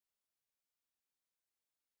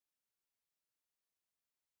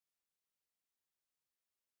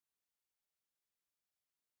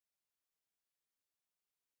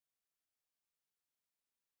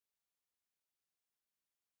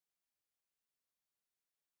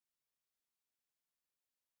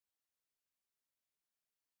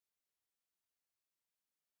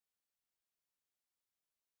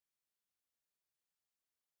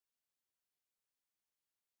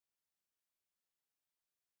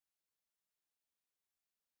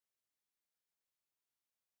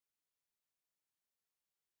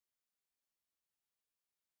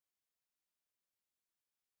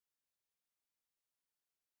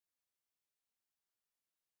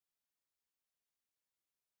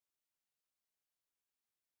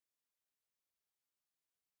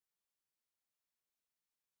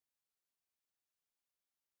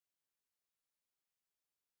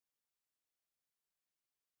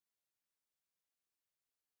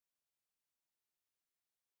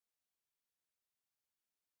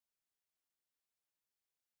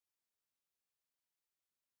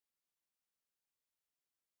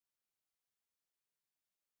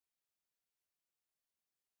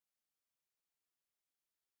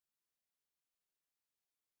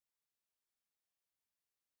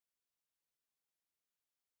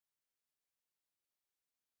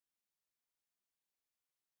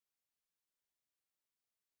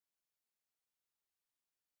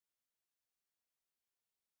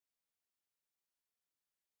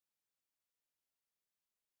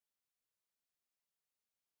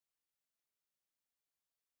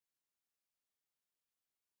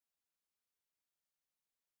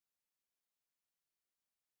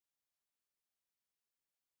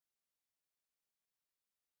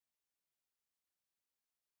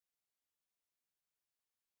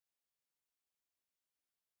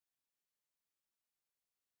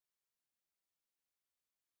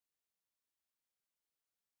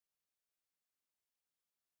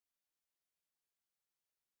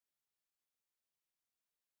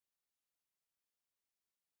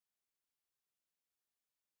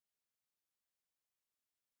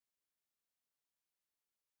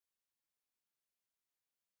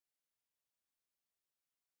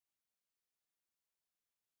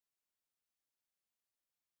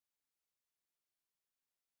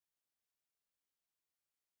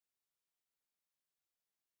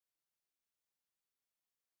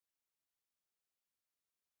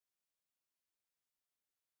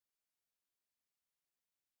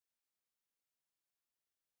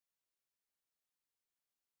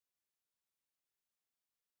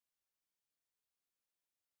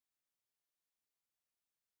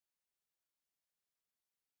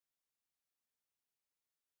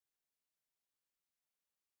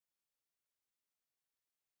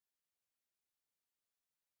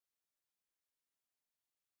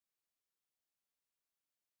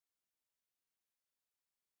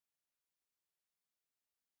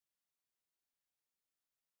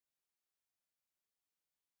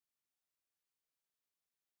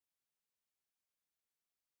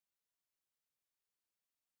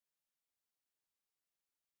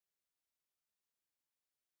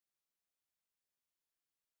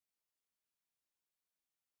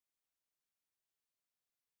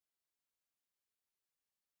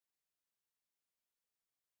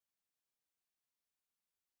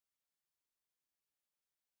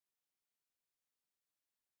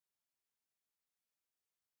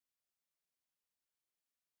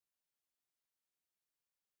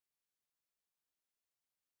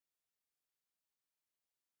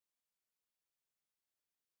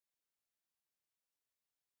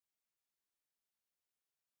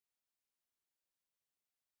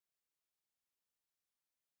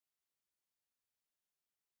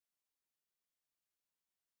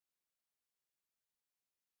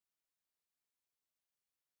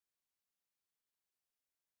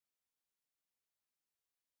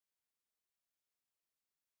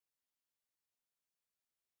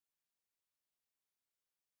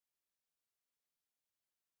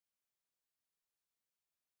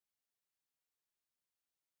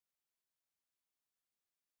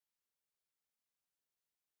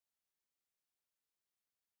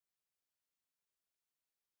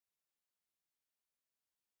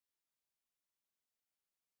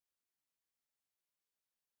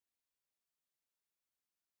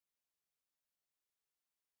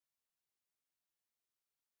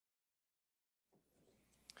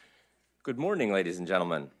Good morning, ladies and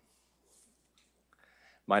gentlemen.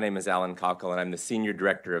 My name is Allan Coukell, and I'm the Senior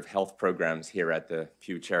Director of Health Programs here at the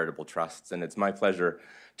Pew Charitable Trusts, and it's my pleasure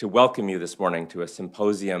to welcome you this morning to a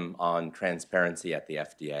symposium on transparency at the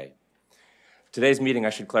FDA. Today's meeting,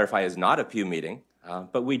 I should clarify, is not a Pew meeting,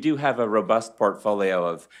 but we do have a robust portfolio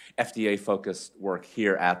of FDA-focused work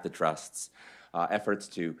here at the Trusts, efforts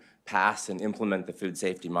to pass and implement the Food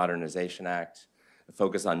Safety Modernization Act, a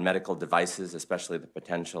focus on medical devices, especially the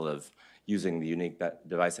potential of using the unique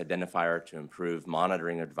device identifier to improve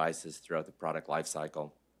monitoring of devices throughout the product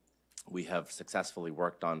lifecycle. We have successfully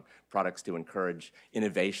worked on products to encourage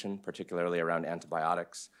innovation, particularly around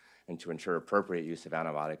antibiotics, and to ensure appropriate use of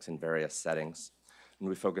antibiotics in various settings. And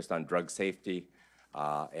we focused on drug safety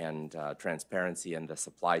and transparency in the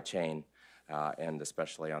supply chain, and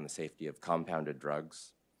especially on the safety of compounded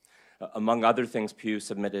drugs. Among other things, Pew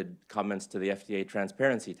submitted comments to the FDA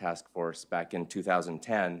Transparency Task Force back in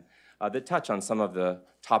 2010 that touch on some of the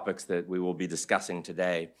topics that we will be discussing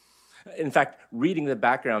today. In fact, reading the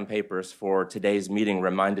background papers for today's meeting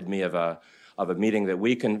reminded me of a meeting that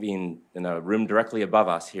we convened in a room directly above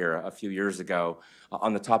us here a few years ago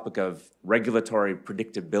on the topic of regulatory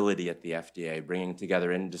predictability at the FDA, bringing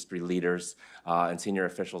together industry leaders and senior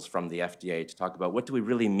officials from the FDA to talk about what do we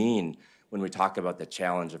really mean when we talk about the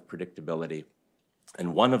challenge of predictability.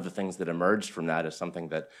 And one of the things that emerged from that is something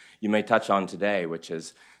that you may touch on today, which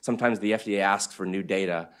is sometimes the FDA asks for new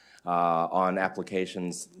data on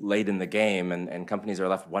applications late in the game, and companies are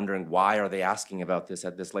left wondering, why are they asking about this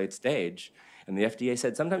at this late stage? And the FDA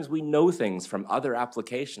said, sometimes we know things from other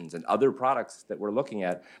applications and other products that we're looking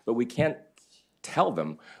at, but we can't tell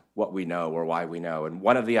them what we know or why we know. And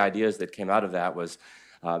one of the ideas that came out of that was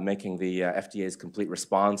making the FDA's complete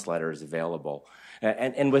response letters available.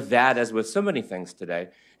 And with that, as with so many things today,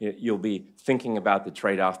 you'll be thinking about the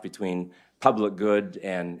trade-off between public good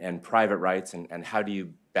and private rights, and how do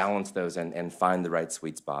you balance those and find the right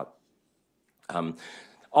sweet spot.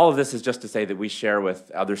 All of this is just to say that we share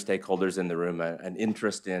with other stakeholders in the room an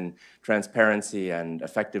interest in transparency and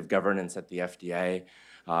effective governance at the FDA.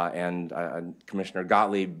 Commissioner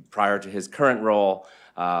Gottlieb, prior to his current role,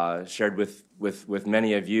 shared with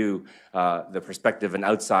many of you the perspective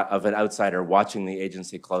of an outsider watching the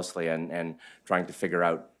agency closely and trying to figure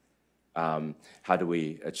out how do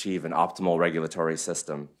we achieve an optimal regulatory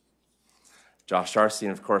system. Josh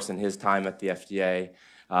Sharfstein, of course, in his time at the FDA,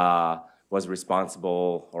 was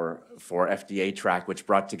responsible for FDA Track, which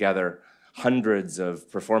brought together hundreds of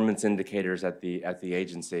performance indicators at the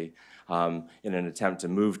agency in an attempt to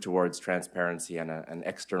move towards transparency and an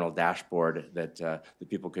external dashboard that the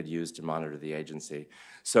people could use to monitor the agency.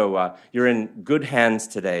 So you're in good hands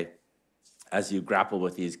today as you grapple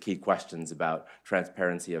with these key questions about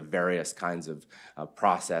transparency of various kinds of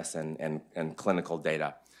process and clinical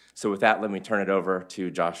data. So with that, let me turn it over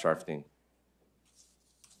to Josh Sharfstein.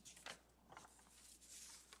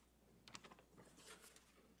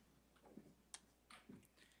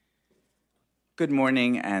 Good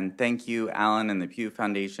morning, and thank you, Allan and the Pew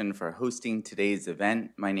Foundation, for hosting today's event.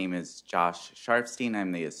 My name is Josh Sharfstein.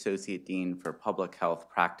 I'm the Associate Dean for Public Health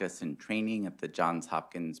Practice and Training at the Johns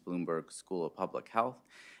Hopkins Bloomberg School of Public Health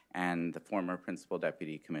and the former Principal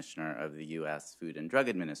Deputy Commissioner of the U.S. Food and Drug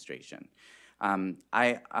Administration.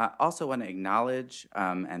 I also want to acknowledge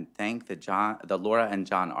and thank the Laura and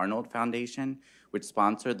John Arnold Foundation, which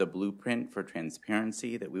sponsored the Blueprint for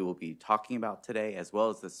Transparency that we will be talking about today, as well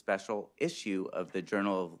as the special issue of the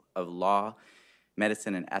Journal of Law,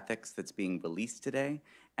 Medicine, and Ethics that's being released today,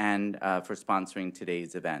 and for sponsoring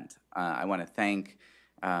today's event. I want to thank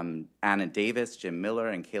Anna Davis, Jim Miller,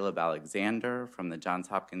 and Caleb Alexander from the Johns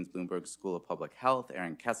Hopkins Bloomberg School of Public Health,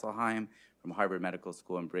 Aaron Kesselheim from Harvard Medical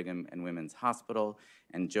School and Brigham and Women's Hospital,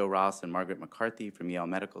 and Joe Ross and Margaret McCarthy from Yale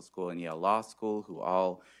Medical School and Yale Law School, who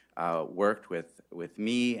all worked with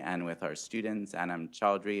me and with our students, Anam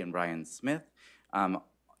Chaudhry and Brian Smith,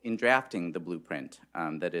 in drafting the blueprint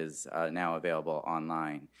that is now available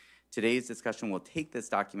online. Today's discussion will take this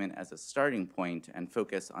document as a starting point and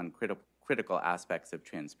focus on critical aspects of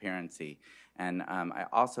transparency. And I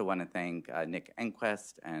also want to thank Nick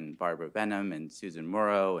Enquist and Barbara Benham and Susan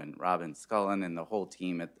Morrow and Robin Scullin and the whole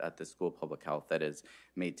team at the School of Public Health that has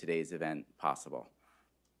made today's event possible.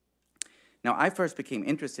 Now, I first became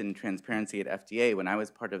interested in transparency at FDA when I was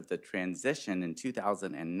part of the transition in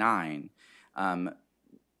 2009 at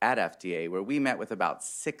FDA, where we met with about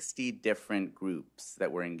 60 different groups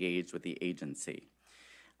that were engaged with the agency.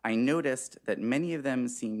 I noticed that many of them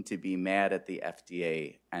seemed to be mad at the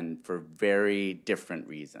FDA, and for very different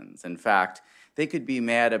reasons. In fact, they could be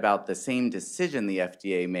mad about the same decision the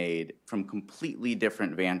FDA made from completely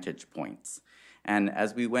different vantage points. And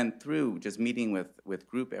as we went through just meeting with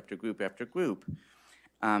group after group after group,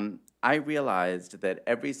 I realized that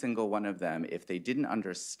every single one of them, if they didn't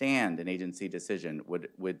understand an agency decision,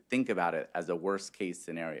 would think about it as a worst case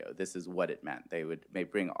scenario. This is what it meant. They may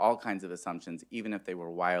bring all kinds of assumptions, even if they were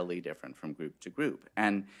wildly different from group to group.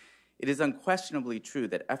 And it is unquestionably true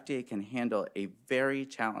that FDA can handle a very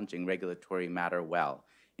challenging regulatory matter well.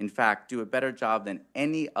 In fact, do a better job than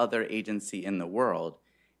any other agency in the world,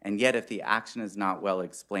 and yet if the action is not well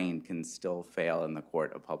explained, can still fail in the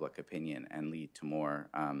court of public opinion and lead to more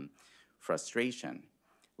frustration.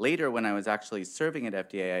 Later, when I was actually serving at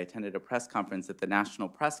FDA, I attended a press conference at the National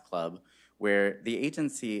Press Club where the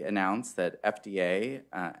agency announced that FDA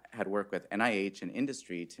had worked with NIH and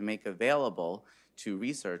industry to make available to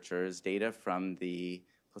researchers data from the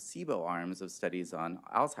placebo arms of studies on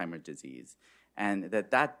Alzheimer's disease, and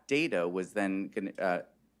that data was then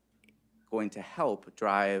going to help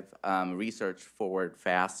drive research forward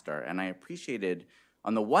faster. And I appreciated,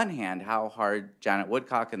 on the one hand, how hard Janet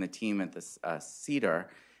Woodcock and the team at the CEDAR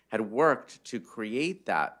had worked to create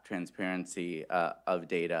that transparency of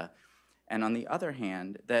data, and on the other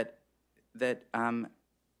hand, that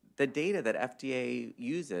the data that FDA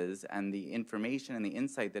uses and the information and the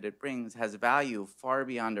insight that it brings has value far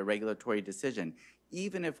beyond a regulatory decision.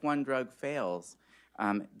 Even if one drug fails,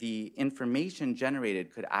 the information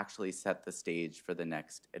generated could actually set the stage for the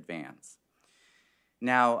next advance.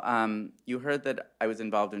 Now, you heard that I was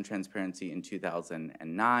involved in transparency in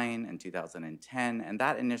 2009 and 2010, and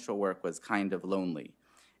that initial work was kind of lonely.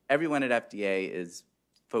 Everyone at FDA is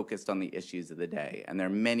focused on the issues of the day, and there are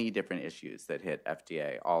many different issues that hit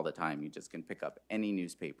FDA all the time. You just can pick up any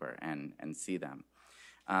newspaper and see them.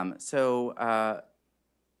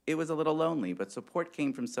 It was a little lonely, but support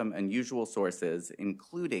came from some unusual sources,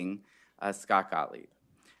 including Scott Gottlieb.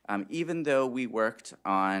 Even though we worked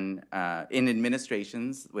on in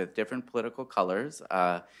administrations with different political colors,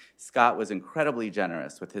 Scott was incredibly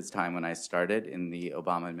generous with his time when I started in the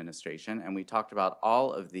Obama administration, and we talked about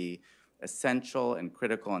all of the essential and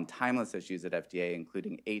critical and timeless issues at FDA,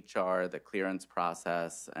 including HR, the clearance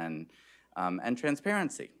process, and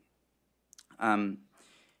transparency.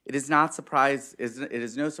 It is no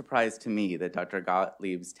surprise to me that Dr.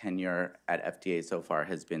 Gottlieb's tenure at FDA so far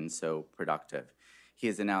has been so productive. He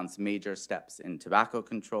has announced major steps in tobacco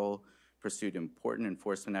control, pursued important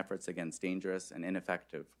enforcement efforts against dangerous and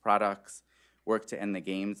ineffective products, worked to end the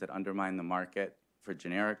games that undermine the market for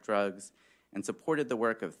generic drugs, and supported the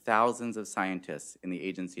work of thousands of scientists in the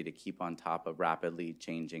agency to keep on top of rapidly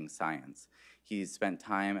changing science. He's spent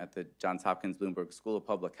time at the Johns Hopkins Bloomberg School of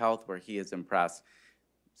Public Health, where he has impressed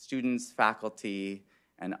students, faculty,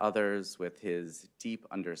 and others with his deep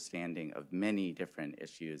understanding of many different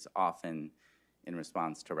issues, often in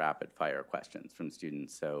response to rapid-fire questions from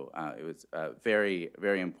students. So it was very,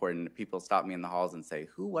 very important. People stop me in the halls and say,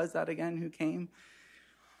 "Who was that again who came?"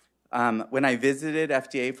 When I visited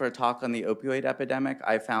FDA for a talk on the opioid epidemic,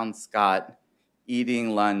 I found Scott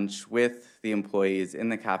eating lunch with the employees in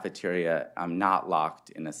the cafeteria, not locked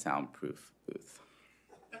in a soundproof booth.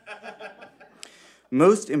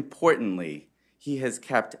 Most importantly, he has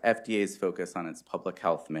kept FDA's focus on its public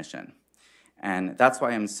health mission. And that's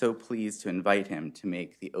why I'm so pleased to invite him to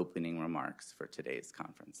make the opening remarks for today's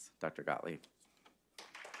conference. Dr. Gottlieb.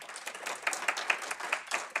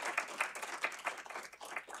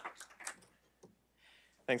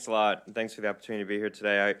 Thanks a lot. Thanks for the opportunity to be here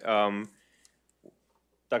today.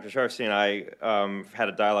 Dr. Sharfstein and I had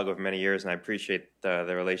a dialogue over many years, and I appreciate the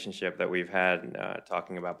relationship that we've had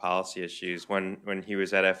talking about policy issues. When he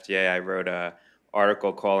was at FDA, I wrote an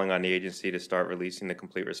article calling on the agency to start releasing the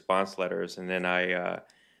complete response letters, and then I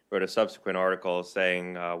wrote a subsequent article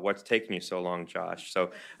saying, "What's taking you so long, Josh?"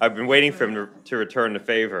 So I've been waiting for him to return the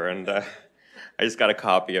favor, and I just got a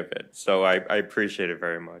copy of it. So I appreciate it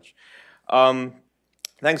very much.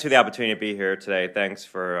 Thanks for the opportunity to be here today. Thanks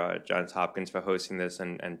for Johns Hopkins for hosting this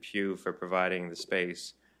and Pew for providing the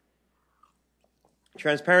space.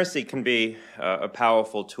 Transparency can be a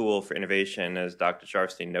powerful tool for innovation, as Dr.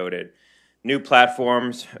 Sharfstein noted. New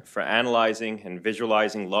platforms for analyzing and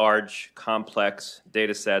visualizing large, complex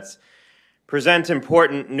data sets present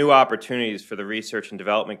important new opportunities for the research and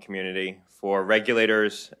development community, for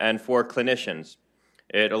regulators, and for clinicians.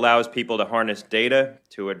 It allows people to harness data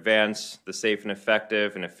to advance the safe and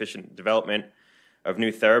effective and efficient development of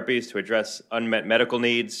new therapies to address unmet medical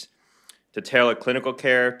needs, to tailor clinical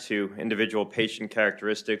care to individual patient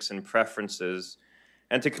characteristics and preferences,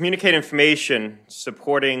 and to communicate information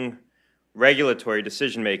supporting regulatory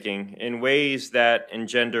decision-making in ways that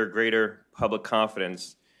engender greater public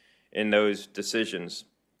confidence in those decisions.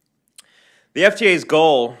 The FDA's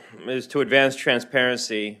goal is to advance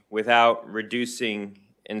transparency without reducing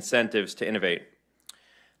incentives to innovate.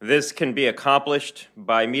 This can be accomplished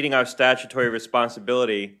by meeting our statutory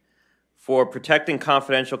responsibility for protecting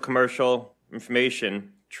confidential commercial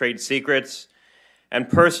information, trade secrets, and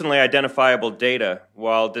personally identifiable data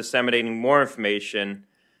while disseminating more information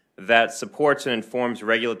that supports and informs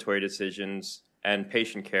regulatory decisions and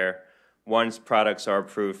patient care once products are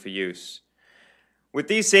approved for use. With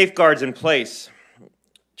these safeguards in place,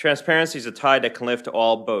 transparency is a tide that can lift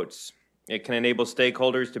all boats. It can enable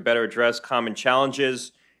stakeholders to better address common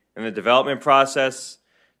challenges in the development process,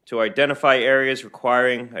 to identify areas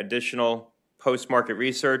requiring additional post-market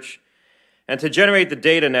research, and to generate the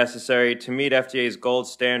data necessary to meet FDA's gold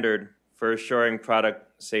standard for assuring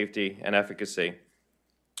product safety and efficacy.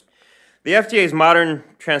 The FDA's modern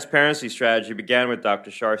transparency strategy began with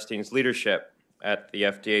Dr. Sharfstein's leadership at the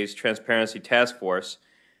FDA's Transparency Task Force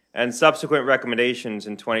and subsequent recommendations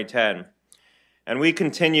in 2010. And we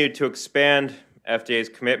continue to expand FDA's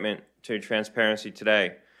commitment to transparency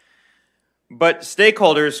today. But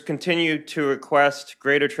stakeholders continue to request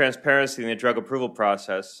greater transparency in the drug approval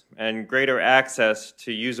process and greater access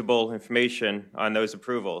to usable information on those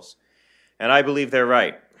approvals. And I believe they're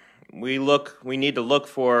right. We need to look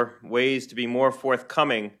for ways to be more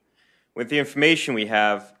forthcoming with the information we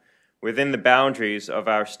have within the boundaries of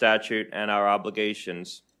our statute and our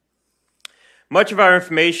obligations. Much of our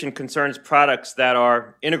information concerns products that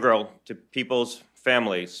are integral to people's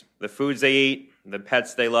families, the foods they eat, the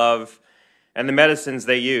pets they love, and the medicines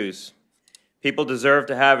they use. People deserve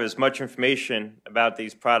to have as much information about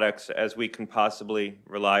these products as we can possibly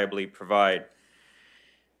reliably provide.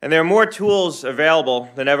 And there are more tools available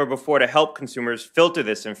than ever before to help consumers filter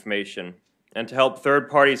this information and to help third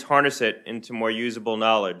parties harness it into more usable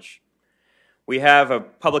knowledge. We have a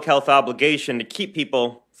public health obligation to keep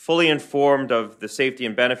people fully informed of the safety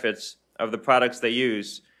and benefits of the products they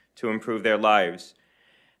use to improve their lives.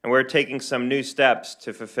 And we're taking some new steps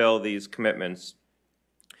to fulfill these commitments.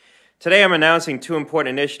 Today I'm announcing two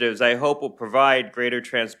important initiatives I hope will provide greater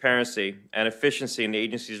transparency and efficiency in the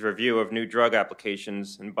agency's review of new drug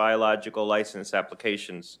applications and biological license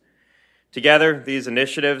applications. Together, these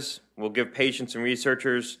initiatives will give patients and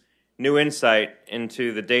researchers new insight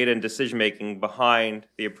into the data and decision-making behind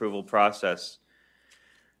the approval process.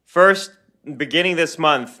 First, beginning this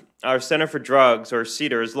month, our Center for Drugs, or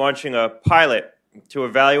CDER, is launching a pilot to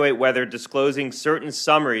evaluate whether disclosing certain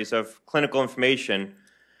summaries of clinical information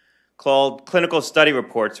called clinical study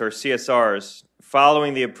reports, or CSRs,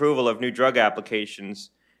 following the approval of new drug applications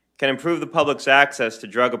can improve the public's access to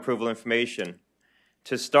drug approval information.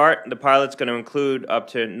 To start, the pilot's going to include up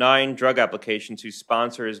to 9 drug applications whose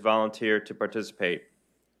sponsors volunteer to participate.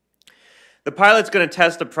 The pilot's going to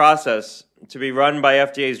test a process to be run by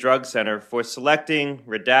FDA's Drug Center for selecting,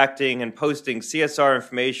 redacting, and posting CSR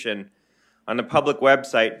information on the public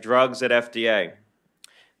website Drugs at FDA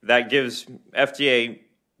that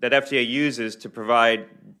FDA uses to provide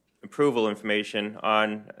approval information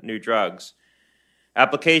on new drugs.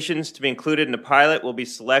 Applications to be included in the pilot will be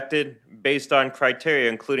selected based on criteria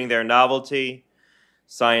including their novelty,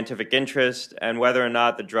 scientific interest, and whether or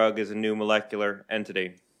not the drug is a new molecular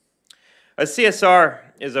entity. A CSR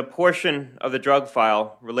is a portion of the drug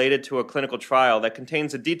file related to a clinical trial that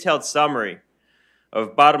contains a detailed summary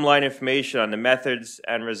of bottom-line information on the methods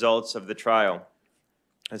and results of the trial.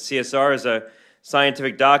 A CSR is a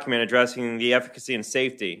scientific document addressing the efficacy and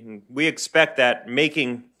safety. And we expect that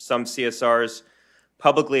making some CSRs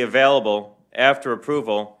publicly available after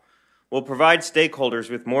approval will provide stakeholders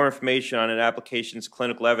with more information on an application's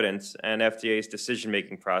clinical evidence and FDA's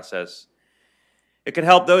decision-making process. It can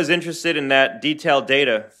help those interested in that detailed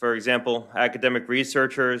data, for example, academic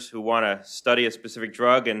researchers who want to study a specific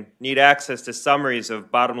drug and need access to summaries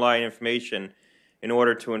of bottom-line information in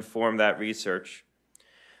order to inform that research.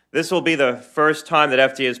 This will be the first time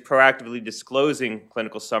that FDA is proactively disclosing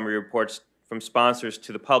clinical summary reports from sponsors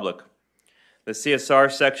to the public. The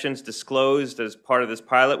CSR sections disclosed as part of this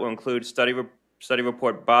pilot will include study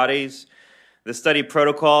report bodies, the study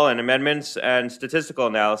protocol and amendments, and statistical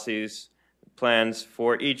analyses plans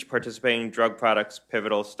for each participating drug product's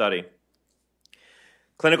pivotal study.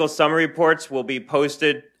 Clinical summary reports will be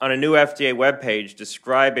posted on a new FDA webpage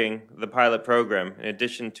describing the pilot program, in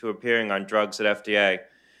addition to appearing on Drugs at FDA,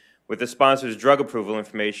 with the sponsor's drug approval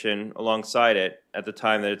information alongside it at the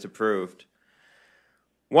time that it's approved.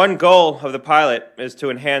 One goal of the pilot is to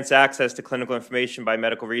enhance access to clinical information by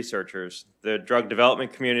medical researchers, the drug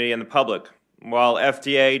development community, and the public. While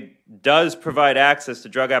FDA does provide access to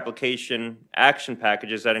drug application action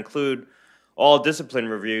packages that include all discipline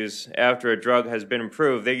reviews after a drug has been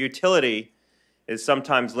approved, their utility is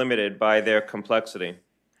sometimes limited by their complexity.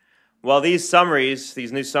 While these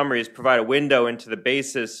new summaries, provide a window into the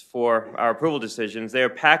basis for our approval decisions, they are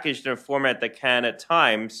packaged in a format that can, at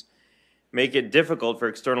times, make it difficult for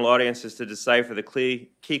external audiences to decipher the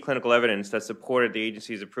key clinical evidence that supported the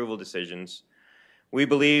agency's approval decisions. We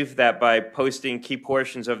believe that by posting key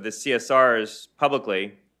portions of the CSRs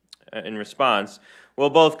publicly in response, we'll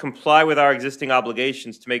both comply with our existing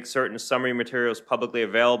obligations to make certain summary materials publicly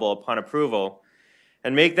available upon approval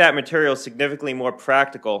and make that material significantly more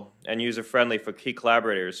practical and user-friendly for key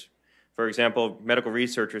collaborators. For example, medical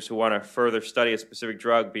researchers who want to further study a specific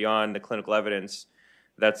drug beyond the clinical evidence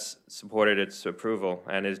that's supported its approval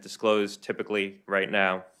and is disclosed typically right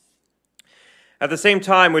now. At the same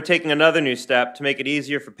time, we're taking another new step to make it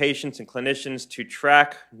easier for patients and clinicians to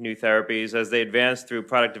track new therapies as they advance through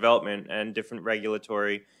product development and different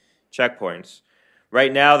regulatory checkpoints.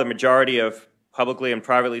 Right now, the majority of publicly and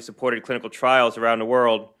privately supported clinical trials around the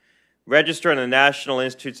world register in the National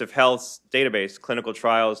Institutes of Health's database,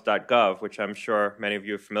 clinicaltrials.gov, which I'm sure many of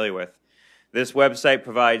you are familiar with. This website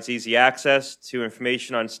provides easy access to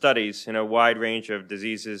information on studies in a wide range of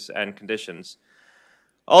diseases and conditions.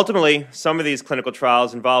 Ultimately, some of these clinical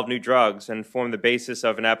trials involve new drugs and form the basis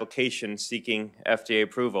of an application seeking FDA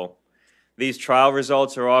approval. These trial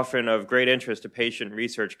results are often of great interest to patient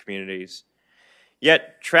research communities.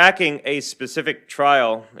 Yet, tracking a specific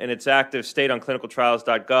trial in its active state on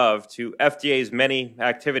clinicaltrials.gov to FDA's many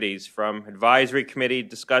activities, from advisory committee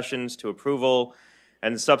discussions to approval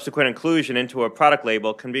and subsequent inclusion into a product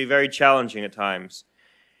label, can be very challenging at times.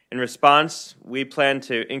 In response, we plan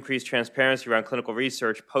to increase transparency around clinical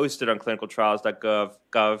research posted on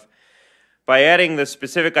clinicaltrials.gov by adding the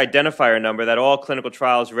specific identifier number that all clinical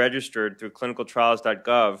trials registered through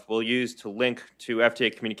clinicaltrials.gov will use to link to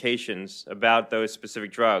FDA communications about those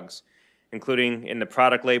specific drugs, including in the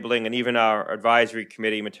product labeling and even our advisory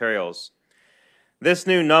committee materials. This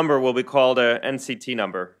new number will be called a NCT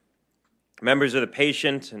number. Members of the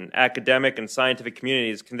patient and academic and scientific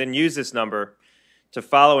communities can then use this number to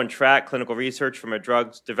follow and track clinical research from a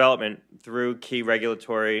drug's development through key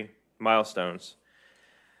regulatory milestones.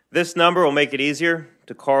 This number will make it easier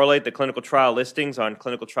to correlate the clinical trial listings on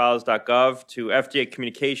clinicaltrials.gov to FDA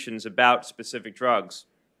communications about specific drugs,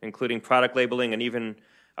 including product labeling and even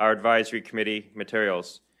our advisory committee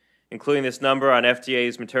materials. Including this number on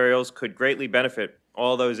FDA's materials could greatly benefit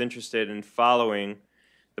all those interested in following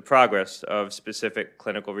the progress of specific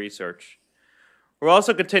clinical research. We're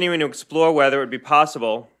also continuing to explore whether it would be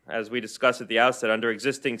possible, as we discussed at the outset, under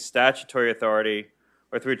existing statutory authority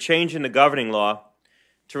or through a change in the governing law,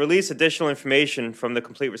 to release additional information from the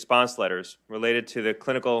complete response letters related to the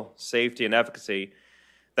clinical safety and efficacy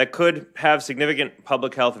that could have significant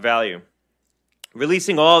public health value.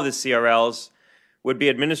 Releasing all of the CRLs would be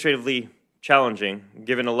administratively challenging,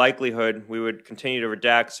 given the likelihood we would continue to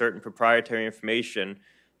redact certain proprietary information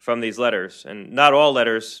from these letters, and not all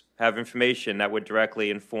letters have information that would directly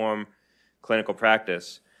inform clinical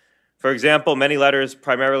practice. For example, many letters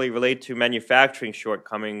primarily relate to manufacturing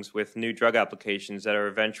shortcomings with new drug applications that are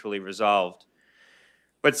eventually resolved.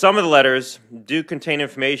 But some of the letters do contain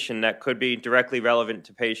information that could be directly relevant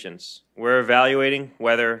to patients. We're evaluating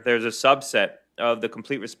whether there's a subset of the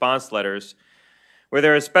complete response letters where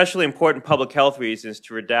there are especially important public health reasons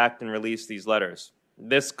to redact and release these letters.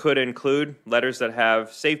 This could include letters that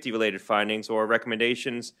have safety-related findings or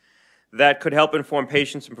recommendations that could help inform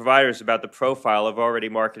patients and providers about the profile of already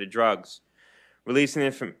marketed drugs.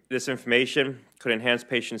 Releasing this information could enhance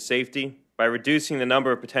patient safety by reducing the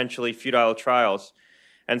number of potentially futile trials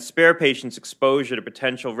and spare patients exposure to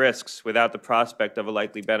potential risks without the prospect of a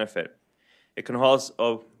likely benefit. It can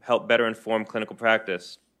also help better inform clinical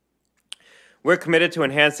practice. We're committed to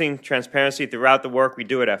enhancing transparency throughout the work we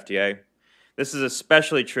do at FDA. This is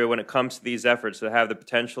especially true when it comes to these efforts that have the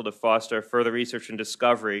potential to foster further research and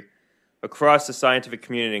discovery across the scientific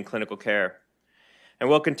community and clinical care. And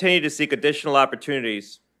we'll continue to seek additional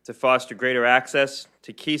opportunities to foster greater access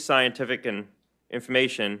to key scientific and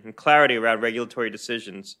information and clarity around regulatory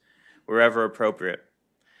decisions wherever appropriate.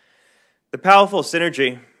 The powerful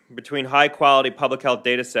synergy between high-quality public health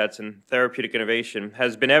data sets and therapeutic innovation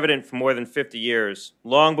has been evident for more than 50 years,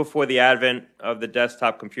 long before the advent of the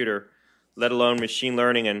desktop computer, let alone machine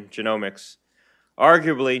learning and genomics.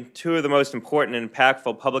 Arguably, two of the most important and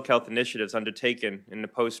impactful public health initiatives undertaken in the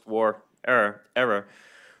post-war era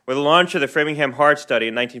were the launch of the Framingham Heart Study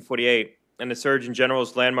in 1948 and the Surgeon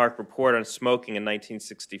General's landmark report on smoking in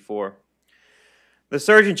 1964. The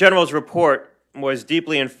Surgeon General's report was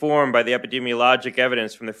deeply informed by the epidemiologic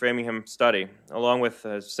evidence from the Framingham study, along with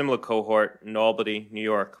a similar cohort in Albany, New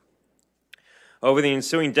York. Over the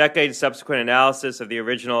ensuing decades, subsequent analysis of the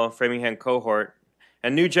original Framingham cohort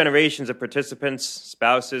and new generations of participants,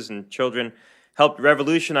 spouses, and children helped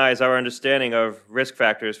revolutionize our understanding of risk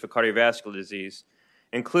factors for cardiovascular disease,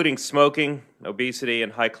 including smoking, obesity,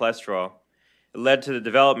 and high cholesterol. It led to the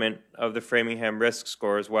development of the Framingham risk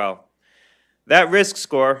score as well. That risk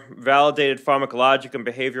score validated pharmacologic and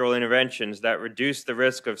behavioral interventions that reduced the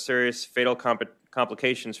risk of serious fatal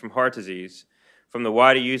complications from heart disease, from the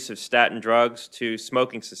wider use of statin drugs to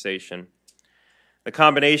smoking cessation. The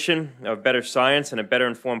combination of better science and a better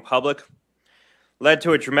informed public led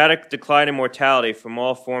to a dramatic decline in mortality from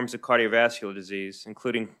all forms of cardiovascular disease,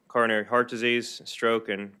 including coronary heart disease, stroke,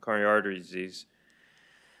 and coronary artery disease.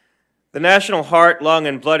 The National Heart, Lung,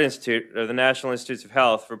 and Blood Institute, or the National Institutes of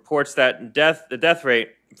Health, reports that the death rate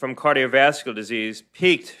from cardiovascular disease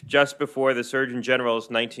peaked just before the Surgeon General's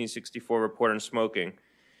 1964 report on smoking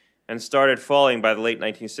and started falling by the late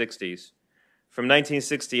 1960s. From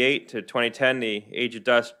 1968 to 2010, the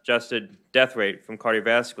age-adjusted death rate from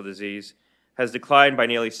cardiovascular disease has declined by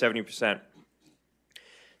nearly 70%.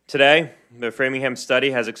 Today, the Framingham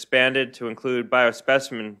study has expanded to include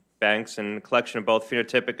biospecimen banks and a collection of both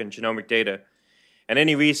phenotypic and genomic data, and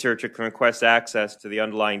any researcher can request access to the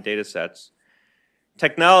underlying data sets.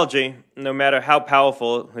 Technology, no matter how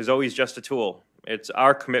powerful, is always just a tool. It's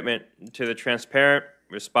our commitment to the transparent,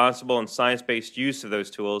 responsible, and science-based use of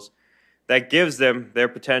those tools that gives them their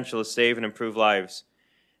potential to save and improve lives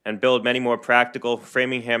and build many more practical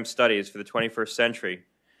Framingham studies for the 21st century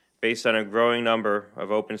based on a growing number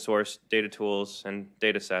of open-source data tools and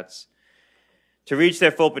data sets. To reach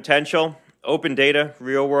their full potential, open data,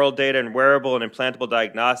 real-world data, and wearable and implantable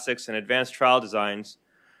diagnostics and advanced trial designs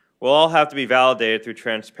will all have to be validated through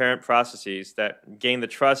transparent processes that gain the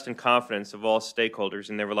trust and confidence of all stakeholders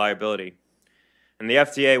in their reliability. And the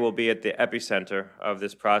FDA will be at the epicenter of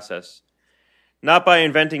this process, not by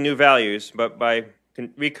inventing new values, but by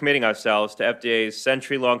recommitting ourselves to FDA's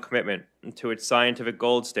century-long commitment to its scientific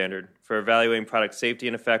gold standard for evaluating product safety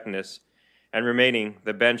and effectiveness and remaining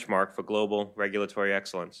the benchmark for global regulatory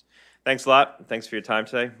excellence. Thanks a lot. Thanks for your time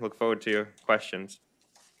today. Look forward to your questions.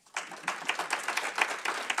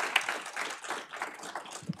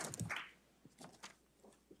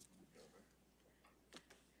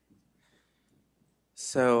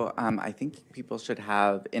 So I think people should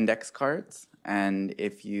have index cards, and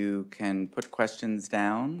if you can put questions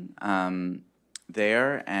down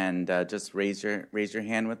there and just raise your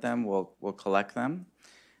hand with them, we'll collect them,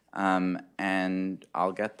 and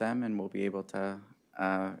I'll get them, and we'll be able to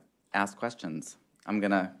ask questions. I'm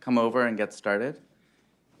going to come over and get started.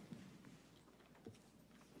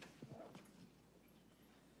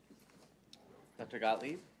 Dr.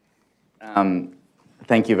 Gottlieb?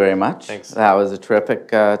 Thank you very much. Thanks. That was a terrific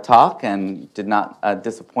talk and did not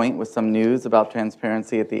disappoint with some news about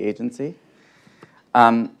transparency at the agency.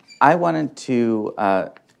 I wanted to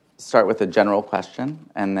start with a general question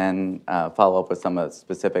and then follow up with some of the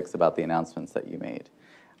specifics about the announcements that you made.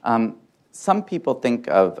 Some people think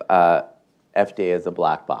of FDA as a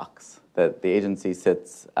black box, that the agency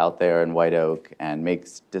sits out there in White Oak and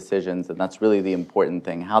makes decisions, and that's really the important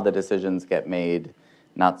thing. How the decisions get made,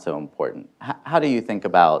 not so important. How do you think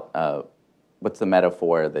about what's the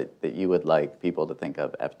metaphor that you would like people to think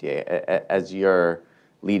of FDA as you're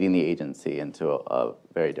leading the agency into a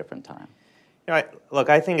very different time? You know, look,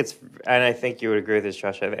 I think it's, and I think you would agree with this,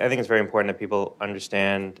 Josh, I think it's very important that people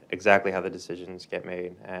understand exactly how the decisions get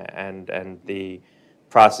made and the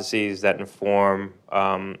processes that inform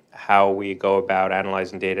how we go about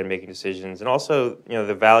analyzing data and making decisions, and also, you know,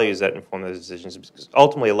 the values that inform those decisions, because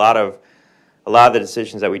ultimately a lot of the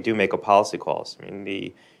decisions that we do make are policy calls. I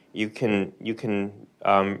mean, you can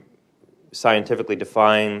scientifically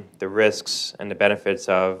define the risks and the benefits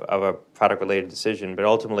of a product-related decision, but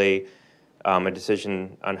ultimately a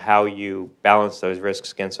decision on how you balance those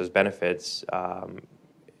risks against those benefits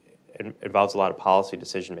involves a lot of policy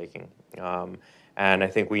decision-making. And I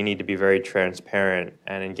think we need to be very transparent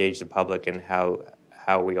and engage the public in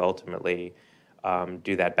how we ultimately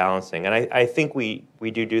do that balancing. And I think we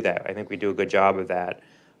do that. I think we do a good job of that,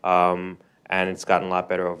 and it's gotten a lot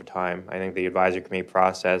better over time. I think the advisory committee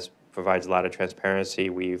process provides a lot of transparency.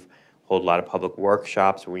 We've hold a lot of public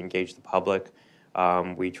workshops where we engage the public.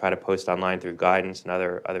 We try to post online through guidance and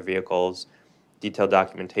other vehicles, detailed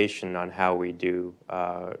documentation on how we do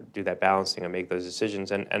that balancing and make those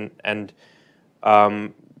decisions. And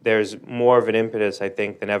there's more of an impetus, I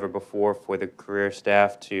think, than ever before for the career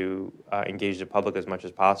staff to engage the public as much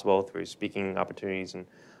as possible through speaking opportunities and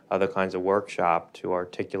other kinds of workshop to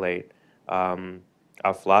articulate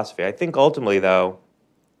our philosophy. I think ultimately, though,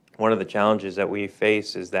 one of the challenges that we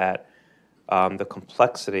face is that the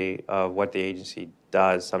complexity of what the agency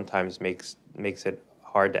does sometimes makes it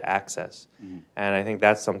hard to access. Mm-hmm. And I think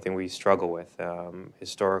that's something we struggle with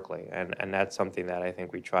historically, and that's something that I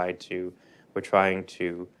think we're trying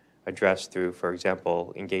to address through, for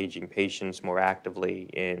example, engaging patients more actively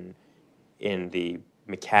in the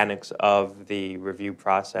mechanics of the review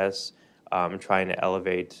process, trying to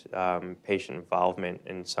elevate patient involvement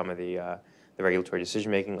in some of the regulatory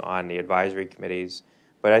decision-making on the advisory committees.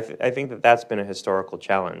 But I think that that's been a historical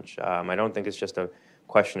challenge. I don't think it's just a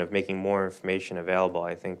question of making more information available.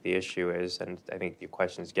 I think the issue is, and I think the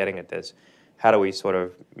question is getting at this, how do we sort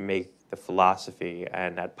of make the philosophy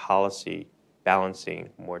and that policy balancing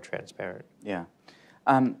more transparent? Yeah.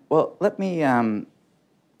 Well, let me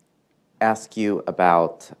ask you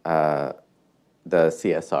about the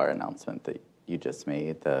CSR announcement that you just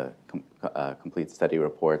made, the complete study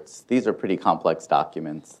reports. These are pretty complex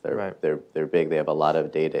documents. They're, right. they're big. They have a lot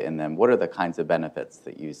of data in them. What are the kinds of benefits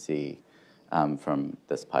that you see from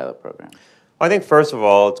this pilot program? Well, I think, first of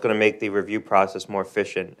all, it's going to make the review process more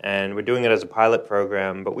efficient. And we're doing it as a pilot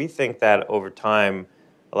program, but we think that over time,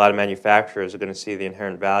 a lot of manufacturers are going to see the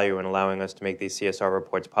inherent value in allowing us to make these CSR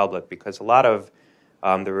reports public, because a lot of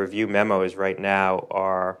the review memos right now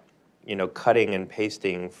are, cutting and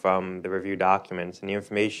pasting from the review documents, and the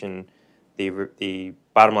information, the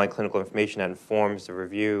bottom line clinical information that informs the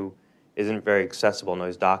review isn't very accessible in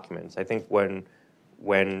those documents. I think when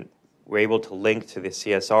we're able to link to the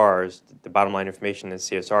CSRs, the bottom line information in the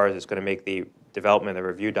CSRs is going to make the development of the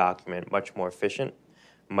review document much more efficient,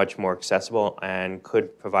 much more accessible, and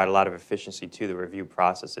could provide a lot of efficiency to the review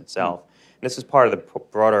process itself. And this is part of the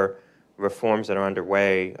broader reforms that are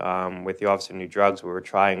underway with the Office of New Drugs, where we're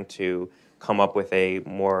trying to come up with a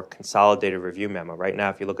more consolidated review memo. Right now,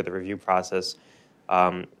 if you look at the review process,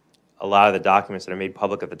 a lot of the documents that are made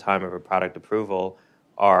public at the time of a product approval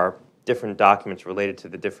are different documents related to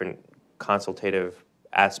the different consultative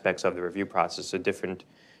aspects of the review process. So different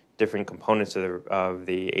components of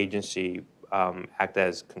the agency act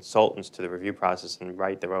as consultants to the review process and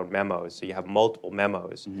write their own memos. So you have multiple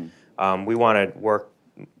memos. Mm-hmm. We want to work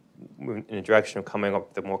in the direction of coming up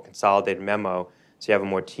with a more consolidated memo, so you have a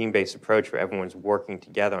more team-based approach where everyone's working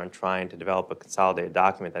together on trying to develop a consolidated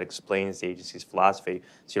document that explains the agency's philosophy.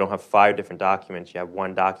 So you don't have 5 different documents. You have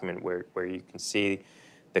one document where you can see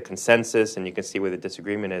the consensus and you can see where the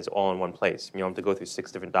disagreement is all in one place. You don't have to go through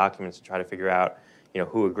 6 different documents to try to figure out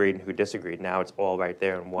who agreed and who disagreed. Now it's all right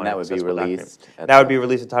there in one. And that would be released? That would be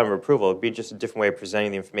released at the time of approval. It would be just a different way of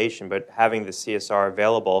presenting the information, but having the CSR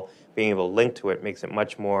available, being able to link to it, makes it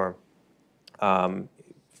much more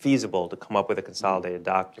feasible to come up with a consolidated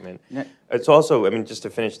document. Yeah. It's also, just to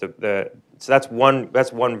finish, so that's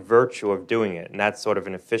one virtue of doing it, and that's sort of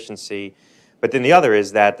an efficiency. But then the other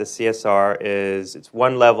is that the CSR it's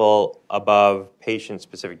one level above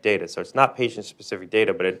patient-specific data. So it's not patient-specific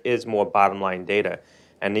data, but it is more bottom-line data.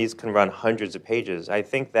 And these can run hundreds of pages. I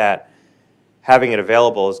think that having it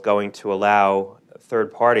available is going to allow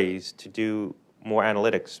third parties to do more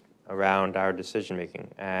analytics around our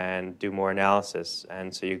decision-making and do more analysis.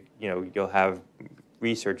 And so you'll have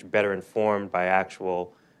research better informed by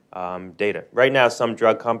actual data. Right now, some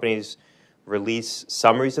drug companies release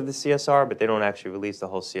summaries of the CSR, but they don't actually release the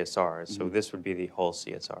whole CSR. So this would be the whole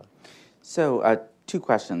CSR. So 2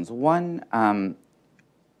 questions. One,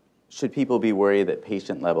 should people be worried that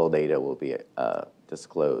patient-level data will be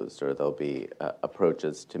disclosed, or there'll be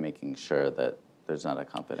approaches to making sure that there's not a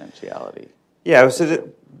confidentiality? Yeah, so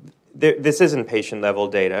this isn't patient-level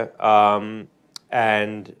data,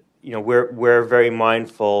 and we're very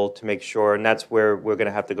mindful to make sure, and that's where we're going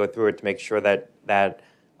to have to go through it to make sure that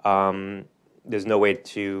there's no way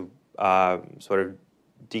to sort of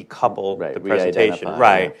decouple the presentation.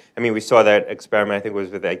 Right. Yeah. We saw that experiment, I think it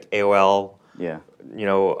was with AOL,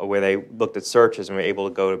 where they looked at searches and were able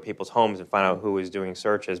to go to people's homes and find out who was doing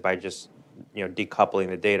searches by just decoupling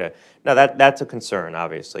the data. Now, that's a concern,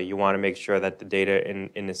 obviously. You want to make sure that the data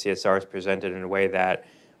in the CSR is presented in a way that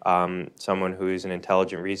someone who's an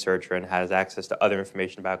intelligent researcher and has access to other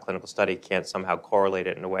information about clinical study can't somehow correlate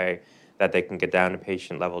it in a way that they can get down to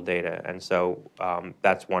patient-level data. And so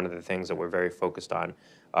that's one of the things that we're very focused on.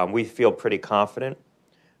 We feel pretty confident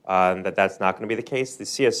that that's not going to be the case. The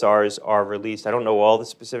CSRs are released. I don't know all the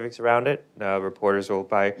specifics around it. Reporters will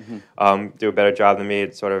probably do a better job than me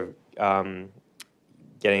at sort of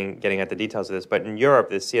getting at the details of this. But in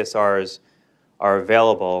Europe, the CSRs are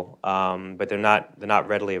available, but they're not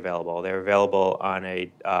readily available. They're available on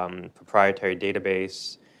a proprietary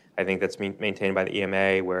database, I think that's maintained by the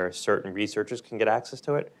EMA, where certain researchers can get access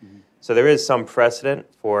to it. So there is some precedent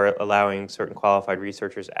for allowing certain qualified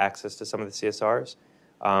researchers access to some of the CSRs.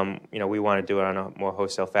 We want to do it on a more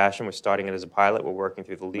wholesale fashion. We're starting it as a pilot. We're working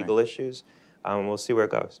through the legal issues. We'll see where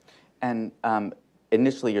it goes. And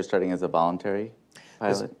initially, you're starting as a voluntary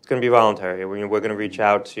pilot? It's going to be voluntary. We're going to reach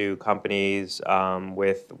out to companies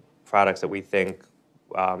with products that we think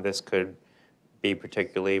this could be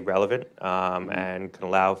particularly relevant and can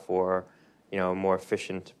allow for a more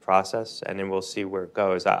efficient process, and then we'll see where it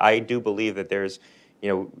goes. I do believe that there's, we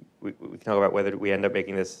can talk about whether we end up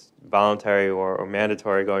making this voluntary or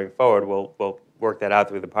mandatory going forward. We'll work that out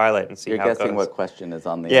through the pilot and see how it goes. You're guessing what question is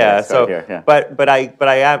on the list right here. Yeah. But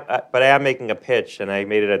I am making a pitch, and I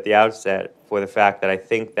made it at the outset for the fact that I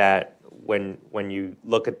think that when you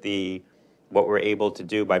look at what we're able to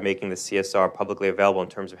do by making the CSR publicly available in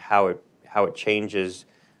terms of how it changes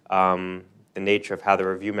the nature of how the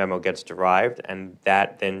review memo gets derived, and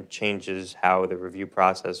that then changes how the review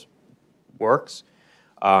process works,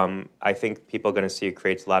 I think people are going to see it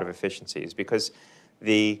creates a lot of efficiencies, because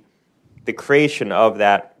the creation of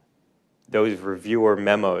those reviewer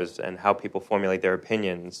memos and how people formulate their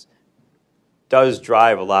opinions does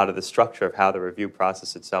drive a lot of the structure of how the review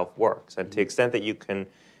process itself works. And to the extent that you can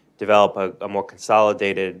develop a more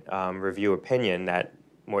consolidated review opinion that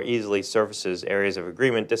more easily surfaces areas of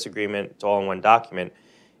agreement, disagreement, it's all in one document,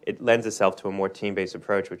 it lends itself to a more team-based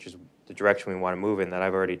approach, which is the direction we want to move in, that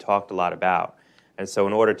I've already talked a lot about. And so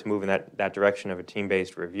in order to move in that direction of a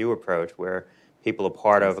team-based review approach where people are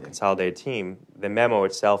part of a consolidated team, the memo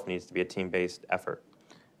itself needs to be a team-based effort.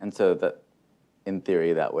 And so in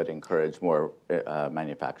theory, that would encourage more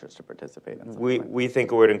manufacturers to participate in something like we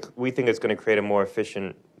think it's going to create a more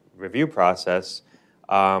efficient review process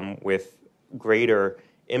with greater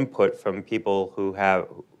input from people who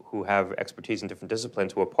have expertise in different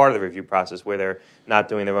disciplines, who are part of the review process, where they're not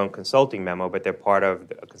doing their own consulting memo, but they're part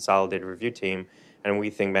of a consolidated review team. And we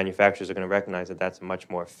think manufacturers are going to recognize that that's a much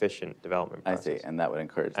more efficient development process. I see, and that would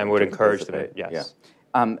encourage them and would to encourage them, participate. yes.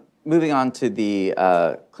 Yeah. Moving on to the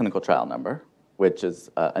clinical trial number, which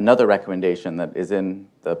is another recommendation that is in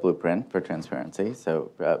the blueprint for transparency,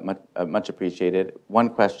 so much appreciated. One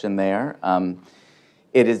question there.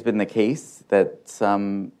 It has been the case that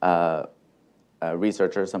some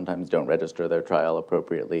researchers sometimes don't register their trial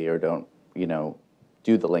appropriately or don't,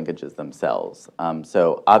 do the linkages themselves.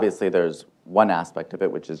 So obviously there's one aspect of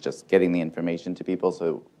it, which is just getting the information to people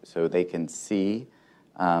so they can see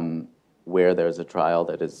where there's a trial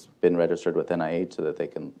that has been registered with NIH so that they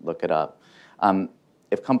can look it up.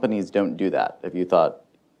 If companies don't do that, if you thought,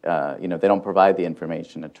 they don't provide the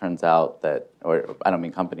information, it turns out that, or I don't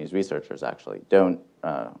mean companies, researchers actually, don't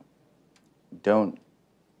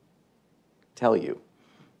tell you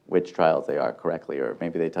which trials they are correctly, or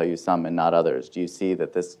maybe they tell you some and not others. Do you see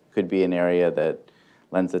that this could be an area that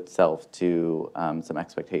lends itself to some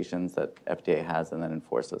expectations that FDA has and then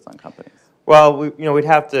enforces on companies? Well, we'd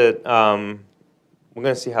have to. We're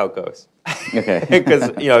going to see how it goes. Okay. Because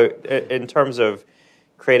in terms of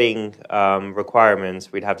creating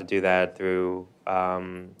requirements, we'd have to do that through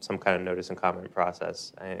some kind of notice and comment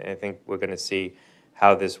process. I think we're going to see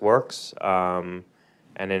how this works, and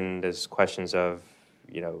then there's questions of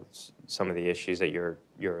some of the issues that you're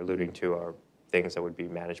alluding to are things that would be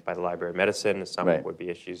managed by the Library of Medicine, and some would be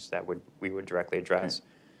issues that we would directly address. Right.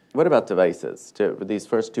 What about devices? Do these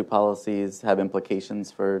first two policies have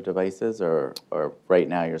implications for devices, or right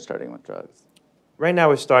now you're starting with drugs? Right now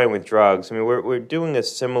we're starting with drugs. I mean, we're doing a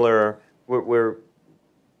similar. I'm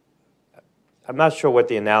not sure what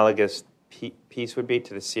the analogous piece would be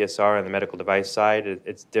to the CSR on the medical device side.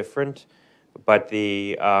 It's different, but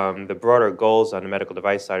the broader goals on the medical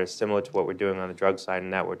device side are similar to what we're doing on the drug side, in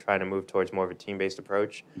that we're trying to move towards more of a team-based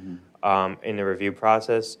approach in the review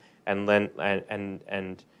process, and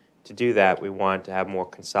to do that, we want to have more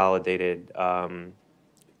consolidated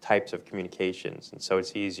types of communications, and so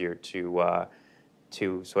it's easier to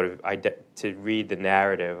sort of to read the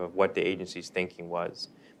narrative of what the agency's thinking was.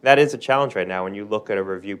 That is a challenge right now when you look at a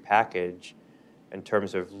review package. In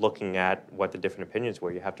terms of looking at what the different opinions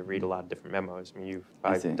were, you have to read a lot of different memos. I mean, you've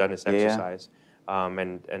probably done this exercise,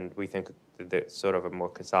 and we think that sort of a more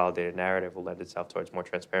consolidated narrative will lend itself towards more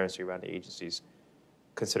transparency around the agency's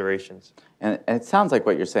considerations. And it sounds like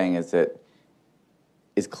what you're saying is that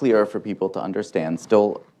is clearer for people to understand,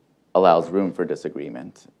 still allows room for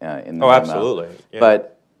disagreement in the memo, absolutely. Yeah.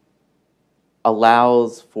 But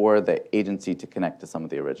allows for the agency to connect to some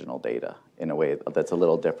of the original data in a way that's a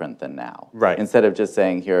little different than now. Right. Instead of just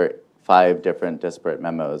saying, here are 5 different disparate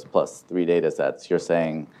memos plus 3 data sets, you're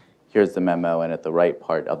saying, here's the memo, and at the right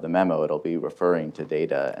part of the memo, it'll be referring to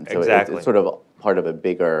data. And so exactly. it's sort of part of a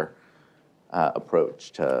bigger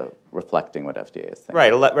approach to reflecting what FDA is thinking.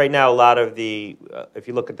 Right. Right now, a lot of the, if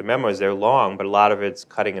you look at the memos, they're long, but a lot of it's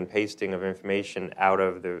cutting and pasting of information out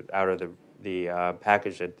of the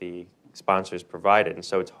package that the sponsors provided, and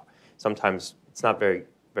so sometimes it's not very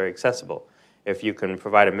accessible. If you can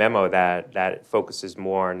provide a memo that focuses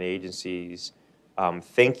more on the agency's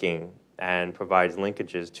thinking and provides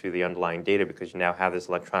linkages to the underlying data, because you now have this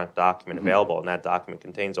electronic document available, and that document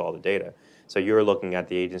contains all the data. So you're looking at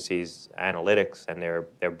the agency's analytics and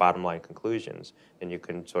their bottom line conclusions, and you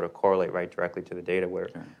can sort of correlate right directly to the data where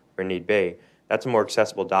need be. That's a more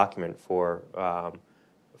accessible document for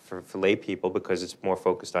lay people, because it's more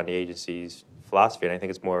focused on the agency's philosophy, and I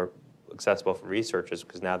think it's more accessible for researchers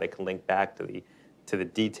because now they can link back to the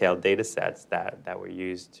detailed data sets that were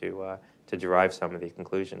used to derive some of the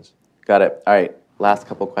conclusions. Got it. All right. Last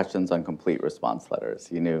couple questions on complete response letters.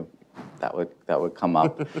 You knew that would come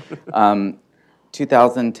up.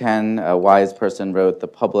 2010, a wise person wrote, "The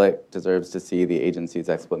public deserves to see the agency's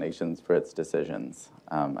explanations for its decisions."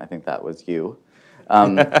 I think that was you.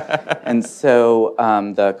 And so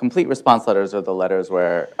the complete response letters are the letters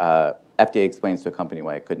where FDA explains to a company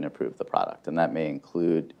why it couldn't approve the product, and that may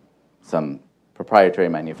include some proprietary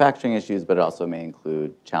manufacturing issues, but it also may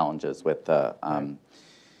include challenges with the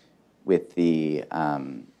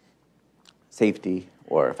safety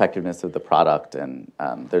or effectiveness of the product. And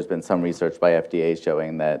there's been some research by FDA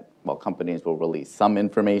showing that while companies will release some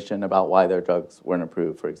information about why their drugs weren't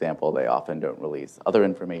approved, for example, they often don't release other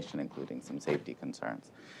information, including some safety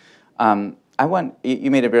concerns.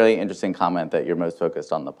 You made a really interesting comment that you're most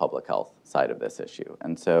focused on the public health side of this issue.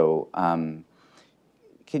 And so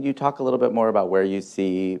can you talk a little bit more about where you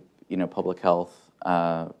see public health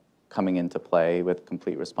coming into play with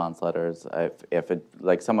complete response letters?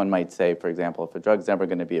 Like someone might say, for example, if a drug's never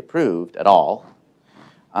going to be approved at all,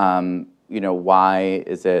 why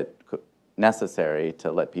is it necessary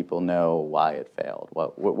to let people know why it failed?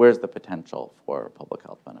 Where's the potential for public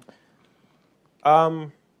health benefit?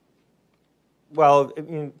 Well, I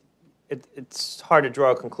mean, it's hard to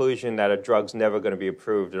draw a conclusion that a drug's never going to be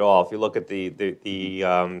approved at all. If you look at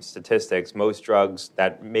the statistics, most drugs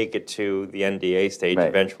that make it to the NDA stage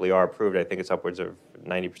eventually are approved. I think it's upwards of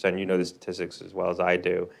 90%. You know the statistics as well as I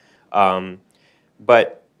do.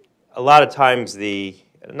 But a lot of times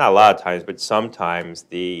not a lot of times, but sometimes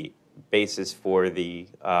the basis for the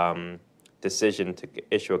decision to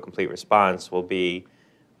issue a complete response will be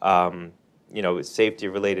a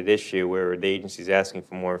safety-related issue where the agency is asking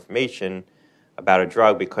for more information about a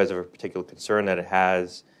drug because of a particular concern that it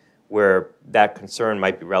has, where that concern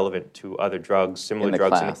might be relevant to other drugs, similar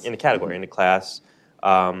drugs in the category, in the class,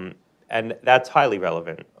 and that's highly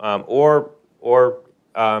relevant. Or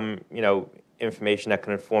information that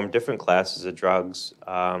can inform different classes of drugs,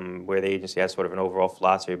 where the agency has sort of an overall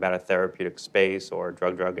philosophy about a therapeutic space or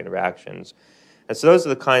drug-drug interactions. And so those are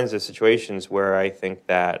the kinds of situations where I think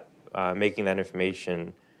that making that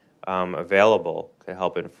information available can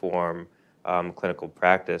help inform clinical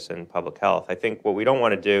practice and public health. I think what we don't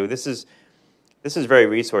want to do, this is very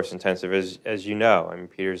resource intensive, as you know. I mean,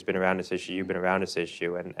 Peter's been around this issue, you've been around this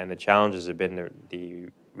issue, and the challenges have been the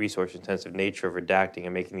resource intensive nature of redacting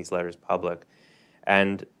and making these letters public.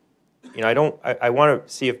 And I want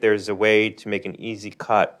to see if there's a way to make an easy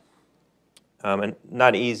cut, and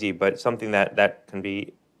not easy, but something that can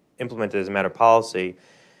be implemented as a matter of policy,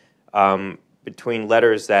 between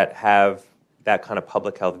letters that have that kind of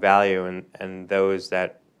public health value and those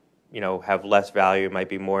that have less value, might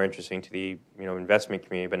be more interesting to the investment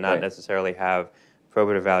community, but not necessarily have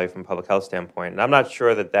probative value from a public health standpoint. And I'm not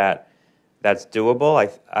sure that's doable.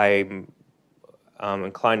 I'm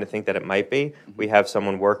inclined to think that it might be. We have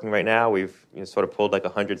someone working right now. We've sort of pulled like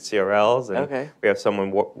 100 CRLs, and we have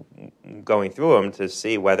someone going through them to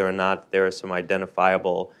see whether or not there are some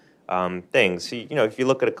identifiable things. So, if you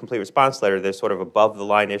look at a complete response letter, there's sort of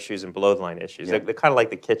above-the-line issues and below-the-line issues. They're kind of like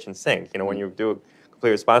the kitchen sink. When you do a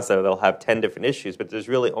complete response letter, they'll have 10 different issues, but there's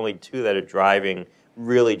really only 2 that are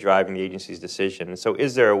really driving the agency's decision. And so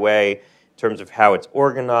is there a way, in terms of how it's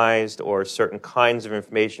organized or certain kinds of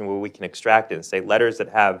information where we can extract it and say letters that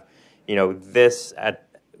have, this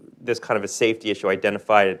kind of a safety issue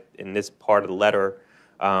identified in this part of the letter,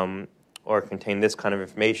 or contain this kind of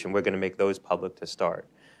information, we're going to make those public to start.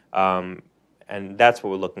 And that's what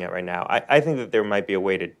we're looking at right now. I think that there might be a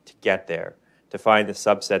way to get there, to find the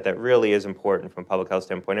subset that really is important from a public health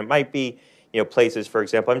standpoint. It might be, places, for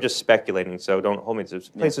example, I'm just speculating, so don't hold me to this,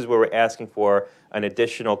 places where we're asking for an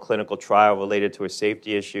additional clinical trial related to a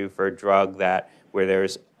safety issue for a drug where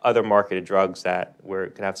there's other marketed drugs that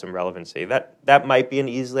could have some relevancy. That might be an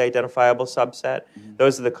easily identifiable subset. Mm-hmm.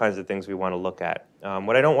 Those are the kinds of things we want to look at.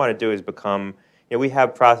 What I don't want to do is become, we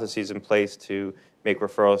have processes in place to make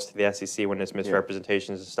referrals to the SEC when there's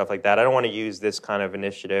misrepresentations and stuff like that. I don't want to use this kind of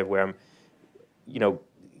initiative where I'm,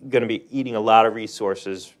 going to be eating a lot of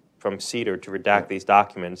resources from CEDAR to redact these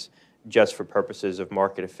documents just for purposes of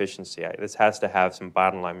market efficiency. This has to have some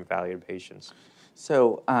bottom line value to patients.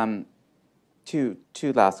 So two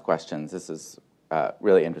last questions. This is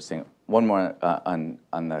really interesting. One more on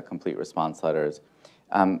the complete response letters.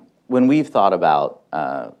 When we've thought about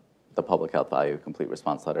the public health value of complete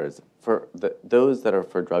response letters, for those that are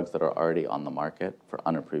for drugs that are already on the market for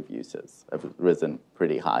unapproved uses have risen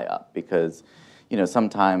pretty high up because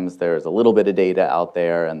sometimes there's a little bit of data out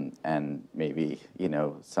there and maybe,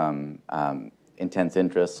 some intense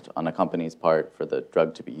interest on a company's part for the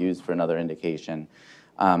drug to be used for another indication.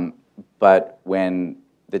 But when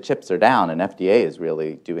the chips are down and FDA is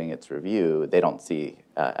really doing its review, they don't see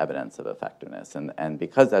evidence of effectiveness. And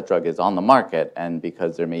because that drug is on the market and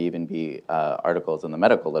because there may even be articles in the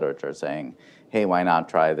medical literature saying, hey, why not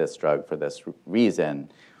try this drug for this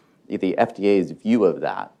reason, the FDA's view of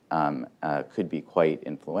that could be quite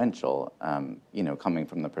influential, coming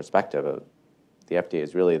from the perspective of the FDA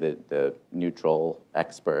is really the neutral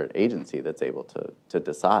expert agency that's able to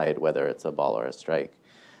decide whether it's a ball or a strike.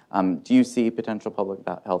 Do you see potential public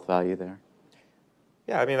health value there?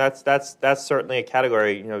 Yeah, I mean that's certainly a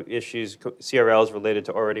category. Issues, CRLs related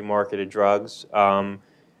to already marketed drugs. I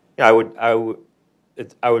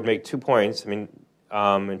would make 2 points. I mean,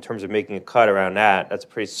 in terms of making a cut around that, that's a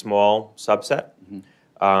pretty small subset.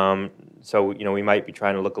 Mm-hmm. So we might be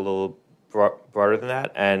trying to look a little broader than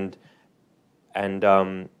that, and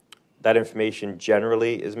that information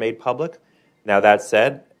generally is made public. Now that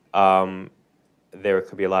said, there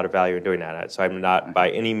could be a lot of value in doing that. So I'm not by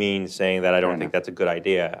any means saying that I don't think that's a good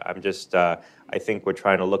idea. I'm just I think we're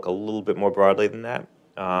trying to look a little bit more broadly than that,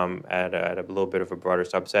 at a little bit of a broader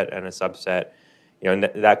subset, and a subset, and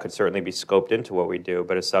that could certainly be scoped into what we do,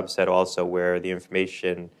 but a subset also where the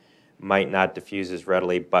information might not diffuse as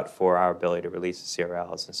readily but for our ability to release the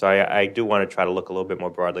CRLs. And so I do want to try to look a little bit more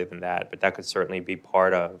broadly than that, but that could certainly be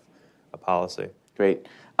part of a policy. Great.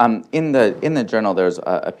 In the journal, there's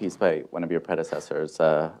a piece by one of your predecessors,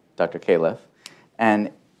 Dr. Califf, and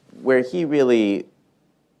where he really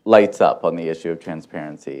lights up on the issue of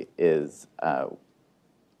transparency is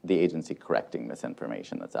the agency correcting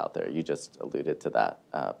misinformation that's out there. You just alluded to that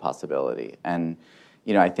possibility. And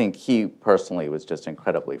I think he personally was just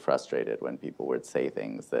incredibly frustrated when people would say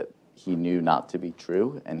things that he knew not to be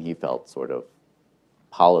true, and he felt sort of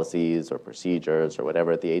policies or procedures or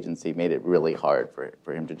whatever at the agency made it really hard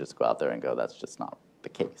for him to just go out there and go, that's just not the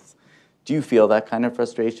case. Do you feel that kind of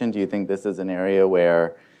frustration? Do you think this is an area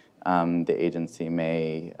where the agency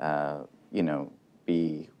may,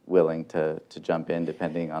 be willing to jump in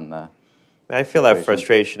depending on the I feel that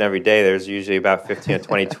frustration every day. There's usually about 15 or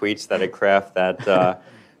 20 tweets that I craft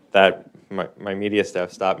that my media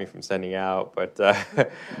staff stopped me from sending out. But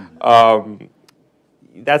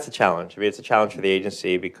that's a challenge. I mean, it's a challenge for the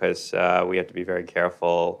agency because we have to be very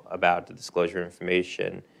careful about the disclosure of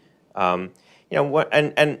information. And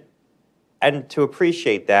to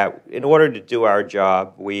appreciate that, in order to do our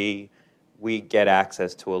job, we get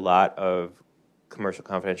access to a lot of commercial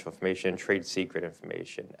confidential information, trade secret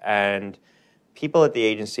information, and people at the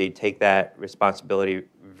agency take that responsibility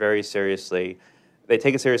very seriously. They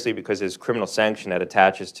take it seriously because there's criminal sanction that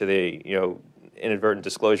attaches to the inadvertent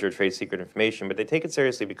disclosure of trade secret information, but they take it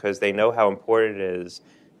seriously because they know how important it is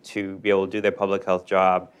to be able to do their public health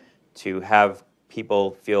job, to have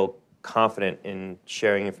people feel confident in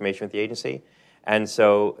sharing information with the agency. And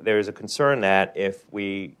so there's a concern that if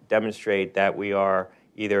we demonstrate that we are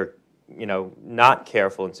either not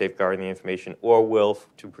careful in safeguarding the information or will,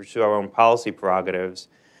 to pursue our own policy prerogatives,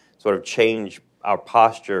 sort of change our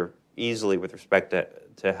posture easily with respect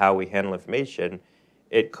to how we handle information,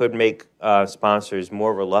 it could make sponsors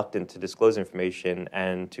more reluctant to disclose information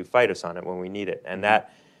and to fight us on it when we need it. And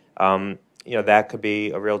that, that could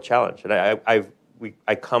be a real challenge. And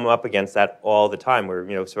I come up against that all the time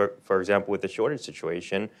where, so for example, with the shortage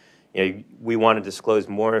situation, we want to disclose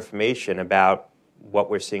more information about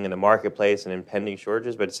what we're seeing in the marketplace and impending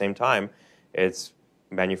shortages, but at the same time, it's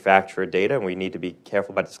manufacturer data, and we need to be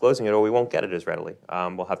careful about disclosing it, or we won't get it as readily.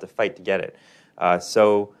 We'll have to fight to get it.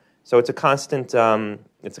 So it's a constant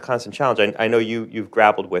challenge. I know you've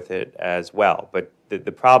grappled with it as well, but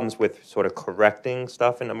the problems with sort of correcting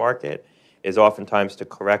stuff in the market is oftentimes to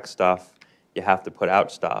correct stuff, you have to put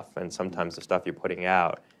out stuff, and sometimes the stuff you're putting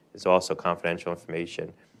out is also confidential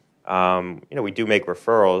information. We do make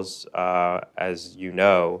referrals, as you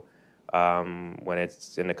know, when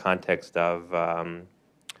it's in the context of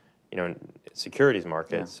securities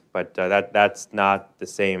markets, but that's not the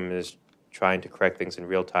same as trying to correct things in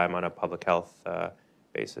real time on a public health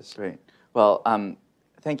basis. Great. Well,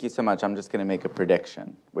 thank you so much. I'm just going to make a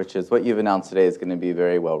prediction, which is what you've announced today is going to be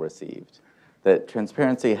very well received. That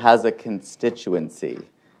transparency has a constituency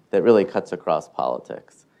that really cuts across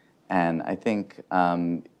politics. And I think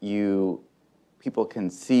people can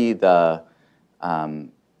see the,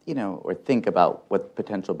 or think about what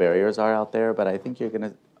potential barriers are out there, but I think you're going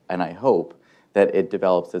to, and I hope that it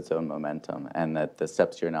develops its own momentum and that the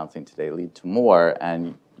steps you're announcing today lead to more,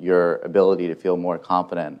 and your ability to feel more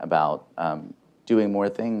confident about doing more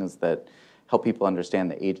things that help people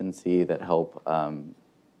understand the agency, that help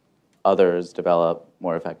others develop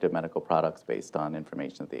more effective medical products based on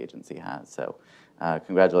information that the agency has. So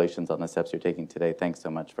congratulations on the steps you're taking today. Thanks so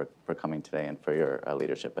much for coming today and for your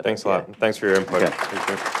leadership at Thanks FDA. a lot. Thanks for your input.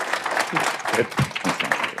 Okay.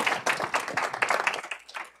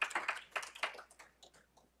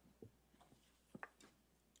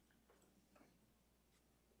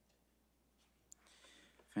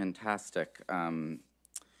 Fantastic.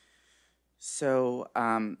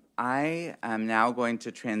 I am now going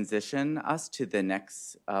to transition us to the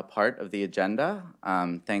next part of the agenda.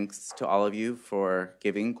 Thanks to all of you for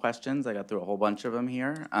giving questions. I got through a whole bunch of them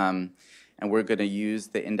here. And we're going to use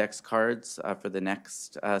the index cards for the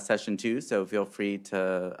next session too, so feel free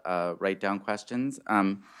to write down questions.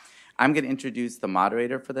 I'm going to introduce the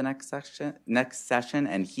moderator for the next session,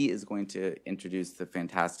 and he is going to introduce the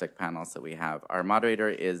fantastic panels that we have. Our moderator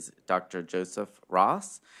is Dr. Joseph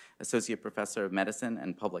Ross, Associate Professor of Medicine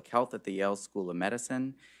and Public Health at the Yale School of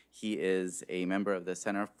Medicine. He is a member of the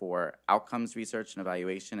Center for Outcomes Research and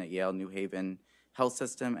Evaluation at Yale New Haven Health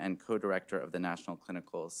System and co-director of the National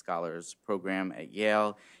Clinical Scholars Program at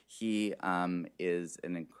Yale. He is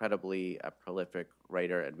an incredibly prolific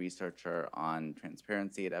writer and researcher on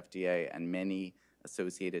transparency at FDA and many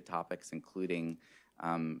associated topics, including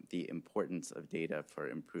the importance of data for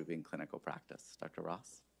improving clinical practice. Dr.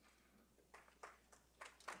 Ross?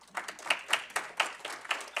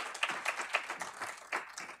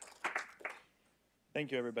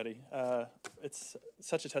 Thank you, everybody. It's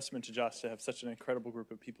such a testament to Josh to have such an incredible group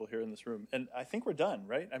of people here in this room. And I think we're done,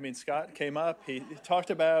 right? I mean, Scott came up. He talked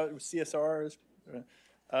about CSRs.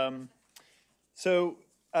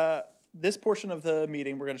 This portion of the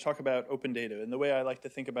meeting, we're going to talk about open data. And the way I like to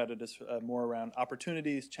think about it is more around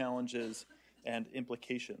opportunities, challenges, and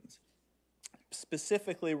implications.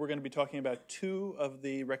 Specifically, we're going to be talking about two of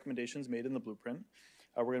the recommendations made in the blueprint.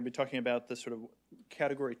 We're going to be talking about the sort of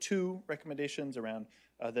Category 2 recommendations around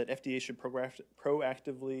that FDA should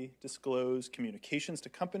proactively disclose communications to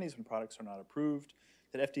companies when products are not approved,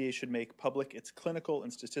 that FDA should make public its clinical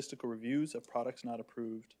and statistical reviews of products not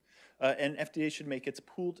approved, and FDA should make its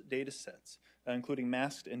pooled data sets, including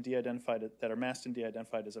masked and de-identified, that are masked and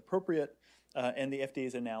de-identified as appropriate, and the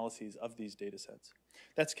FDA's analyses of these data sets.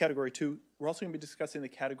 That's Category 2. We're also going to be discussing the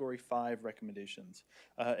Category 5 recommendations,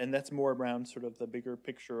 and that's more around sort of the bigger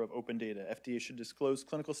picture of open data. FDA should disclose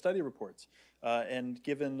clinical study reports, and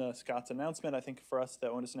given Scott's announcement, I think for us the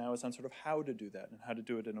onus now is on sort of how to do that and how to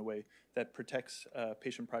do it in a way that protects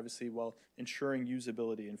patient privacy while ensuring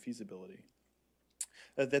usability and feasibility.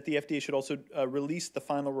 That the FDA should also release the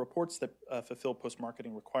final reports that fulfill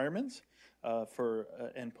post-marketing requirements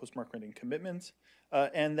and post-marketing commitments,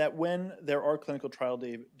 and that when there are clinical trial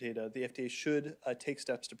data, the FDA should take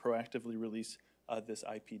steps to proactively release this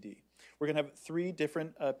IPD. We're going to have three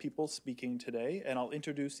different people speaking today, and I'll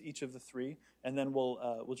introduce each of the three, and then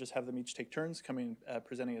we'll just have them each take turns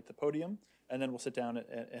presenting at the podium, and then we'll sit down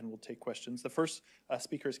and we'll take questions. The first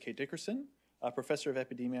speaker is Kate Dickersin, Professor of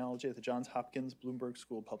Epidemiology at the Johns Hopkins Bloomberg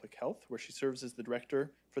School of Public Health, where she serves as the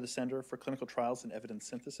Director for the Center for Clinical Trials and Evidence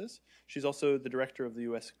Synthesis. She's also the Director of the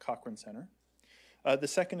U.S. Cochrane Center. The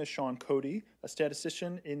second is Sean Coady, a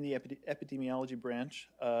statistician in the epidemiology branch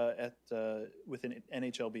within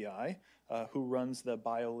NHLBI, who runs the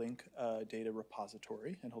BioLink data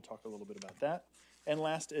repository, and he'll talk a little bit about that. And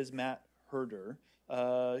last is Matt Herder,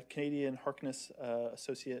 Canadian Harkness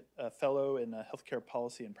Associate Fellow in Healthcare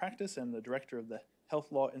Policy and Practice and the Director of the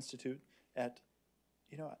Health Law Institute at,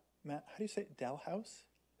 Matt, how do you say it?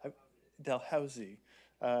 Dalhousie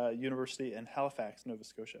University in Halifax, Nova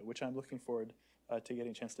Scotia, which I'm looking forward to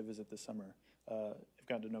getting a chance to visit this summer. I've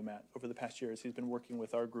gotten to know Matt over the past years. He's been working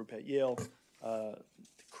with our group at Yale,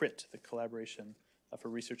 CRIT, the Collaboration for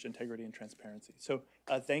Research Integrity and Transparency. So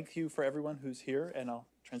thank you for everyone who's here, and I'll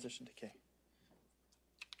transition to Kay.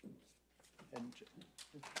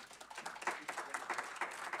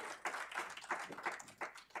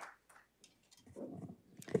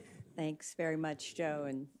 Thanks very much, Joe,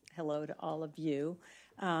 and hello to all of you.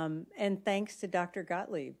 And thanks to Dr.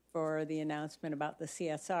 Gottlieb for the announcement about the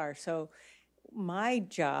CSR. So my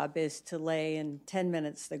job is to lay in 10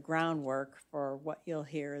 minutes the groundwork for what you'll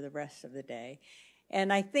hear the rest of the day.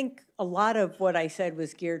 And I think a lot of what I said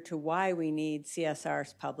was geared to why we need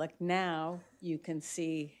CSRs public. Now you can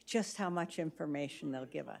see just how much information they'll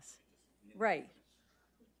give us. Right.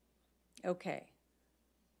 Okay.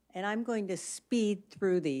 And I'm going to speed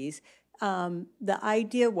through these. The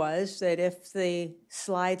idea was that if the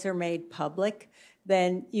slides are made public,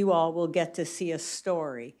 then you all will get to see a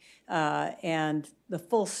story. And the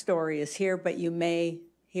full story is here, but you may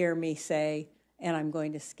hear me say, and I'm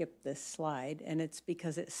going to skip this slide, and it's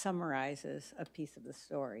because it summarizes a piece of the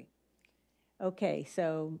story. Okay,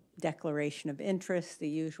 so declaration of interest, the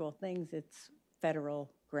usual things. It's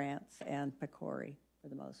federal grants and PCORI for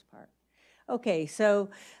the most part. Okay, so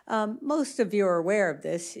most of you are aware of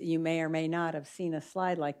this. You may or may not have seen a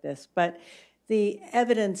slide like this, but the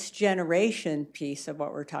evidence generation piece of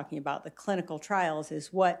what we're talking about, the clinical trials,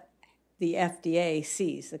 is what the FDA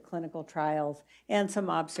sees, the clinical trials and some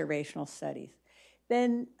observational studies.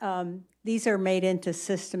 Then these are made into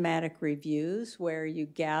systematic reviews where you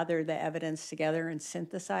gather the evidence together and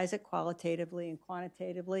synthesize it qualitatively and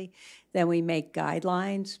quantitatively. Then we make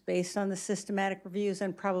guidelines based on the systematic reviews,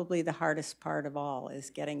 and probably the hardest part of all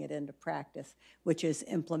is getting it into practice, which is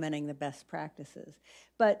implementing the best practices.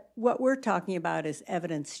 But what we're talking about is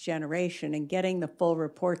evidence generation and getting the full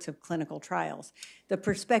reports of clinical trials. The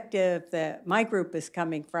perspective that my group is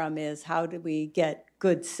coming from is how do we get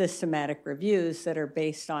good systematic reviews that are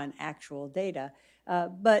based on actual data.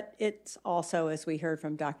 But it's also, as we heard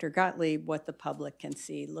from Dr. Gottlieb, what the public can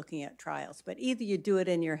see looking at trials. But either you do it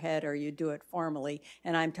in your head or you do it formally,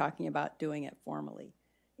 and I'm talking about doing it formally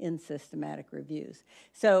in systematic reviews.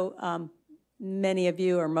 So many of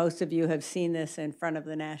you or most of you have seen this in front of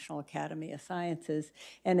the National Academy of Sciences,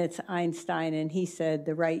 and it's Einstein, and he said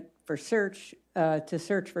the right for to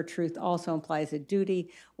search for truth also implies a duty.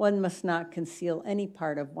 One must not conceal any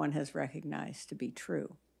part of one has recognized to be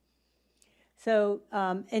true. So,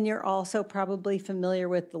 and you're also probably familiar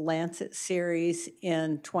with the Lancet series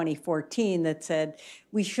in 2014 that said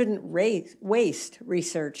we shouldn't waste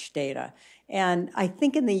research data. And I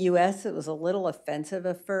think in the US it was a little offensive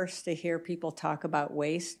at first to hear people talk about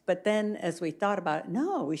waste, but then as we thought about it,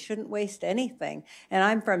 no, we shouldn't waste anything. And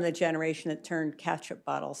I'm from the generation that turned ketchup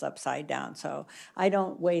bottles upside down, so I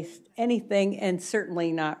don't waste anything, and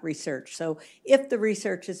certainly not research. So if the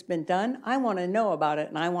research has been done, I want to know about it,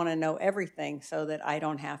 and I want to know everything so that I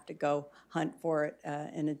don't have to go hunt for it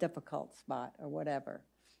in a difficult spot or whatever.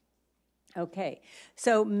 Okay,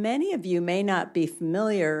 so many of you may not be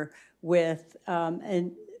familiar with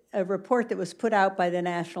a report that was put out by the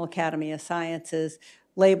National Academy of Sciences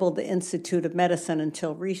labeled the Institute of Medicine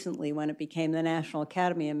until recently when it became the National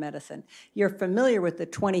Academy of Medicine. You're familiar with the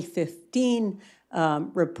 2015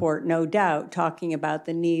 report, no doubt, talking about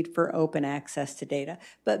the need for open access to data.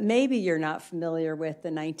 But maybe you're not familiar with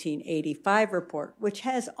the 1985 report, which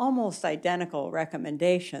has almost identical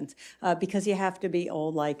recommendations because you have to be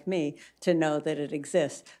old like me to know that it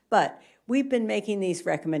exists. But we've been making these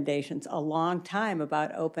recommendations a long time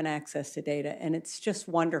about open access to data, and it's just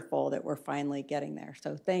wonderful that we're finally getting there.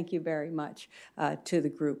 So thank you very much to the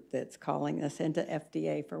group that's calling us into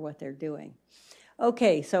FDA for what they're doing.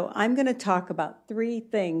 Okay, so I'm going to talk about 3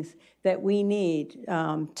 things that we need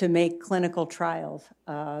to make clinical trials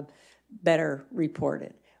better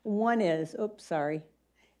reported. One is,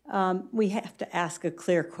 we have to ask a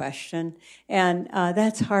clear question, and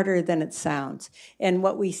that's harder than it sounds. And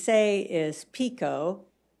what we say is PICO,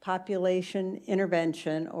 population,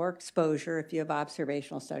 intervention, or exposure, if you have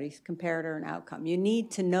observational studies, comparator, and outcome. You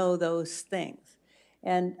need to know those things.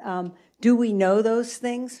 And do we know those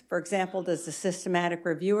things? For example, does the systematic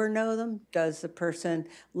reviewer know them? Does the person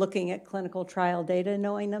looking at clinical trial data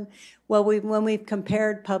knowing them? Well, when we've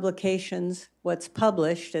compared publications, what's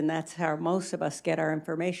published, and that's how most of us get our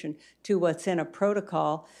information, to what's in a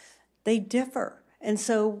protocol, they differ. And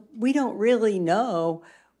so we don't really know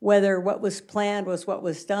whether what was planned was what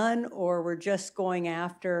was done, or we're just going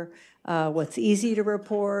after what's easy to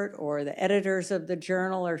report, or the editors of the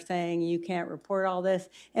journal are saying you can't report all this.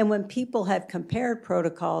 And when people have compared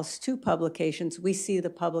protocols to publications, we see the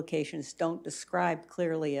publications don't describe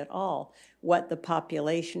clearly at all what the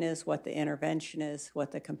population is, what the intervention is,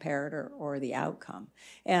 what the comparator or the outcome.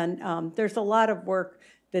 And there's a lot of work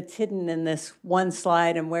that's hidden in this one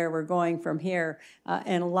slide and where we're going from here,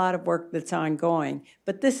 and a lot of work that's ongoing.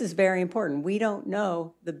 But this is very important. We don't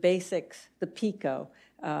know the basics, the PICO,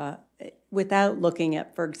 without looking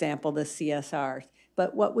at, for example, the CSRs.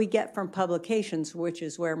 But what we get from publications, which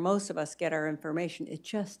is where most of us get our information, it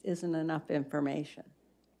just isn't enough information.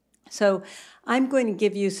 So I'm going to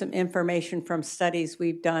give you some information from studies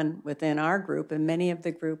we've done within our group, and many of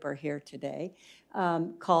the group are here today,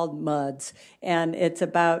 called MUDS. And it's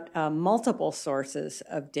about multiple sources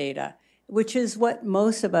of data, which is what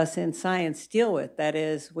most of us in science deal with. That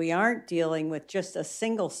is, we aren't dealing with just a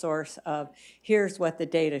single source of here's what the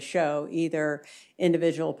data show, either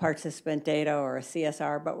individual participant data or a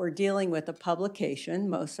CSR, but we're dealing with a publication,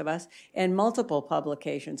 most of us, and multiple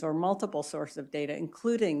publications or multiple sources of data,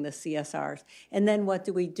 including the CSRs. And then what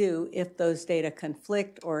do we do if those data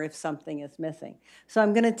conflict or if something is missing? So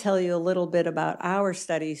I'm going to tell you a little bit about our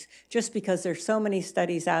studies, just because there's so many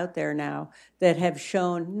studies out there now that have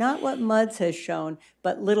shown not what MUDS has shown,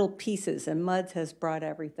 but little pieces, and MUDS has brought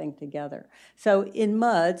everything together. So in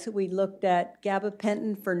MUDS, we looked at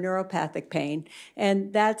gabapentin for neuropathic pain,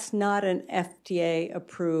 and that's not an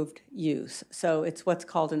FDA-approved use. So it's what's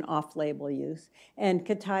called an off-label use. And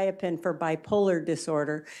quetiapine for bipolar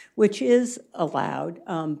disorder, which is allowed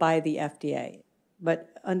by the FDA, but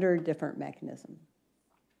under a different mechanism.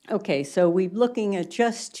 Okay, so we're looking at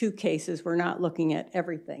just 2 cases. We're not looking at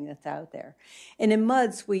everything that's out there. And in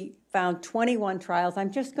MUDS, we found 21 trials.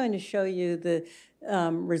 I'm just going to show you the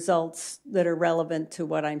results that are relevant to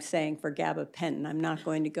what I'm saying for gabapentin. I'm not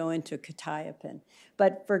going to go into quetiapine.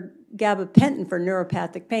 But for gabapentin for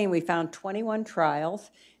neuropathic pain, we found 21 trials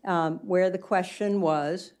where the question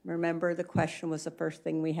was, remember the question was the first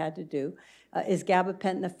thing we had to do, is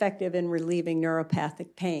gabapentin effective in relieving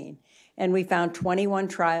neuropathic pain? And we found 21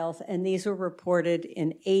 trials, and these were reported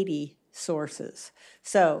in 80 sources.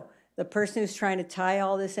 So the person who's trying to tie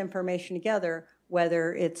all this information together,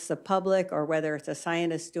 whether it's the public or whether it's a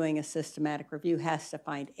scientist doing a systematic review, has to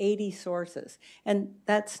find 80 sources. And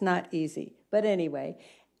that's not easy. But anyway,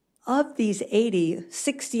 of these 80,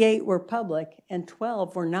 68 were public and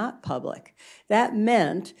 12 were not public. That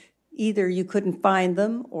meant either you couldn't find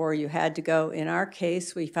them or you had to go. In our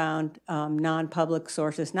case, we found non-public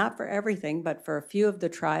sources, not for everything, but for a few of the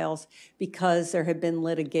trials because there had been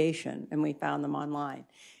litigation, and we found them online.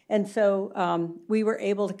 And so we were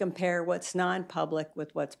able to compare what's non-public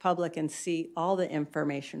with what's public and see all the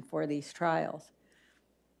information for these trials.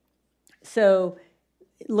 So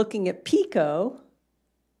looking at PICO,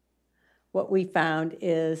 what we found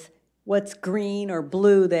is what's green or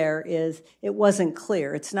blue there is it wasn't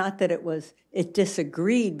clear. It's not that it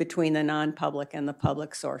disagreed between the non-public and the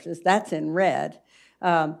public sources. That's in red.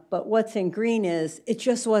 But what's in green is it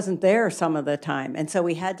just wasn't there some of the time. And so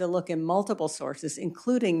we had to look in multiple sources,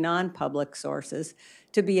 including non-public sources,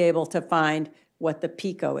 to be able to find what the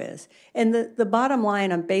PICO is. And the bottom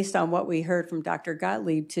line, based on what we heard from Dr.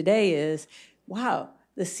 Gottlieb today, is, wow,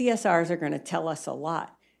 the CSRs are going to tell us a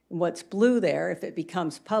lot. What's blue there, if it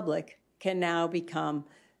becomes public, can now become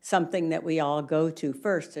something that we all go to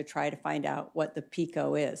first to try to find out what the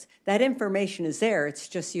PICO is. That information is there. It's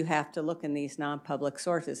just you have to look in these non-public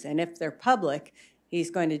sources. And if they're public,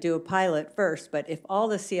 he's going to do a pilot first. But if all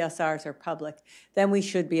the CSRs are public, then we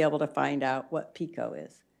should be able to find out what PICO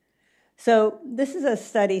is. So this is a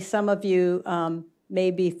study some of you may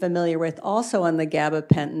be familiar with, also on the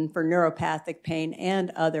gabapentin for neuropathic pain and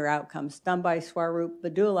other outcomes, done by Swaroop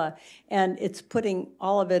Vadula, and it's putting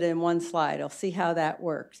all of it in one slide. I'll see how that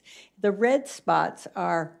works. The red spots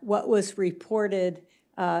are what was reported,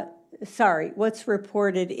 what's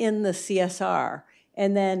reported in the CSR,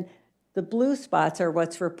 and then the blue spots are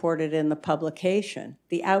what's reported in the publication,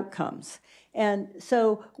 the outcomes. And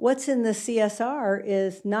so what's in the CSR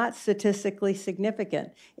is not statistically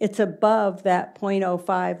significant. It's above that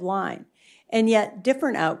 0.05 line. And yet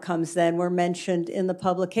different outcomes then were mentioned in the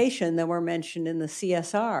publication than were mentioned in the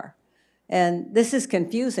CSR. And this is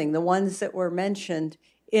confusing. The ones that were mentioned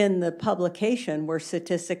in the publication were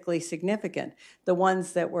statistically significant. The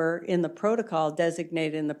ones that were in the protocol,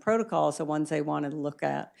 designated in the protocol as the ones they wanted to look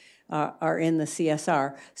at, are in the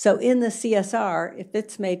CSR. So in the CSR, if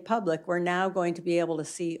it's made public, we're now going to be able to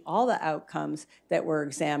see all the outcomes that were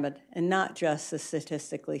examined and not just the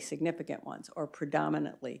statistically significant ones, or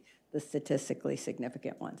predominantly the statistically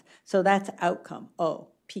significant ones. So that's outcome,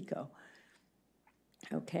 PICO.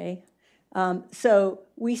 Okay. So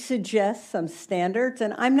we suggest some standards,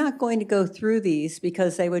 and I'm not going to go through these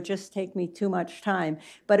because they would just take me too much time,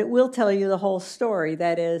 but it will tell you the whole story.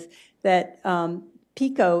 That is that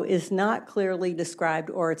PICO is not clearly described,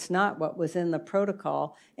 or it's not what was in the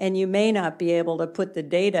protocol, and you may not be able to put the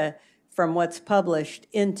data from what's published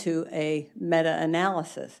into a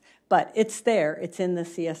meta-analysis. But it's there, it's in the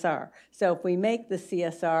CSR. So if we make the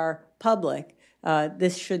CSR public,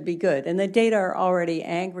 this should be good. And the data are already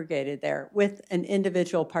aggregated there. With an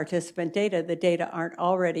individual participant data, the data aren't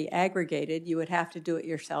already aggregated. You would have to do it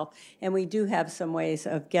yourself. And we do have some ways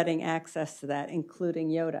of getting access to that, including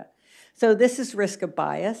YODA. So this is risk of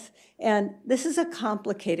bias, and this is a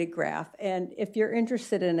complicated graph. And if you're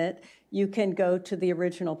interested in it, you can go to the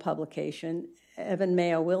original publication. Evan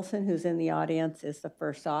Mayo Wilson, who's in the audience, is the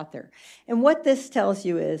first author. And what this tells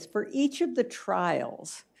you is for each of the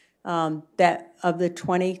trials, of the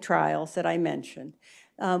 20 trials that I mentioned,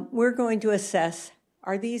 we're going to assess,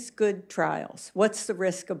 are these good trials? What's the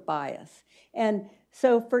risk of bias? And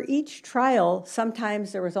so for each trial,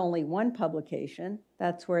 sometimes there was only one publication.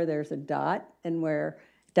 That's where there's a dot, and where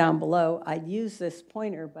down below, I'd use this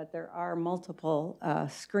pointer, but there are multiple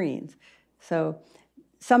screens. So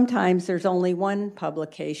sometimes there's only one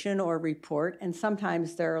publication or report, and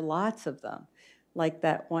sometimes there are lots of them, like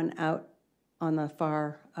that one out on the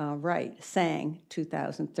far right, Sang,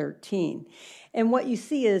 2013. And what you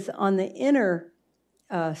see is on the inner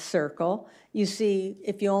circle, you see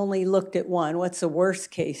if you only looked at one, what's the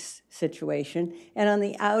worst case situation? And on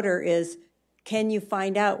the outer is, can you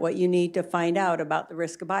find out what you need to find out about the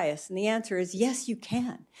risk of bias? And the answer is yes, you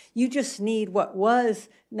can. You just need what was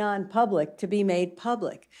non-public to be made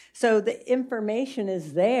public. So the information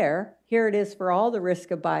is there. Here it is for all the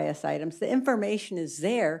risk of bias items. The information is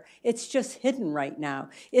there. It's just hidden right now.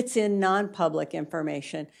 It's in non-public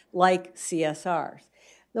information like CSRs.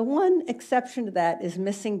 The one exception to that is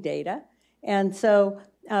missing data. And so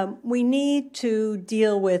we need to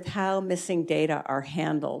deal with how missing data are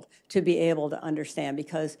handled to be able to understand,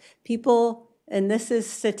 because people, and this is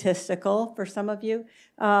statistical for some of you,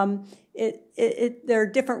 there are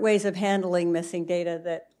different ways of handling missing data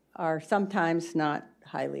that are sometimes not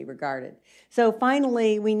highly regarded. So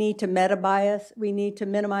finally, we need to meta-bias. We need to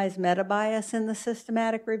minimize meta-bias in the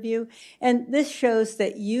systematic review. And this shows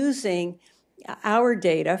that using our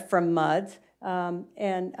data from MUDs,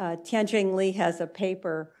 and Tianjing Li has a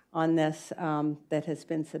paper on this that has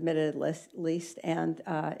been submitted at least, and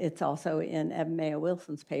it's also in Evan Mayo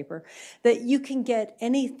Wilson's paper, that you can get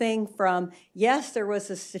anything from, yes, there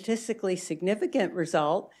was a statistically significant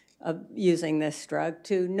result of using this drug,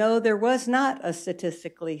 to no, there was not a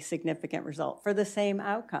statistically significant result for the same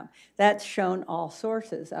outcome. That's shown all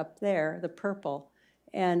sources up there, the purple.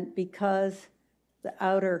 And because the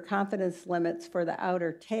outer confidence limits for the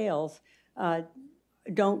outer tails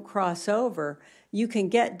don't cross over, you can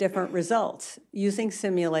get different results using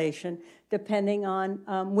simulation depending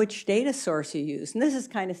on which data source you use. And this is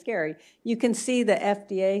kind of scary. You can see the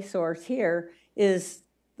FDA source here is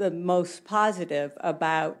the most positive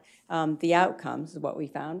about the outcomes, is what we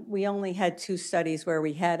found. We only had 2 studies where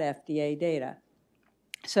we had FDA data.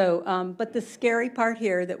 So, but the scary part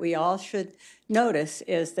here that we all should notice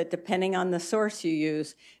is that depending on the source you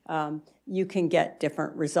use, you can get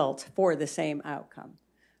different results for the same outcome.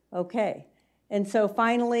 Okay, and so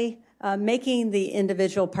finally, making the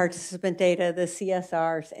individual participant data, the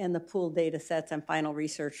CSRs, and the pooled data sets and final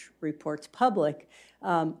research reports public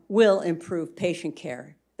will improve patient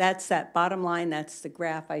care. That's that bottom line. That's the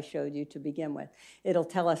graph I showed you to begin with. It'll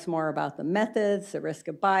tell us more about the methods, the risk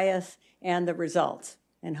of bias, and the results.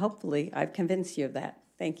 And hopefully, I've convinced you of that.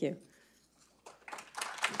 Thank you.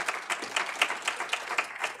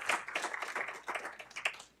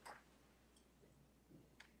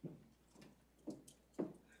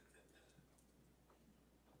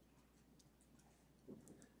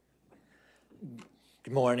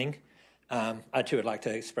 Good morning. I too would like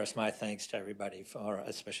to express my thanks to everybody, for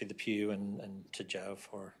especially the Pew and to Joe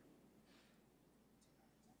for.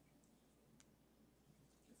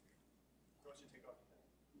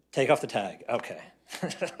 Take off the tag. Okay.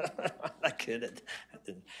 I couldn't.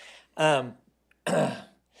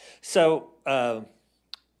 So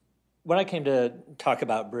what I came to talk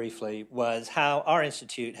about briefly was how our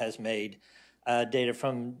institute has made data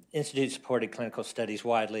from institute-supported clinical studies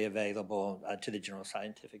widely available to the general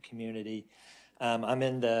scientific community. I'm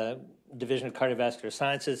in the Division of Cardiovascular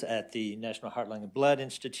Sciences at the National Heart, Lung, and Blood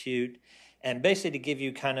Institute, and basically to give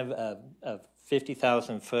you kind of a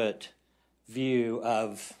 50,000-foot view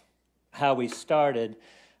of how we started.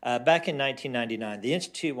 Back in 1999, the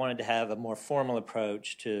Institute wanted to have a more formal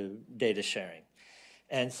approach to data sharing.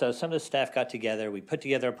 And so some of the staff got together, we put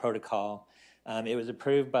together a protocol. It was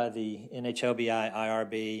approved by the NHLBI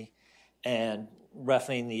IRB, and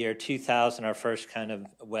roughly in the year 2000, our first kind of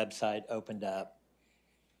website opened up.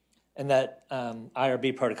 And that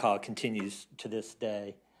IRB protocol continues to this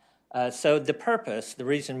day. So the purpose, the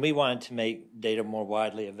reason we wanted to make data more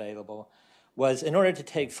widely available was in order to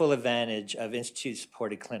take full advantage of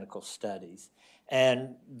institute-supported clinical studies.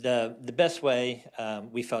 And the best way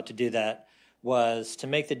we felt to do that was to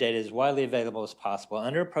make the data as widely available as possible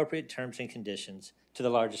under appropriate terms and conditions to the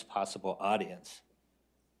largest possible audience.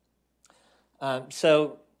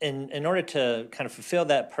 So in order to kind of fulfill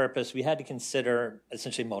that purpose, we had to consider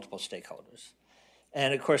essentially multiple stakeholders.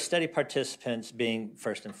 And of course, study participants being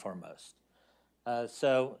first and foremost.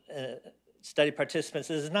 Study participants,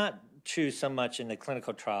 this is not true so much in the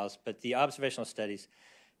clinical trials, but the observational studies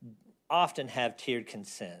often have tiered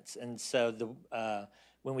consents. And so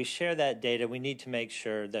when we share that data, we need to make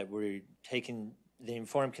sure that we're taking the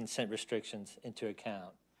informed consent restrictions into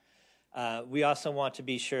account. We also want to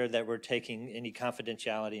be sure that we're taking any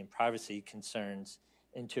confidentiality and privacy concerns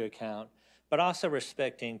into account, but also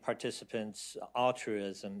respecting participants'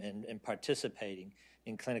 altruism and participating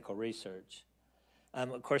in clinical research.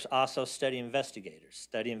 Of course, also study investigators.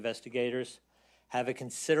 Study investigators have a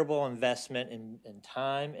considerable investment in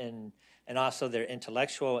time and also their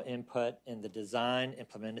intellectual input in the design,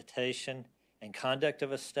 implementation, and conduct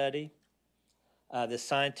of a study. The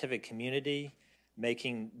scientific community,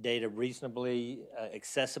 making data reasonably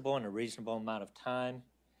accessible in a reasonable amount of time.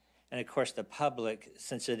 And of course, the public,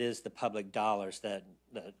 since it is the public dollars that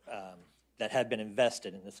have been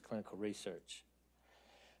invested in this clinical research.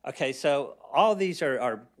 Okay, so all these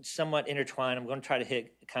are somewhat intertwined. I'm going to try to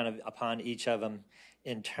hit kind of upon each of them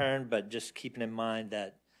in turn, but just keeping in mind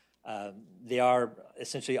that they are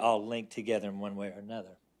essentially all linked together in one way or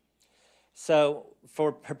another. So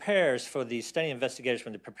for preparers, for the study investigators,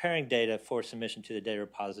 when they're preparing data for submission to the data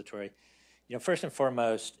repository, first and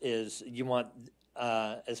foremost is you want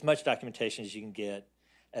as much documentation as you can get,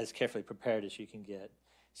 as carefully prepared as you can get.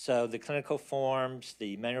 So the clinical forms,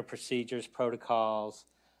 the manual procedures, protocols,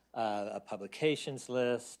 a publications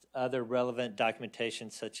list, other relevant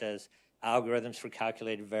documentation such as algorithms for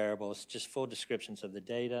calculated variables, just full descriptions of the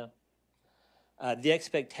data. The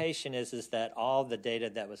expectation is that all the data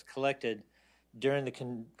that was collected during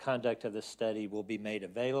the conduct of the study will be made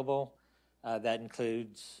available. That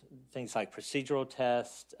includes things like procedural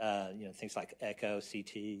tests, things like echo,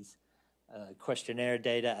 CTs, questionnaire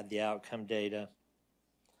data, the outcome data.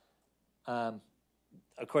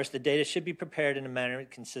 Of course, the data should be prepared in a manner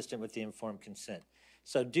consistent with the informed consent.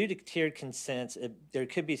 So due to tiered consents, there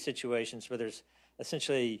could be situations where there's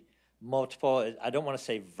essentially multiple, I don't want to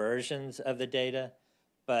say versions of the data,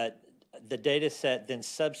 but the data set then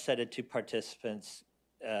subsetted to participants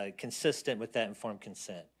consistent with that informed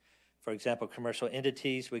consent. For example, commercial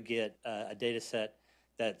entities would get a data set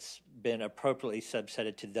that's been appropriately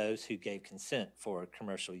subsetted to those who gave consent for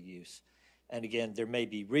commercial use. And again, there may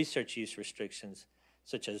be research use restrictions,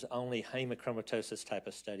 such as only hemochromatosis type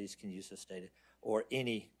of studies can use this data, or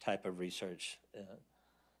any type of research.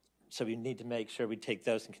 So we need to make sure we take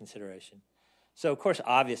those in consideration. So of course,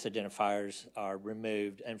 obvious identifiers are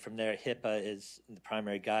removed, and from there, HIPAA is the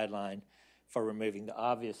primary guideline for removing the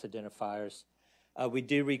obvious identifiers. We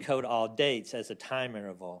do recode all dates as a time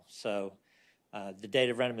interval. So the date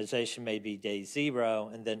of randomization may be day 0,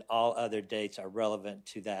 and then all other dates are relevant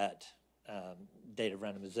to that date of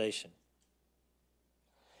randomization.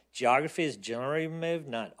 Geography is generally removed,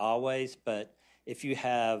 not always, but if you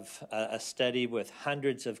have a study with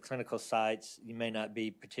hundreds of clinical sites, you may not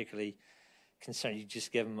be particularly concerned. You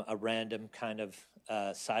just give them a random kind of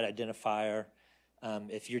site identifier.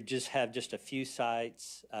 If you have just a few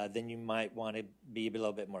sites, then you might want to be a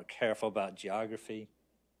little bit more careful about geography.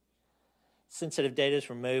 Sensitive data is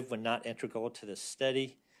removed when not integral to the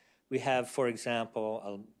study. We have, for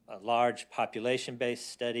example, a large population-based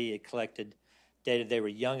study. It collected data. They were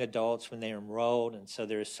young adults when they were enrolled, and so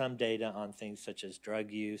there is some data on things such as drug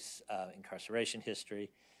use, incarceration history.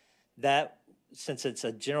 That, since it's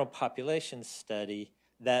a general population study,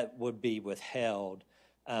 that would be withheld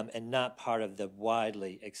and not part of the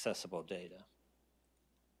widely accessible data.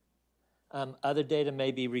 Other data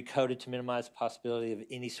may be recoded to minimize the possibility of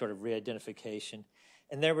any sort of re-identification.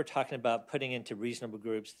 And there we're talking about putting into reasonable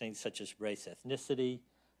groups things such as race, ethnicity,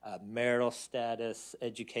 marital status,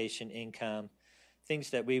 education, income,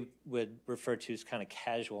 things that we would refer to as kind of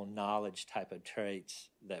casual knowledge type of traits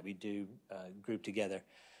that we do group together.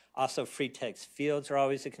 Also, free text fields are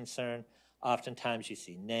always a concern. Oftentimes you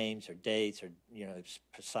see names or dates or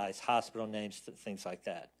precise hospital names, things like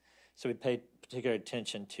that. So we pay particular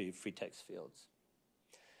attention to free text fields.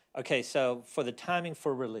 Okay, so for the timing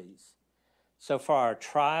for release. So for our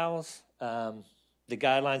trials, the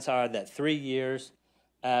guidelines are that 3 years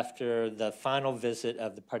after the final visit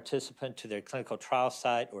of the participant to their clinical trial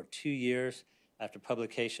site or 2 years after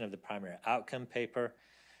publication of the primary outcome paper,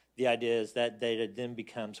 the idea is that data then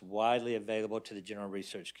becomes widely available to the general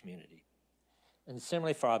research community. And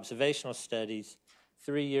similarly for observational studies,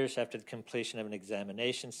 3 years after the completion of an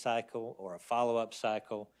examination cycle or a follow-up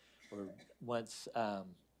cycle, or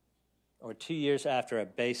or 2 years after a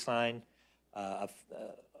baseline,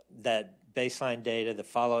 that baseline data, the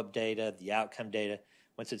follow-up data, the outcome data,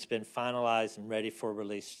 once it's been finalized and ready for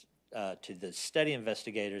release to the study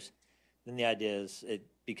investigators, then the idea is it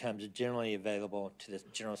becomes generally available to the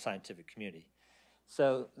general scientific community.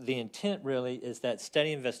 So the intent really is that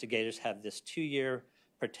study investigators have this 2-year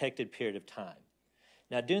protected period of time.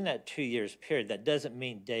 Now, during that 2 years period, that doesn't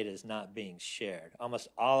mean data is not being shared. Almost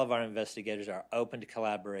all of our investigators are open to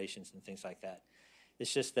collaborations and things like that.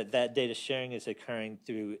 It's just that that data sharing is occurring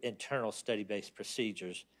through internal study-based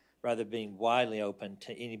procedures rather than being widely open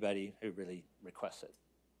to anybody who really requests it.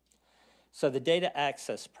 So the data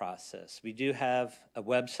access process, we do have a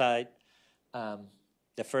website.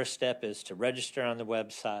 The first step is to register on the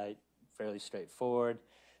website, fairly straightforward.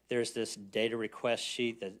 There's this data request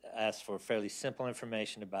sheet that asks for fairly simple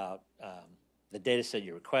information about the data set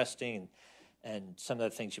you're requesting and some of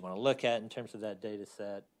the things you want to look at in terms of that data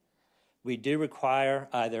set. We do require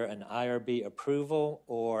either an IRB approval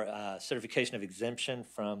or certification of exemption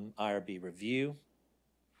from IRB review.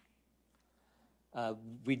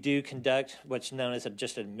 We do conduct what's known as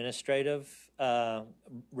just an administrative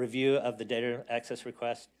review of the data access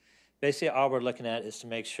request. Basically, all we're looking at is to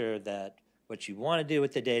make sure that what you want to do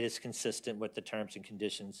with the data is consistent with the terms and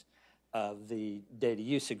conditions of the data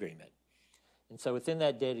use agreement. And so within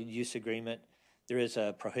that data use agreement, there is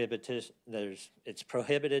a it's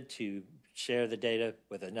prohibited to share the data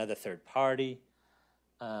with another third party.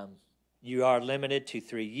 You are limited to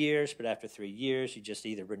 3 years, but after 3 years, you just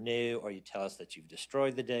either renew or you tell us that you've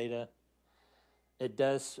destroyed the data. It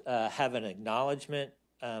does have an acknowledgement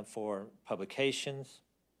for publications.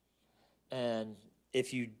 And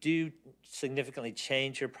if you do significantly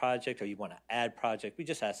change your project or you want to add project, we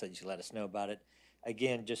just ask that you let us know about it.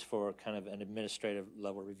 Again, just for kind of an administrative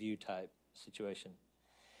level review type situation.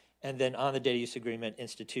 And then on the data use agreement,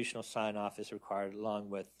 institutional sign-off is required along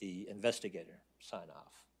with the investigator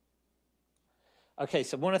sign-off. Okay,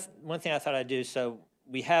 so one thing I thought I'd do, so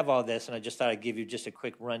we have all this, and I just thought I'd give you just a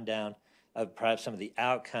quick rundown of perhaps some of the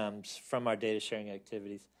outcomes from our data sharing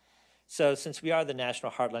activities. So since we are the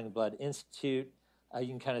National Heart, Lung, and Blood Institute, you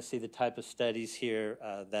can kind of see the type of studies here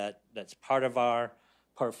that's part of our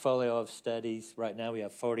portfolio of studies. Right now we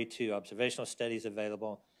have 42 observational studies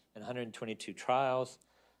available and 122 trials.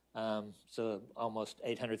 So almost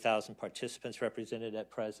 800,000 participants represented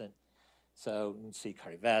at present. So you can see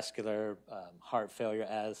cardiovascular, heart failure,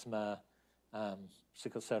 asthma,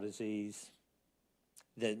 sickle cell disease,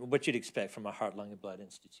 what you'd expect from a Heart, Lung, and Blood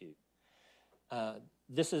Institute.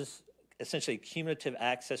 This is essentially cumulative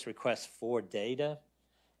access requests for data.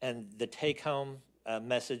 And the take-home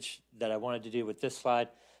message that I wanted to do with this slide,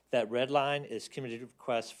 that red line is cumulative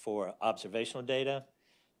requests for observational data,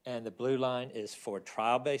 and the blue line is for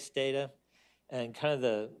trial-based data. And kind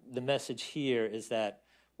of the message here is that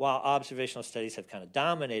while observational studies have kind of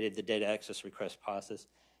dominated the data access request process,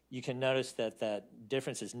 you can notice that that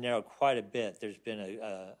difference has narrowed quite a bit. There's been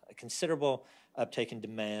a considerable uptake in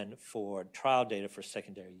demand for trial data for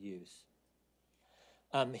secondary use.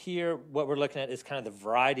 Here, what we're looking at is kind of the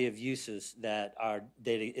variety of uses that our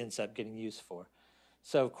data ends up getting used for.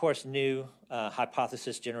 So, of course, new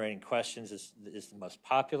hypothesis-generating questions is the most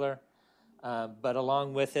popular. But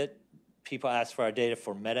along with it, people ask for our data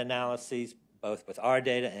for meta-analyses, both with our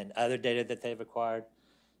data and other data that they've acquired.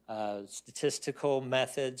 Statistical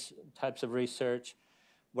methods, types of research,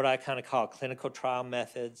 what I kind of call clinical trial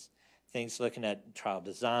methods, things looking at trial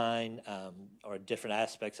design or different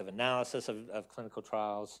aspects of analysis of clinical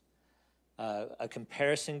trials. A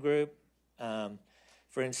comparison group.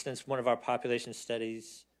 For instance, one of our population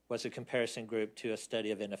studies was a comparison group to a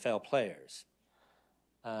study of NFL players.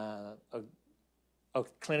 A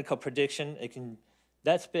clinical prediction,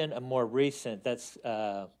 that's been a more recent, that's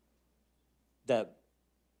that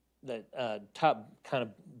top kind of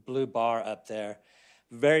blue bar up there.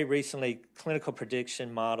 Very recently, clinical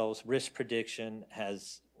prediction models, risk prediction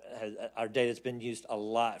our data has been used a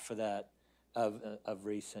lot for that of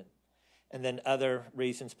recent. And then other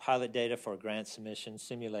reasons, pilot data for grant submissions,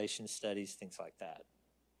 simulation studies, things like that.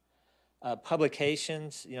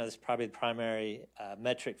 Publications, this is probably the primary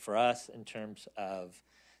metric for us in terms of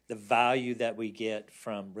the value that we get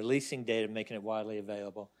from releasing data, making it widely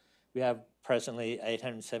available. We have presently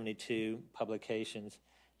 872 publications,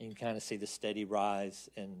 and you can kind of see the steady rise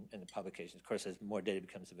in the publications. Of course, as more data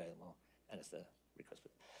becomes available, and as the request.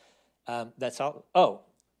 That's all. Oh,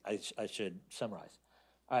 I should summarize.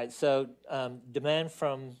 All right, so demand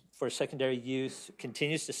for secondary use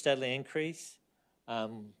continues to steadily increase.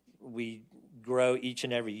 We grow each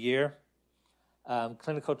and every year.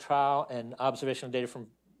 Clinical trial and observational data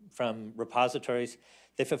from repositories,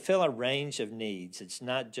 they fulfill a range of needs. It's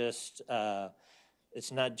not just to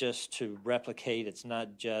replicate. It's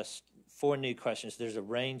not just for new questions. There's a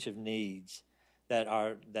range of needs that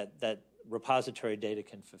repository data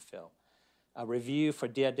can fulfill. A review for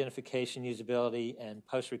de-identification, usability, and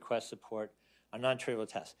post-request support are non-trivial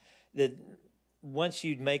tasks. Once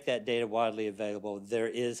you make that data widely available, there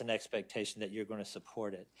is an expectation that you're going to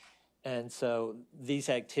support it. And so these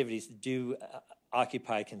activities do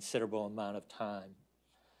occupy a considerable amount of time.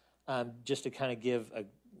 Just to kind of give a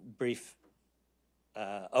brief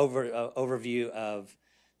overview of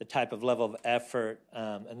the type of level of effort,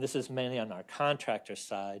 and this is mainly on our contractor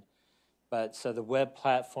side, but so the web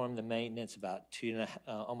platform, the maintenance, about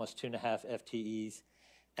almost 2.5 FTEs,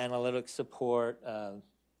 analytics support.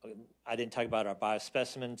 I didn't talk about our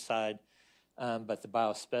biospecimen side, but the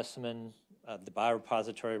biospecimen, the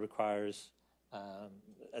biorepository requires a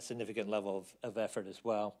significant level of effort as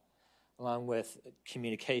well, along with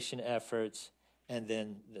communication efforts and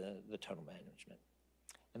then the total management.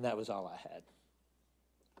 And that was all I had.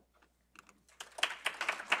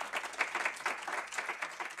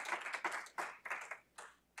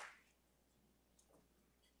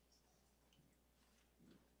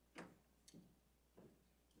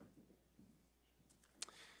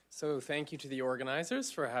 So thank you to the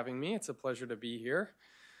organizers for having me. It's a pleasure to be here.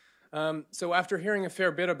 So after hearing a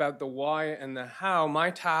fair bit about the why and the how,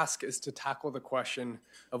 my task is to tackle the question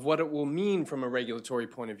of what it will mean from a regulatory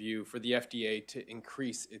point of view for the FDA to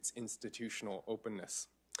increase its institutional openness.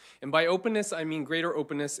 And by openness, I mean greater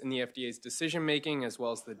openness in the FDA's decision-making as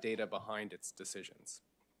well as the data behind its decisions.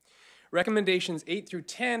 Recommendations 8 through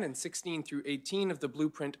 10 and 16 through 18 of the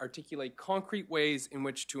blueprint articulate concrete ways in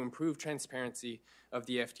which to improve transparency of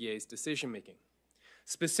the FDA's decision-making.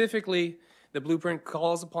 Specifically, the blueprint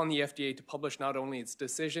calls upon the FDA to publish not only its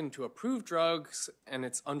decision to approve drugs and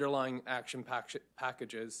its underlying action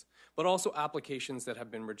packages, but also applications that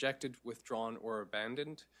have been rejected, withdrawn, or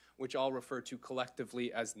abandoned, which I'll refer to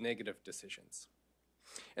collectively as negative decisions.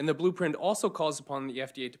 And the blueprint also calls upon the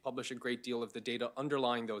FDA to publish a great deal of the data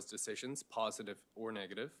underlying those decisions, positive or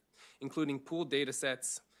negative, including pooled data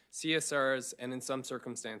sets, CSRs, and in some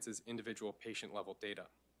circumstances, individual patient-level data.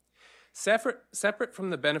 Separate from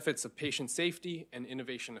the benefits of patient safety and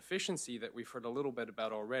innovation efficiency that we've heard a little bit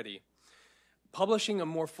about already, publishing a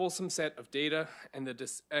more fulsome set of data and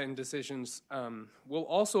decisions will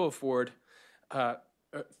also afford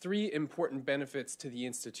 3 important benefits to the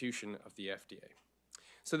institution of the FDA.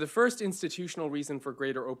 So the first institutional reason for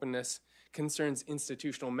greater openness concerns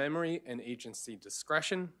institutional memory and agency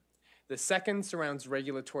discretion. The second surrounds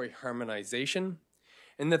regulatory harmonization.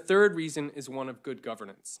 And the third reason is one of good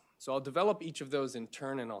governance. So I'll develop each of those in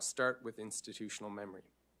turn, and I'll start with institutional memory.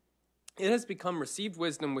 It has become received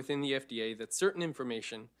wisdom within the FDA that certain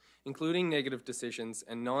information, including negative decisions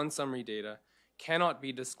and non-summary data, cannot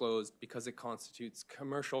be disclosed because it constitutes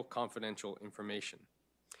commercial confidential information.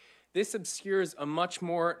 This obscures a much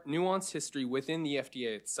more nuanced history within the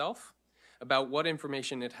FDA itself about what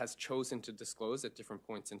information it has chosen to disclose at different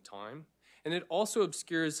points in time. And it also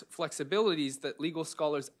obscures flexibilities that legal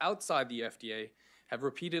scholars outside the FDA have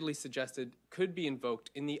repeatedly suggested could be invoked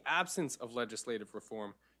in the absence of legislative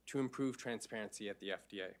reform to improve transparency at the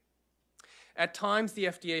FDA. At times, the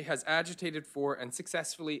FDA has agitated for and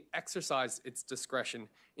successfully exercised its discretion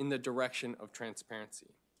in the direction of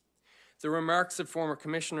transparency. The remarks of former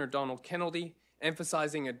Commissioner Donald Kennedy,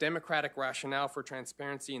 emphasizing a democratic rationale for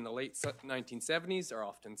transparency in the late 1970s, are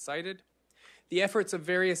often cited. The efforts of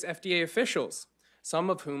various FDA officials,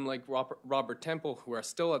 some of whom, like Robert Temple, who are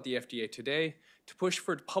still at the FDA today, to push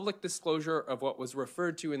for public disclosure of what was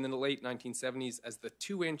referred to in the late 1970s as the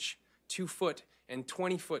 2-inch, 2-foot, and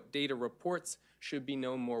 20-foot data reports should be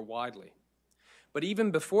known more widely. But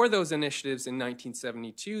even before those initiatives in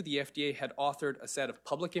 1972, the FDA had authored a set of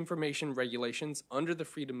public information regulations under the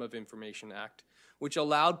Freedom of Information Act, which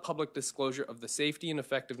allowed public disclosure of the safety and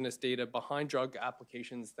effectiveness data behind drug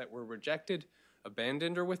applications that were rejected,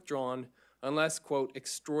 abandoned, or withdrawn unless, quote,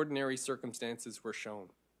 extraordinary circumstances were shown.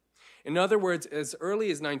 In other words, as early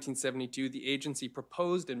as 1972, the agency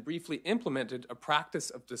proposed and briefly implemented a practice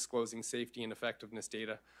of disclosing safety and effectiveness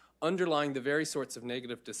data underlying the very sorts of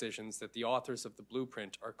negative decisions that the authors of the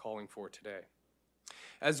blueprint are calling for today.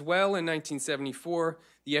 As well, in 1974,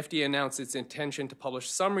 the FDA announced its intention to publish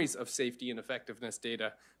summaries of safety and effectiveness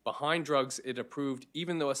data behind drugs it approved,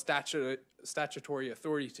 even though a statutory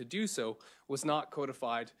authority to do so was not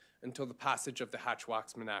codified until the passage of the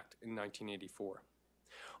Hatch-Waxman Act in 1984.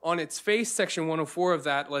 On its face, Section 104 of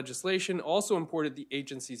that legislation also imported the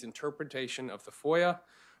agency's interpretation of the FOIA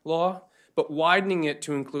law, but widening it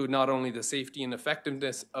to include not only the safety and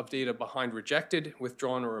effectiveness of data behind rejected,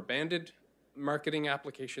 withdrawn, or abandoned marketing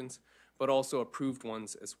applications, but also approved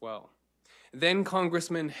ones as well. Then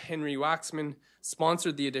Congressman Henry Waxman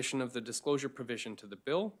sponsored the addition of the disclosure provision to the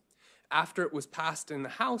bill. After it was passed in the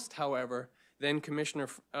House, however, then Commissioner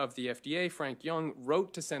of the FDA, Frank Young,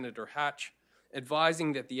 wrote to Senator Hatch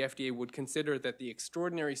advising that the FDA would consider that the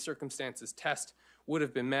extraordinary circumstances test would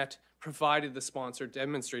have been met, provided the sponsor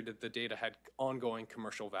demonstrated the data had ongoing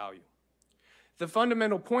commercial value. The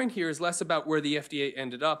fundamental point here is less about where the FDA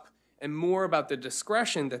ended up and more about the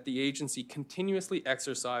discretion that the agency continuously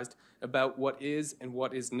exercised about what is and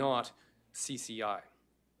what is not CCI.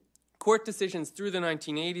 Court decisions through the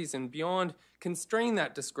 1980s and beyond constrain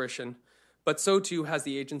that discretion, but so too has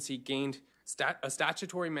the agency gained a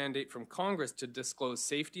statutory mandate from Congress to disclose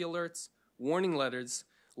safety alerts, warning letters,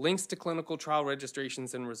 links to clinical trial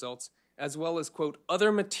registrations and results, as well as, quote,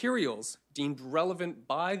 other materials deemed relevant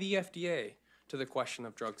by the FDA to the question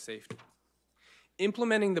of drug safety.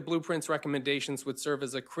 Implementing the blueprint's recommendations would serve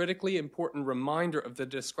as a critically important reminder of the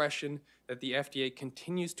discretion that the FDA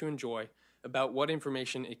continues to enjoy about what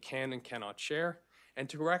information it can and cannot share, and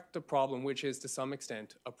to correct a problem which is, to some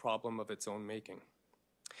extent, a problem of its own making.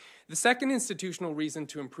 The second institutional reason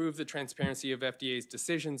to improve the transparency of FDA's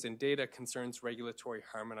decisions and data concerns regulatory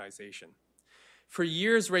harmonization. For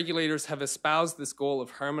years, regulators have espoused this goal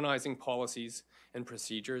of harmonizing policies and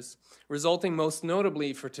procedures, resulting most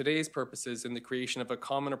notably for today's purposes in the creation of a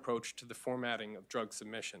common approach to the formatting of drug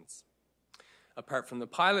submissions. Apart from the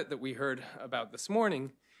pilot that we heard about this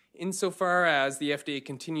morning, insofar as the FDA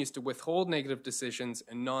continues to withhold negative decisions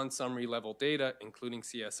and non-summary level data, including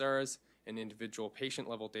CSRs, and individual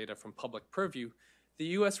patient-level data from public purview, the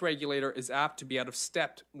U.S. regulator is apt to be out of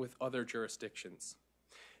step with other jurisdictions.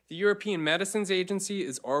 The European Medicines Agency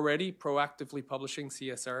is already proactively publishing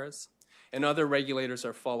CSRs, and other regulators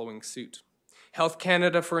are following suit. Health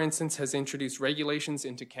Canada, for instance, has introduced regulations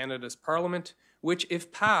into Canada's Parliament, which,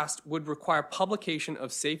 if passed, would require publication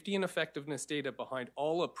of safety and effectiveness data behind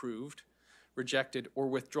all approved, rejected, or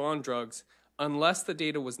withdrawn drugs unless the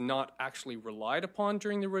data was not actually relied upon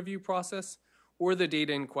during the review process, or the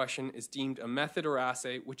data in question is deemed a method or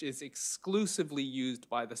assay which is exclusively used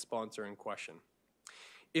by the sponsor in question.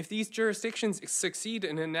 If these jurisdictions succeed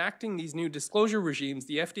in enacting these new disclosure regimes,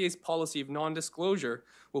 the FDA's policy of non-disclosure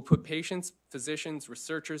will put patients, physicians,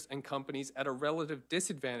 researchers, and companies at a relative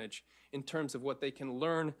disadvantage in terms of what they can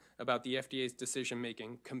learn about the FDA's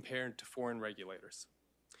decision-making compared to foreign regulators.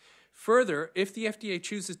 Further, if the FDA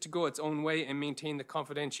chooses to go its own way and maintain the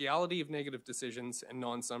confidentiality of negative decisions and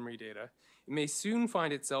non-summary data, it may soon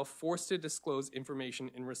find itself forced to disclose information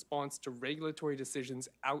in response to regulatory decisions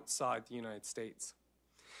outside the United States.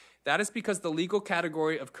 That is because the legal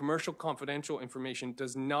category of commercial confidential information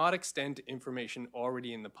does not extend to information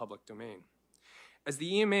already in the public domain. As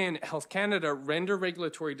the EMA and Health Canada render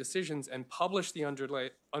regulatory decisions and publish the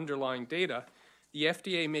underlying data, the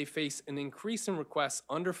FDA may face an increase in requests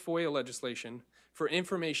under FOIA legislation for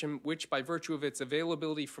information which, by virtue of its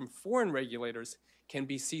availability from foreign regulators, can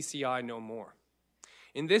be CCI no more.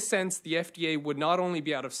 In this sense, the FDA would not only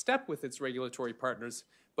be out of step with its regulatory partners,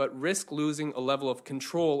 but risk losing a level of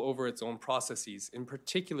control over its own processes, in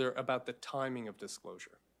particular about the timing of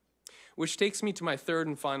disclosure. Which takes me to my third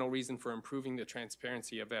and final reason for improving the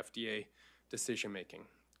transparency of FDA decision-making: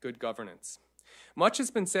 good governance. Much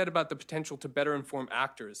has been said about the potential to better inform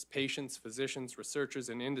actors, patients, physicians, researchers,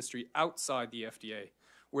 and industry outside the FDA,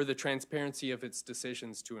 were the transparency of its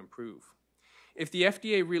decisions to improve. If the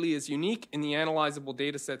FDA really is unique in the analyzable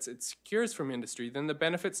data sets it secures from industry, then the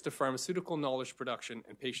benefits to pharmaceutical knowledge production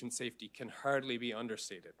and patient safety can hardly be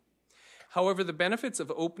understated. However, the benefits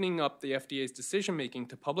of opening up the FDA's decision-making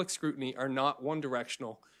to public scrutiny are not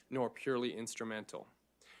one-directional nor purely instrumental.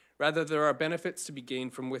 Rather, there are benefits to be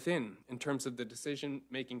gained from within in terms of the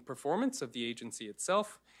decision-making performance of the agency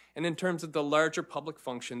itself and in terms of the larger public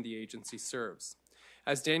function the agency serves.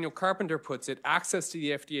 As Daniel Carpenter puts it, access to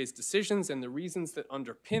the FDA's decisions and the reasons that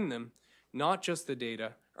underpin them, not just the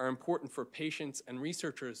data, are important for patients and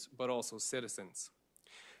researchers, but also citizens.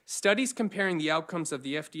 Studies comparing the outcomes of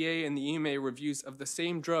the FDA and the EMA reviews of the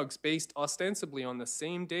same drugs based ostensibly on the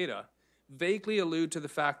same data vaguely allude to the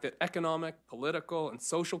fact that economic, political, and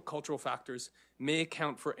social cultural factors may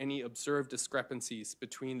account for any observed discrepancies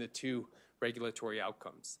between the two regulatory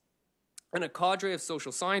outcomes. And a cadre of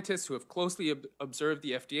social scientists who have closely observed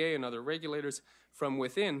the FDA and other regulators from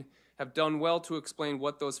within have done well to explain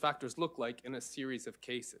what those factors look like in a series of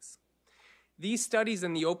cases. These studies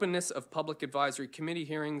and the openness of public advisory committee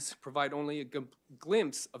hearings provide only a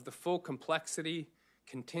glimpse of the full complexity,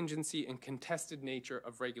 contingency, and contested nature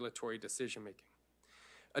of regulatory decision-making.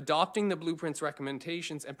 Adopting the blueprint's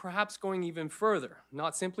recommendations and perhaps going even further,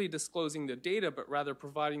 not simply disclosing the data, but rather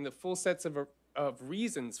providing the full sets of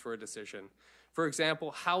reasons for a decision. For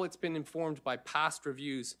example, how it's been informed by past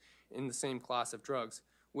reviews in the same class of drugs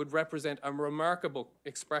would represent a remarkable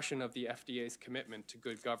expression of the FDA's commitment to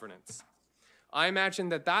good governance. I imagine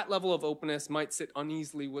that that level of openness might sit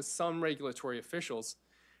uneasily with some regulatory officials,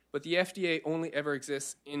 but the FDA only ever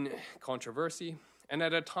exists in controversy, and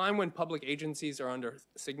at a time when public agencies are under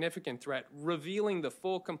significant threat, revealing the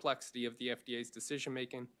full complexity of the FDA's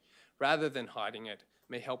decision-making, rather than hiding it,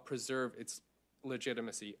 may help preserve its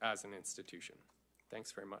legitimacy as an institution.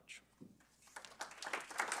 Thanks very much.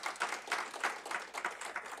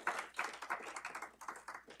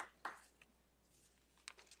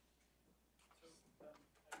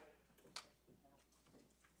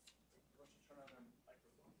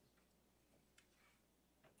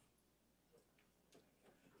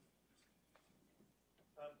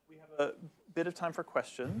 We have a bit of time for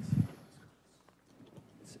questions.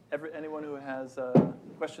 Anyone who has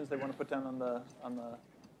questions they want to put down on the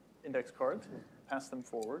index cards, pass them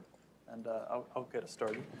forward, and I'll get us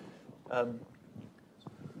started.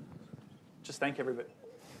 Just thank everybody,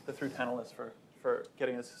 the three panelists, for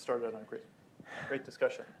getting us started on a great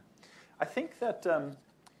discussion. I think that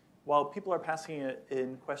while people are passing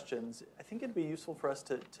in questions, I think it'd be useful for us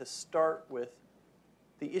to start with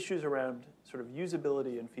the issues around sort of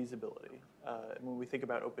usability and feasibility when we think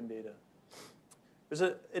about open data. There's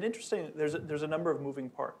a number of moving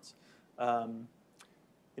parts. When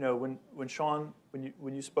Sean,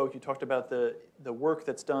 when you spoke, you talked about the work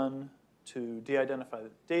that's done to de-identify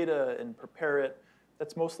the data and prepare it.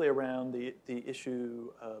 That's mostly around the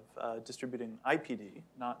issue of distributing IPD,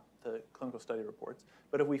 not the clinical study reports.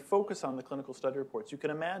 But if we focus on the clinical study reports, you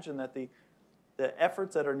can imagine that the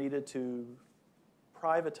efforts that are needed to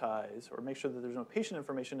privatize or make sure that there's no patient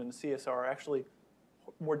information in a CSR are actually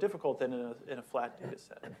more difficult than in a flat data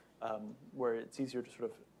set, where it's easier to sort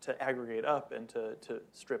of to aggregate up and to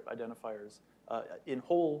strip identifiers in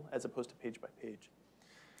whole as opposed to page by page.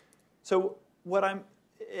 So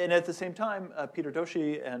and at the same time, Peter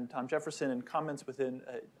Doshi and Tom Jefferson, in comments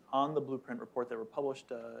on the Blueprint report that were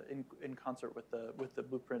published in concert with the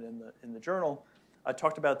Blueprint in the journal,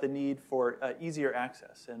 talked about the need for easier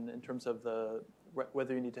access, and in terms of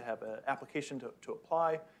whether you need to have an application to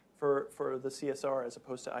apply for the CSR as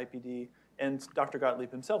opposed to IPD. And Dr.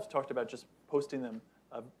 Gottlieb himself talked about just posting them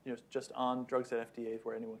just on drugs at FDA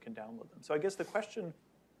where anyone can download them. So I guess the question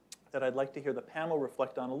that I'd like to hear the panel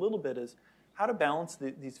reflect on a little bit is how to balance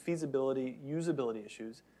these feasibility, usability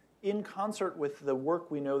issues in concert with the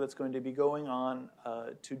work we know that's going to be going on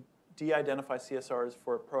to de-identify CSRs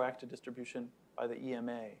for proactive distribution by the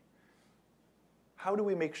EMA. How do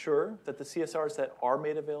we make sure that the CSRs that are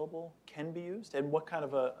made available can be used? And what kind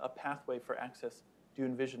of a pathway for access do you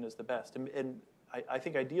envision is the best? And I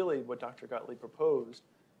think ideally what Dr. Gottlieb proposed,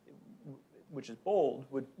 which is bold,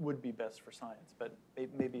 would be best for science. But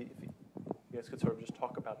maybe if you guys could sort of just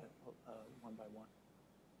talk about it one by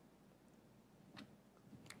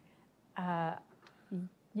one.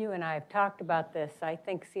 You and I have talked about this. I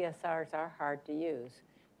think CSRs are hard to use.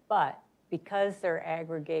 But because they're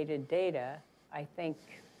aggregated data, I think,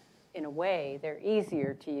 in a way, they're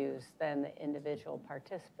easier to use than the individual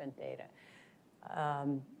participant data.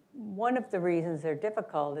 One of the reasons they're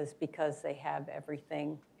difficult is because they have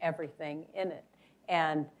everything in it,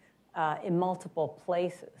 and in multiple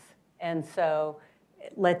places. And so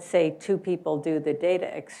let's say two people do the data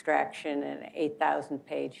extraction in an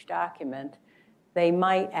 8,000-page document. They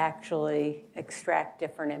might actually extract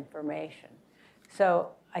different information.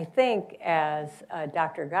 So I think, as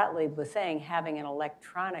Dr. Gottlieb was saying, having an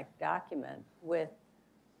electronic document with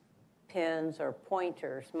pins or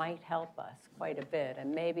pointers might help us quite a bit.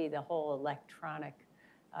 And maybe the whole electronic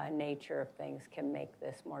nature of things can make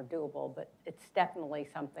this more doable. But it's definitely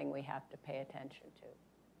something we have to pay attention to.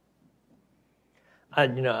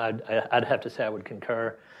 I'd have to say I would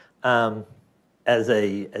concur. As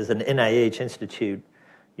an NIH institute,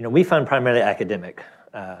 we fund primarily academic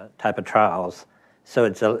type of trials. So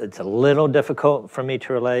it's a little difficult for me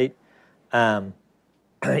to relate. Some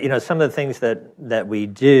of the things that we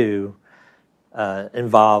do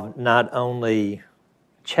involve not only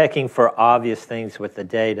checking for obvious things with the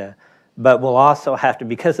data, but we'll also have to,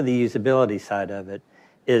 because of the usability side of it,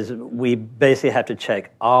 is we basically have to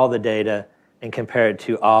check all the data and compare it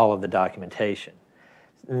to all of the documentation.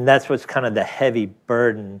 And that's what's kind of the heavy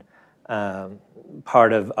burden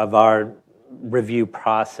part of our review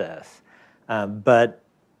process. But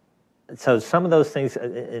so some of those things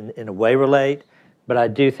in a way relate, but I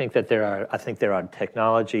do think that there are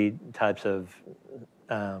technology types of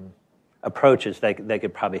approaches that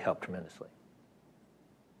could probably help tremendously.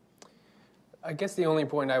 I guess the only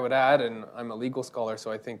point I would add, and I'm a legal scholar,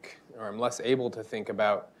 so I think, or I'm less able to think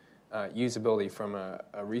about usability from a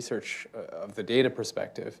research of the data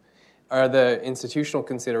perspective, are the institutional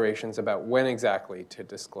considerations about when exactly to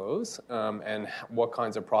disclose and what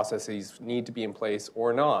kinds of processes need to be in place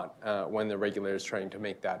or not when the regulator is trying to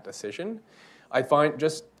make that decision. I find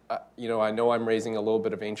just, I know I'm raising a little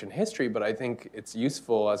bit of ancient history, but I think it's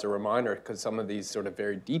useful as a reminder because some of these sort of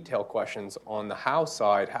very detailed questions on the how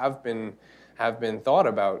side have been thought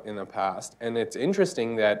about in the past. And it's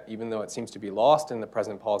interesting that even though it seems to be lost in the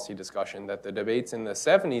present policy discussion, that the debates in the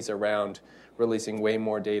 70s around releasing way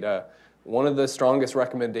more data, one of the strongest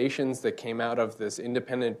recommendations that came out of this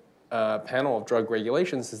independent panel of drug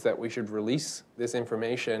regulations is that we should release this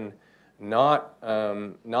information not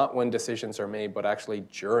when decisions are made, but actually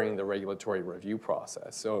during the regulatory review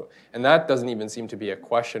process. So, and that doesn't even seem to be a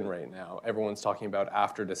question right now. Everyone's talking about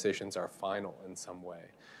after decisions are final in some way.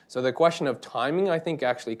 So the question of timing, I think,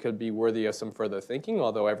 actually could be worthy of some further thinking,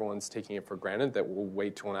 although everyone's taking it for granted that we'll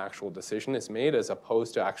wait till an actual decision is made, as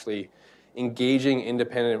opposed to actually engaging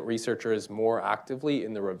independent researchers more actively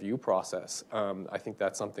in the review process. I think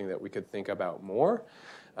that's something that we could think about more.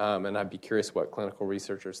 And I'd be curious what clinical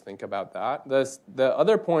researchers think about that. The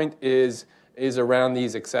other point is around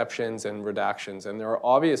these exceptions and redactions. And there are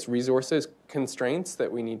obvious resources constraints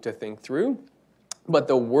that we need to think through. But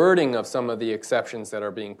the wording of some of the exceptions that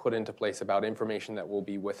are being put into place about information that will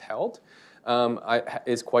be withheld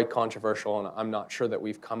is quite controversial, and I'm not sure that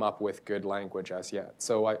we've come up with good language as yet.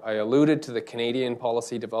 So I alluded to the Canadian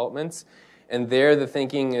policy developments, and there the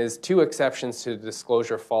thinking is 2 exceptions to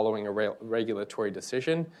disclosure following a regulatory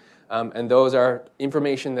decision. And those are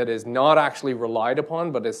information that is not actually relied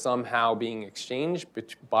upon, but is somehow being exchanged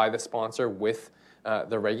by the sponsor with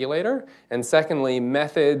the regulator. And secondly,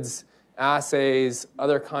 methods, assays,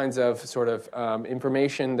 other kinds of sort of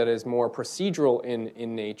information that is more procedural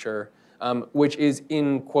in nature, which is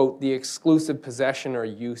in, quote, the exclusive possession or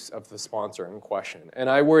use of the sponsor in question. And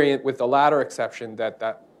I worry with the latter exception that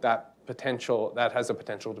has a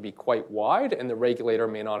potential to be quite wide, and the regulator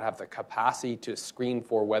may not have the capacity to screen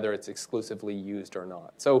for whether it's exclusively used or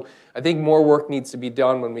not. So I think more work needs to be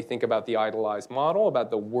done when we think about the idealized model,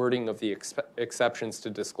 about the wording of the exceptions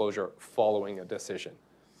to disclosure following a decision.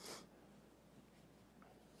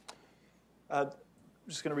 I'm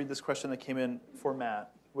just going to read this question that came in for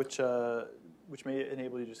Matt, which may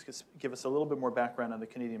enable you to just give us a little bit more background on the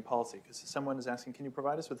Canadian policy. Because someone is asking, can you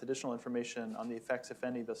provide us with additional information on the effects, if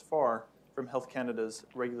any, thus far from Health Canada's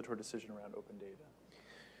regulatory decision around open data?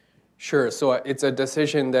 Sure. So it's a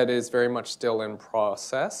decision that is very much still in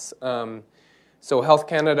process. So Health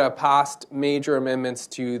Canada passed major amendments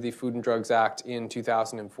to the Food and Drugs Act in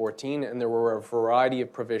 2014, and there were a variety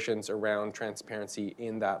of provisions around transparency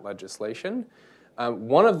in that legislation.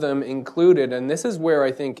 One of them included, and this is where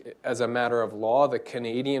I think as a matter of law, the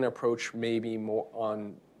Canadian approach may be more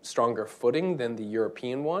on stronger footing than the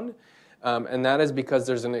European one, and that is because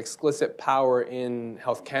there's an explicit power in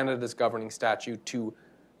Health Canada's governing statute to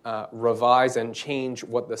revise and change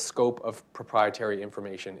what the scope of proprietary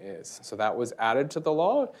information is. So that was added to the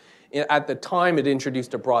law. At the time, it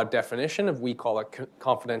introduced a broad definition of, we call it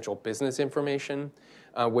confidential business information,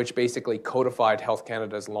 which basically codified Health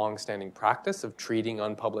Canada's long-standing practice of treating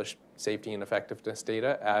unpublished safety and effectiveness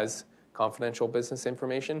data as confidential business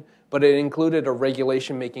information. But it included a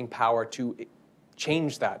regulation-making power to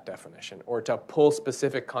change that definition or to pull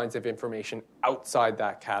specific kinds of information outside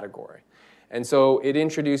that category. And so it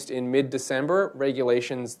introduced in mid-December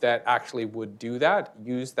regulations that actually would do that,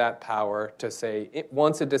 use that power to say,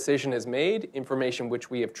 once a decision is made, information which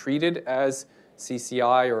we have treated as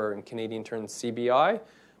CCI, or in Canadian terms CBI,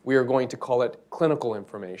 we are going to call it clinical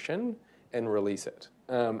information and release it.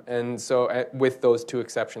 And so with those 2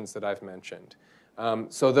 exceptions that I've mentioned.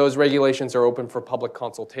 So those regulations are open for public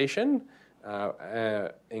consultation,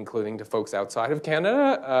 including to folks outside of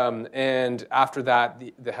Canada. And after that,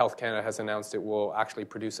 the Health Canada has announced it will actually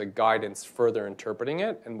produce a guidance further interpreting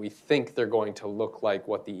it, and we think they're going to look like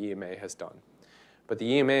what the EMA has done. But the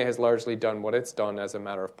EMA has largely done what it's done as a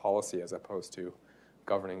matter of policy as opposed to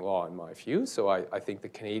governing law, in my view. So I think the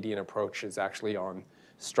Canadian approach is actually on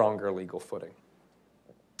stronger legal footing.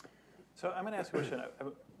 So I'm going to ask a question.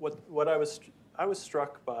 What I was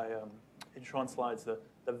struck by in Sean's slides,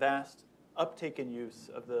 the vast uptake in use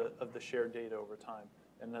of the shared data over time.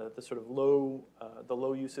 and the sort of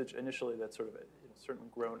low usage initially that's sort of certainly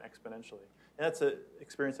grown exponentially. And that's an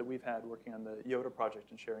experience that we've had working on the YODA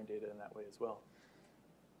project and sharing data in that way as well.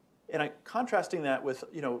 And contrasting that with,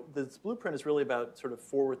 this blueprint is really about sort of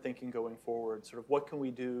forward thinking going forward, sort of what can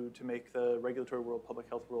we do to make the regulatory world, public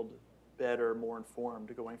health world better, more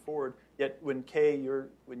informed going forward. Yet when in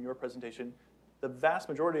your presentation, the vast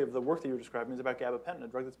majority of the work that you were describing is about gabapentin, a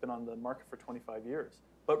drug that's been on the market for 25 years,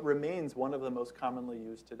 but remains one of the most commonly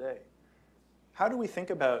used today. How do we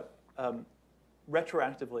think about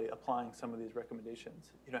retroactively applying some of these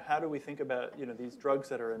recommendations? How do we think about these drugs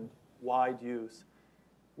that are in wide use,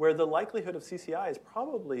 where the likelihood of CCI is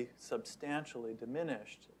probably substantially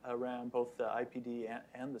diminished around both the IPD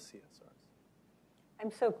and the CSRs?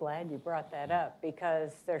 I'm so glad you brought that up,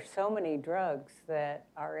 because there's so many drugs that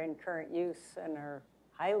are in current use and are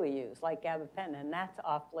highly used, like gabapentin, and that's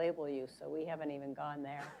off-label use, so we haven't even gone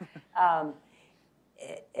there.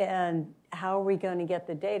 And how are we going to get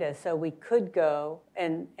the data? So we could go,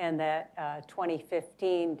 and that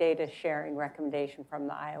 2015 data sharing recommendation from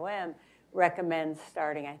the LL.M. recommends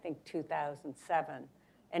starting, I think, 2007,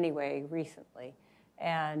 anyway, recently.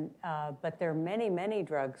 And, but there are many, many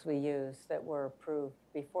drugs we use that were approved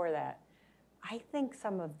before that. I think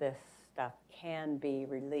some of this stuff can be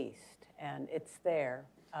released, and it's there.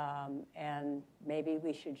 And maybe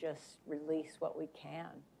we should just release what we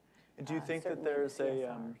can. And do you think that there's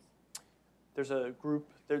a group,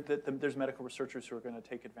 there's medical researchers who are going to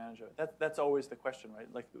take advantage of it? That's always the question,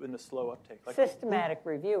 right? Like in the slow uptake. Like, systematic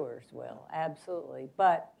reviewers will, absolutely.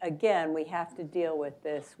 But again, we have to deal with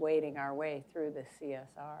this wading our way through the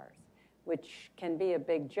CSRs, which can be a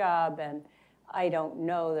big job, and I don't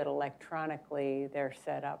know that electronically they're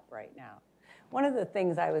set up right now. One of the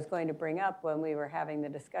things I was going to bring up when we were having the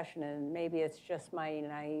discussion, and maybe it's just my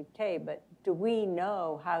naivete, but do we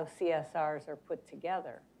know how CSRs are put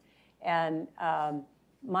together? And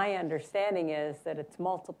my understanding is that it's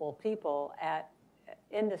multiple people at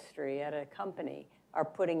industry, at a company, are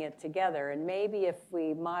putting it together. And maybe if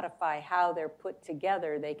we modify how they're put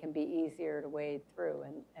together, they can be easier to wade through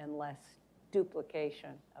and less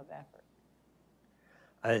duplication of effort.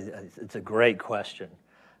 It's a great question.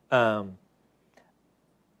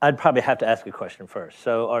 I'd probably have to ask a question first.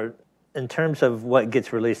 So in terms of what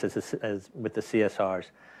gets released as with the CSRs,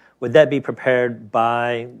 would that be prepared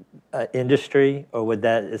by industry, or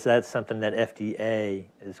is that something that FDA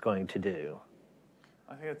is going to do?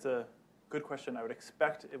 I think it's a good question. I would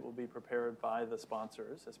expect it will be prepared by the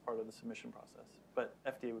sponsors as part of the submission process. But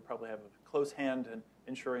FDA would probably have a close hand in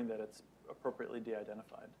ensuring that it's appropriately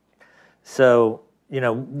de-identified. So,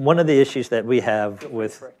 one of the issues that we have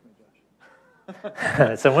with... Correct me, Josh.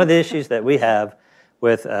 So one of the issues that we have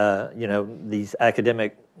with, these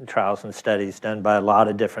academic trials and studies done by a lot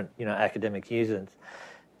of different, academic units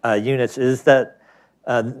is that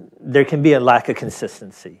there can be a lack of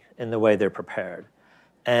consistency in the way they're prepared.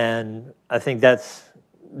 And I think that's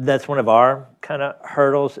one of our kind of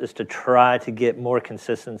hurdles, is to try to get more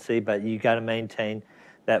consistency, but you got to maintain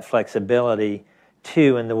that flexibility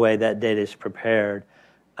too in the way that data is prepared.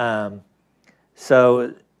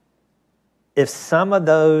 So if some of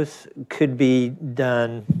those could be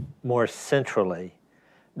done more centrally,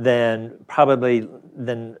 then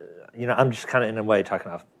I'm just kind of in a way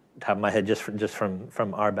talking off the top of my head just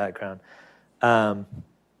from our background.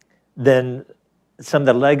 Then some of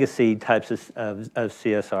the legacy types of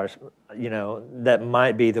CSRs, that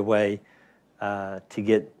might be the way to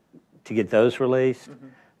get those released,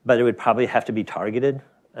 but it would probably have to be targeted,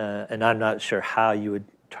 and I'm not sure how you would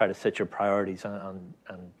try to set your priorities on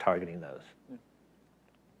targeting those.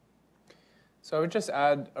 So I would just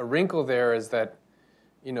add a wrinkle there is that,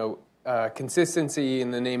 consistency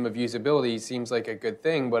in the name of usability seems like a good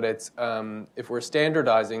thing, but it's if we're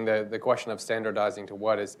standardizing, the question of standardizing to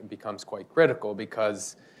what becomes quite critical,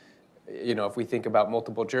 because if we think about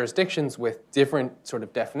multiple jurisdictions with different sort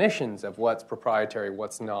of definitions of what's proprietary,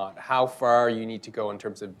 what's not, how far you need to go in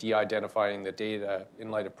terms of de-identifying the data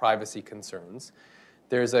in light of privacy concerns.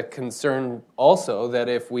 There's a concern also that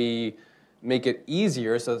if we make it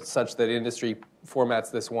easier such that industry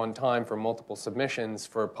formats this one time for multiple submissions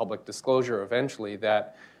for public disclosure eventually,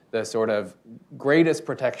 that the sort of greatest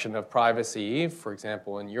protection of privacy, for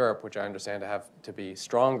example, in Europe, which I understand to have to be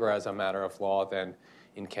stronger as a matter of law than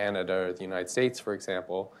in Canada or the United States, for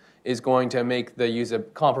example, is going to make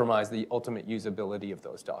compromise the ultimate usability of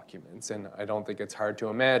those documents. And I don't think it's hard to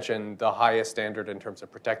imagine the highest standard in terms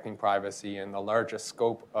of protecting privacy and the largest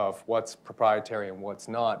scope of what's proprietary and what's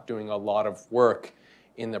not, doing a lot of work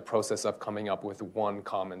in the process of coming up with one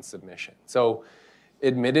common submission. So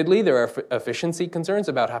Admittedly, there are efficiency concerns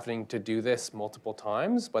about having to do this multiple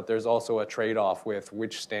times, but there's also a trade-off with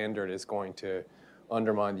which standard is going to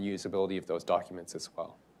undermine the usability of those documents as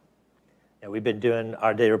well. Yeah, we've been doing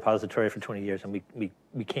our data repository for 20 years, and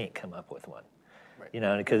we can't come up with one. Right. You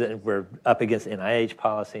know, because we're up against NIH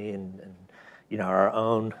policy and you know, our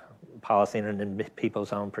own policy and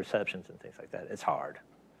people's own perceptions and things like that. It's hard.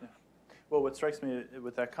 Yeah. Well, what strikes me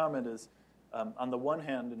with that comment is, on the one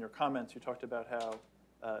hand, in your comments, you talked about how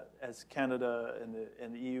as Canada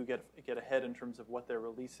and the EU get ahead in terms of what they're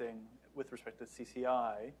releasing with respect to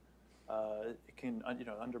CCI, it can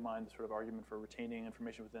undermine the sort of argument for retaining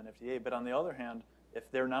information within FDA. But on the other hand, if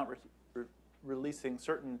they're not releasing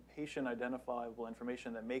certain patient identifiable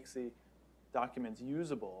information that makes the documents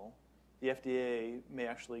usable, the FDA may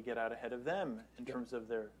actually get out ahead of them in terms of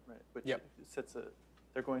their, which sets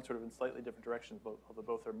they're going sort of in slightly different directions, although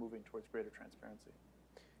both are moving towards greater transparency.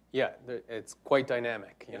 Yeah, it's quite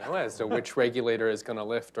dynamic, you know, as to which regulator is going to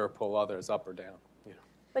lift or pull others up or down. You know.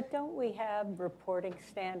 But don't we have reporting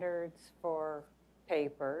standards for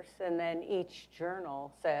papers, and then each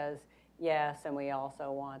journal says, yes, and we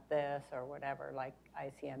also want this or whatever, like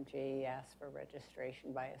ICMG asks for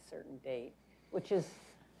registration by a certain date, which is,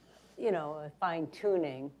 you know, a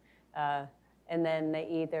fine-tuning, and then they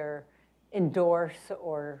either endorse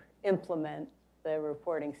or implement the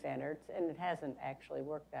reporting standards, and it hasn't actually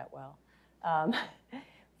worked that well.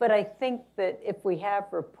 But I think that if we have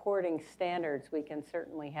reporting standards, we can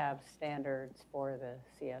certainly have standards for the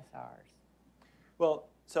CSRs. Well,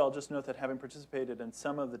 so I'll just note that having participated in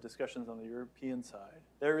some of the discussions on the European side,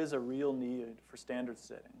 there is a real need for standard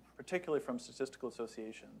setting, particularly from statistical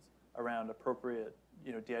associations, around appropriate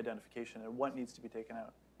de-identification and what needs to be taken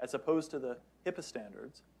out, as opposed to the HIPAA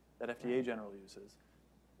standards that FDA generally uses.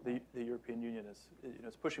 The European Union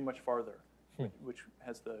is pushing much farther, which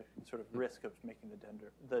has the sort of risk of making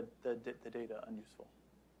the data unuseful.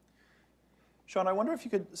 Sean, I wonder if you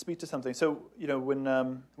could speak to something. So,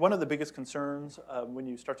 when one of the biggest concerns when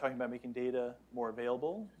you start talking about making data more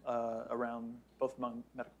available around both among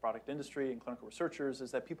medical product industry and clinical researchers is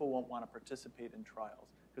that people won't want to participate in trials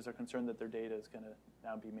because they're concerned that their data is going to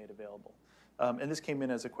now be made available. And this came in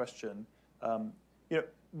as a question.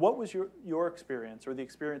 What was your experience or the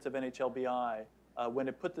experience of NHLBI when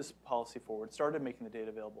it put this policy forward, started making the data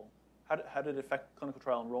available? How did it affect clinical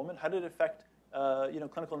trial enrollment? How did it affect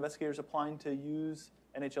clinical investigators applying to use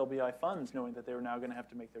NHLBI funds, knowing that they were now going to have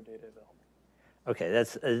to make their data available? Okay,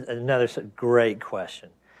 that's another great question.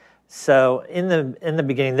 So in the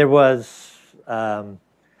beginning, there was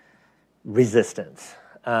resistance.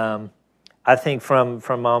 I think from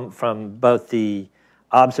both the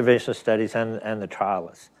observational studies and the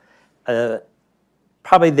trialists.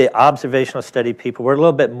 Probably the observational study people were a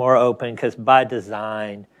little bit more open because by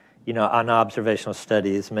design, an observational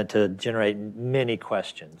study is meant to generate many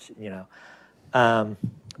questions,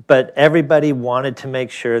 But everybody wanted to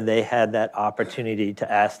make sure they had that opportunity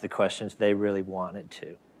to ask the questions they really wanted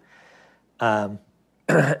to.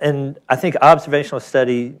 And I think observational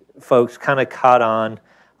study folks kind of caught on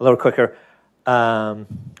a little quicker.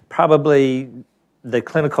 Probably the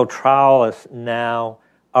clinical trialists now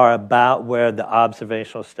are about where the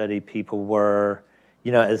observational study people were,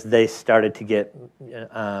 as they started to get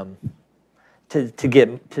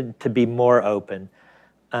to be more open.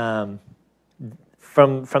 From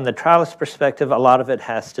the trialist perspective, a lot of it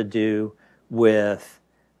has to do with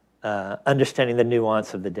understanding the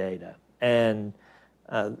nuance of the data, and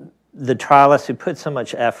the trialists who put so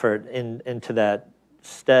much effort into that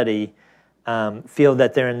study feel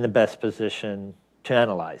that they're in the best position to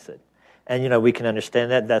analyze it. And, we can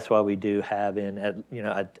understand that. That's why we do have a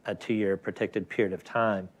 2-year protected period of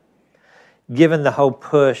time. Given the whole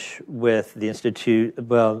push with the Institute,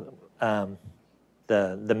 the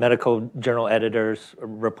medical journal editors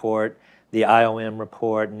report, the LL.M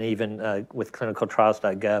report, and even with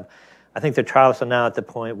clinicaltrials.gov, I think the trialists are now at the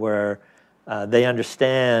point where they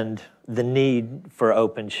understand the need for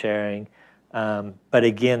open sharing. But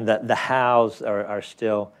again, the hows are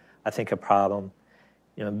still, I think, a problem.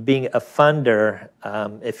 Being a funder,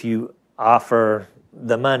 if you offer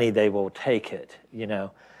the money, they will take it,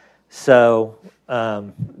 So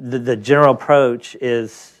the general approach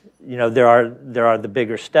is, there are the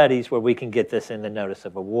bigger studies where we can get this in the notice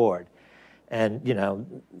of award. And,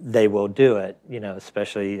 they will do it,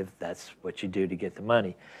 especially if that's what you do to get the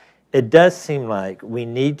money. It does seem like we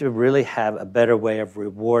need to really have a better way of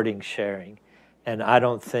rewarding sharing. And I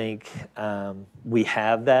don't think we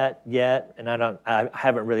have that yet, and I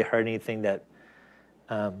haven't really heard anything that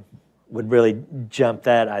would really jump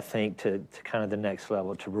that, I think, to kind of the next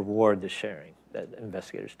level, to reward the sharing that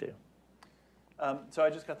investigators do. So I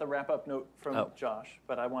just got the wrap-up note from Josh,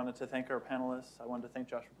 but I wanted to thank our panelists. I wanted to thank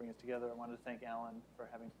Josh for bringing us together. I wanted to thank Allan for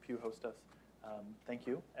having Pew host us. Thank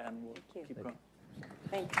you, and we'll keep going.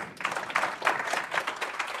 Thank you.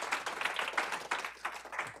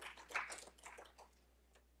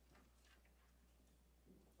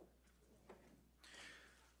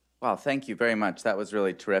 Well, thank you very much. That was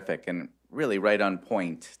really terrific and really right on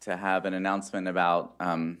point to have an announcement about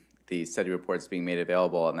the study reports being made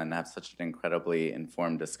available and then have such an incredibly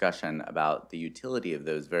informed discussion about the utility of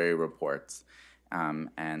those very reports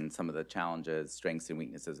and some of the challenges, strengths, and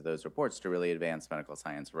weaknesses of those reports to really advance medical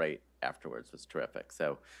science right afterwards was terrific.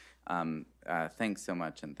 So thanks so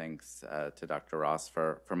much, and thanks to Dr. Ross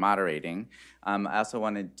for moderating. I also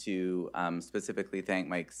wanted to specifically thank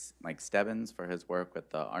Mike Stebbins for his work with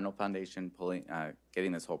the Arnold Foundation,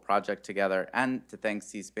 getting this whole project together, and to thank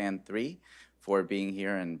C-SPAN 3 for being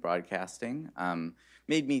here and broadcasting.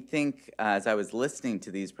 Made me think, as I was listening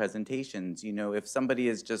to these presentations, you know, if somebody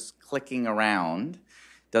is just clicking around,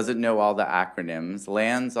 doesn't know all the acronyms,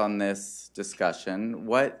 lands on this discussion,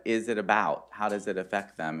 what is it about? How does it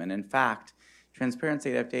affect them? And in fact,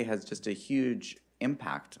 transparency at FDA has just a huge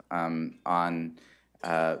impact on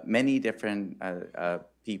many different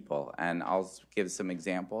people. And I'll give some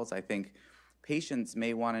examples. I think patients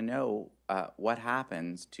may want to know what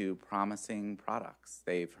happens to promising products.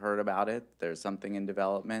 They've heard about it. There's something in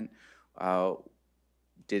development.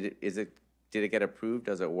 Did it get approved?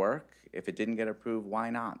 Does it work? If it didn't get approved,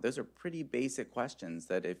 why not? Those are pretty basic questions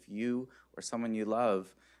that if you or someone you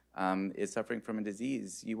love is suffering from a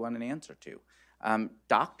disease, you want an answer to.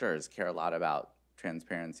 Doctors care a lot about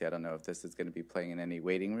transparency. I don't know if this is going to be playing in any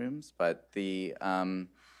waiting rooms, but the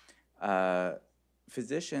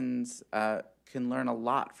physicians can learn a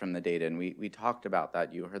lot from the data, and we talked about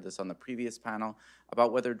that. You heard this on the previous panel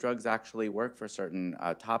about whether drugs actually work for certain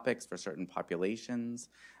topics, for certain populations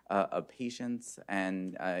of patients,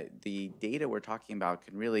 and the data we're talking about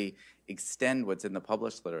can really extend what's in the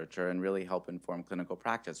published literature and really help inform clinical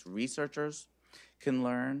practice. Researchers can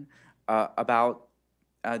learn about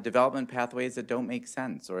development pathways that don't make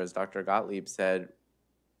sense, or as Dr. Gottlieb said,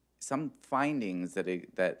 some findings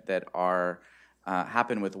that are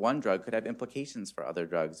happen with one drug could have implications for other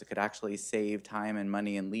drugs. It could actually save time and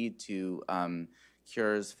money and lead to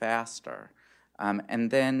cures faster.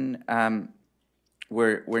 And then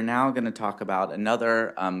we're now going to talk about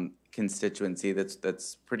another constituency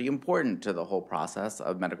that's pretty important to the whole process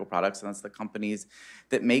of medical products, and that's the companies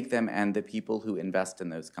that make them and the people who invest in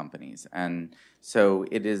those companies. And so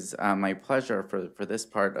it is my pleasure for this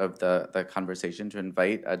part of the conversation to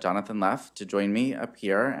invite Jonathan Leff to join me up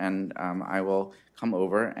here, and I will come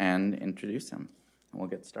over and introduce him, and we'll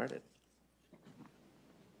get started.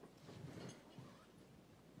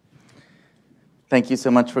 Thank you so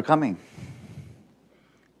much for coming.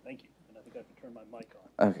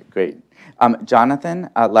 Okay, great. Jonathan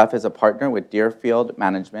Leff is a partner with Deerfield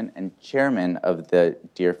Management and chairman of the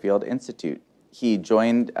Deerfield Institute. He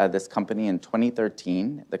joined this company in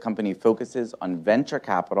 2013. The company focuses on venture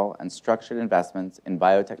capital and structured investments in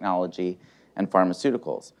biotechnology and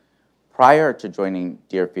pharmaceuticals. Prior to joining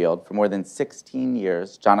Deerfield, for more than 16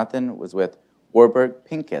 years, Jonathan was with Warburg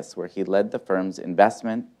Pincus, where he led the firm's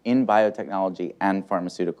investment in biotechnology and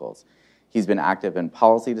pharmaceuticals. He's been active in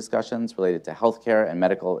policy discussions related to healthcare and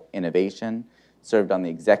medical innovation, served on the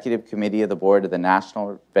executive committee of the board of the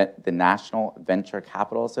National Venture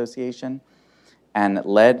Capital Association, and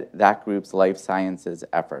led that group's life sciences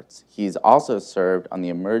efforts. He's also served on the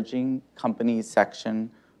Emerging Companies Section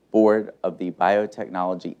board of the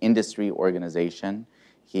Biotechnology Industry Organization.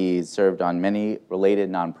 He's served on many related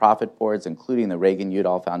nonprofit boards, including the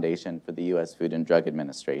Reagan-Udall Foundation for the U.S. Food and Drug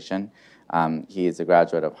Administration. He is a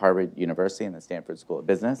graduate of Harvard University and the Stanford School of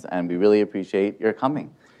Business, and we really appreciate your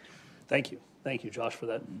coming. Thank you. Thank you, Josh, for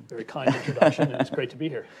that very kind introduction, and it's great to be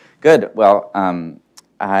here. Good. Well,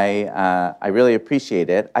 I really appreciate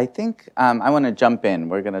it. I think I want to jump in.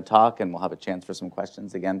 We're going to talk, and we'll have a chance for some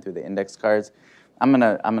questions again through the index cards. I'm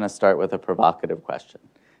gonna start with a provocative question.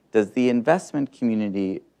 Does the investment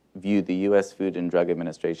community view the U.S. Food and Drug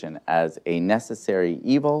Administration as a necessary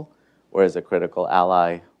evil, or as a critical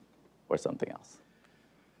ally, or something else?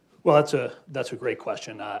 Well, that's a great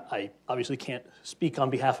question. I obviously can't speak on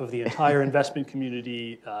behalf of the entire investment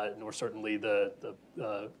community, nor certainly the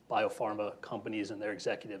biopharma companies and their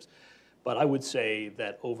executives. But I would say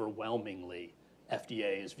that overwhelmingly,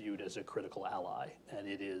 FDA is viewed as a critical ally, and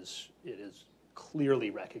it is clearly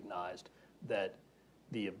recognized that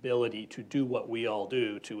the ability to do what we all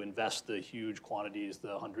do, to invest the huge quantities,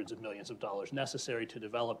 the hundreds of millions of dollars necessary to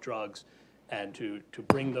develop drugs and to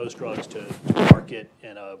bring those drugs to market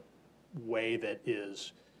in a way that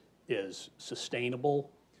is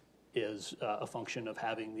sustainable is a function of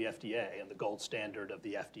having the FDA and the gold standard of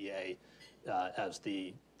the FDA as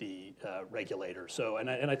the regulator. So, and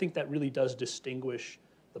I think that really does distinguish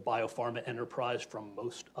the biopharma enterprise from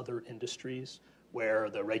most other industries, where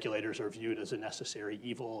the regulators are viewed as a necessary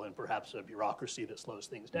evil and perhaps a bureaucracy that slows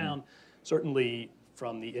things down. Certainly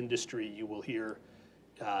from the industry, you will hear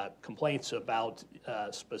complaints about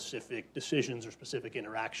specific decisions or specific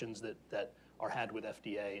interactions that are had with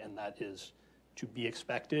FDA, and that is to be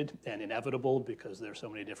expected and inevitable because there's so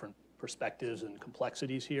many different perspectives and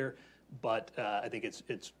complexities here. But I think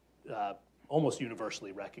it's almost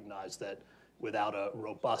universally recognized that without a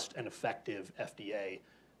robust and effective FDA,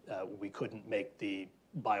 we couldn't make the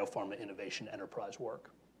biopharma innovation enterprise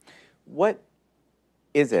work. What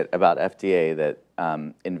is it about FDA that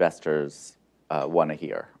investors want to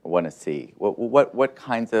hear, want to see? What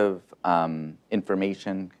kinds of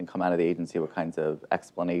information can come out of the agency? What kinds of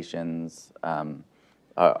explanations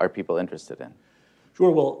are people interested in?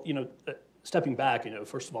 Sure. Well, stepping back,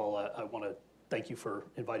 first of all, I want to thank you for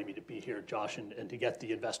inviting me to be here, Josh, and to get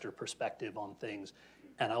the investor perspective on things.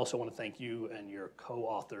 And I also want to thank you and your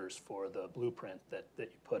co-authors for the blueprint that you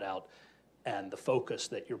put out and the focus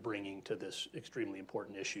that you're bringing to this extremely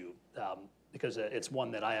important issue, because it's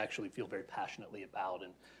one that I actually feel very passionately about.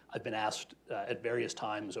 And I've been asked at various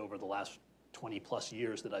times over the last 20 plus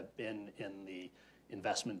years that I've been in the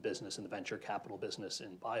investment business and the venture capital business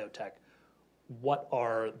in biotech, what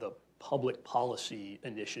are the public policy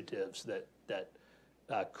initiatives that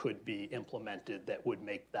could be implemented that would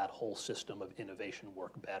make that whole system of innovation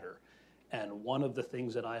work better? And one of the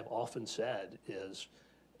things that I have often said is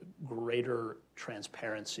greater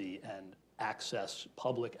transparency and access,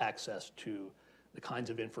 public access to the kinds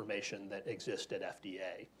of information that exist at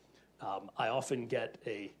FDA. I often get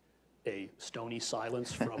a stony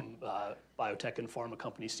silence from biotech and pharma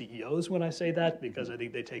company CEOs when I say that, because I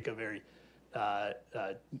think they take a very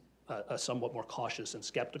a somewhat more cautious and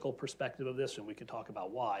skeptical perspective of this, and we can talk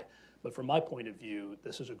about why. But from my point of view,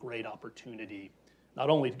 this is a great opportunity not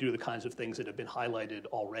only to do the kinds of things that have been highlighted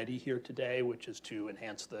already here today, which is to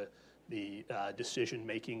enhance the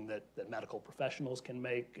decision-making that medical professionals can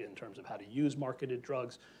make in terms of how to use marketed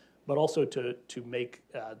drugs, but also to make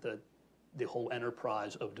the whole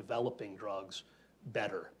enterprise of developing drugs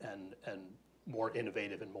better and more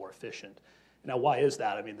innovative and more efficient. Now, why is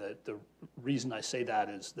that? I mean, the reason I say that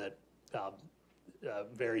is that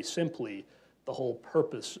very simply, the whole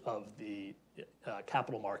purpose of the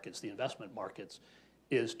capital markets, the investment markets,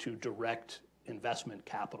 is to direct investment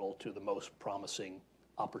capital to the most promising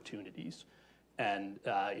opportunities. And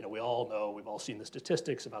we all know, we've all seen the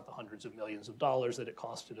statistics about the hundreds of millions of dollars that it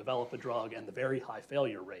costs to develop a drug and the very high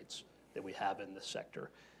failure rates that we have in this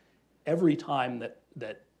sector. Every time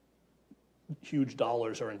that huge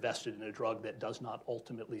dollars are invested in a drug that does not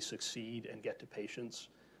ultimately succeed and get to patients,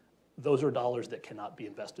 those are dollars that cannot be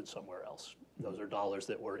invested somewhere else. Those are dollars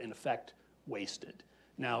that were, in effect, wasted.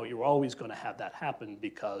 Now, you're always going to have that happen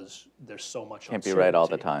because there's so much uncertainty. Can't be right all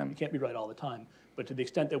the time. You can't be right all the time. But to the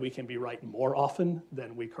extent that we can be right more often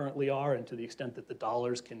than we currently are, and to the extent that the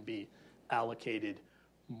dollars can be allocated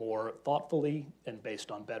more thoughtfully and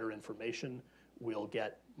based on better information, we'll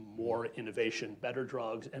get more innovation, better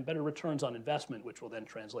drugs, and better returns on investment, which will then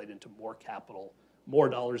translate into more capital, more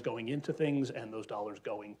dollars going into things, and those dollars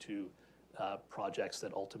going to projects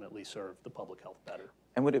that ultimately serve the public health better.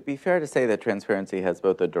 And would it be fair to say that transparency has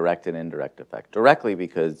both a direct and indirect effect? Directly,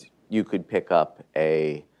 because you could pick up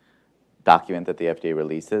a document that the FDA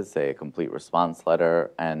releases, say a complete response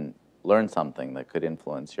letter, and learn something that could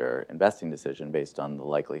influence your investing decision based on the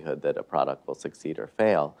likelihood that a product will succeed or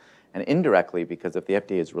fail. And indirectly, because if the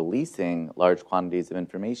FDA is releasing large quantities of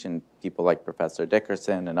information, people like Professor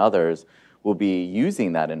Dickersin and others will be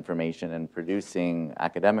using that information and producing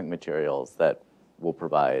academic materials that will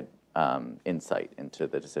provide insight into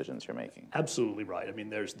the decisions you're making. Absolutely right. I mean,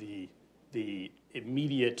 there's the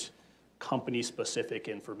immediate company-specific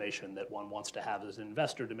information that one wants to have as an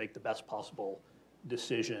investor to make the best possible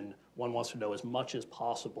decision. One wants to know as much as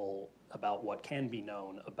possible about what can be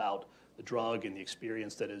known about the drug and the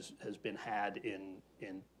experience that has been had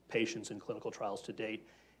in patients in clinical trials to date.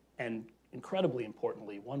 And incredibly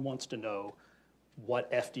importantly, one wants to know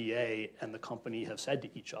what FDA and the company have said to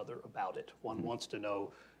each other about it. One wants to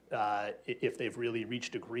know if they've really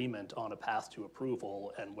reached agreement on a path to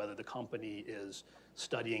approval and whether the company is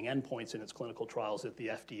studying endpoints in its clinical trials that the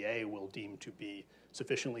FDA will deem to be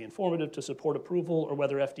sufficiently informative to support approval, or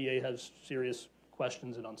whether FDA has serious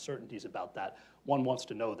questions and uncertainties about that. One wants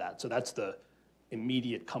to know that. So that's the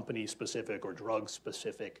immediate company-specific or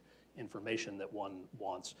drug-specific information that one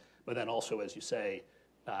wants. But then also, as you say,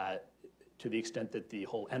 to the extent that the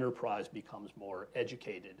whole enterprise becomes more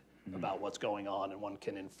educated about what's going on, and one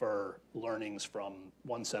can infer learnings from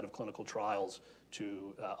one set of clinical trials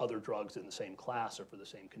to other drugs in the same class or for the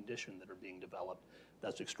same condition that are being developed,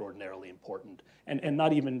 that's extraordinarily important. And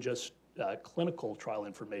not even just clinical trial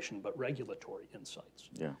information, but regulatory insights.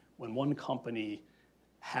 Yeah. When one company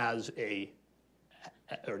has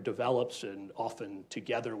or develops, and often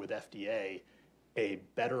together with FDA, a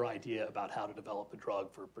better idea about how to develop a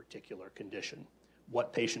drug for a particular condition,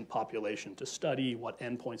 what patient population to study, what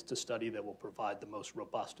endpoints to study that will provide the most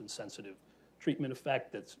robust and sensitive treatment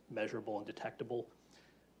effect that's measurable and detectable.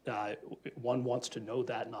 One wants to know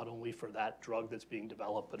that not only for that drug that's being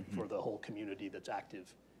developed, but for the whole community that's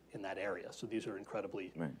active in that area. So these are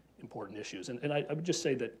incredibly important issues. And I would just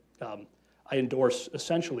say that I endorse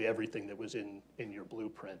essentially everything that was in your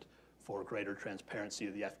blueprint for greater transparency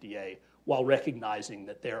of the FDA, while recognizing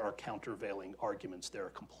that there are countervailing arguments, there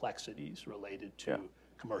are complexities related to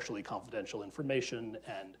commercially confidential information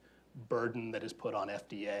and burden that is put on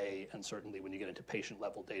FDA, and certainly when you get into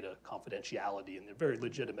patient-level data confidentiality, and they're very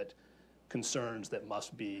legitimate concerns that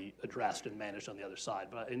must be addressed and managed on the other side.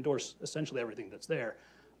 But I endorse essentially everything that's there.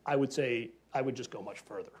 I would say I would just go much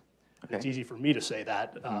further. Okay. It's easy for me to say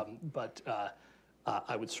that, but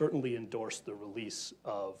I would certainly endorse the release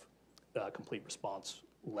of complete response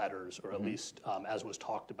letters, or at least, as was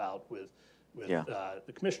talked about with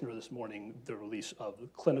the commissioner this morning, the release of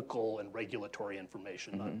clinical and regulatory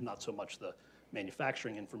information, not so much the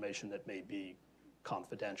manufacturing information that may be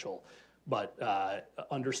confidential, but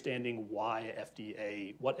understanding what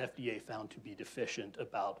FDA found to be deficient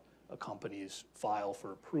about a company's file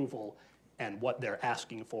for approval and what they're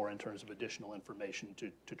asking for in terms of additional information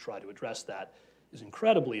to try to address that is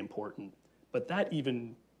incredibly important. But that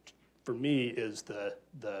even, for me, is the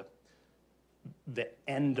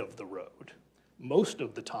end of the road. Most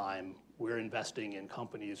of the time, we're investing in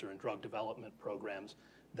companies or in drug development programs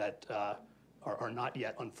that are not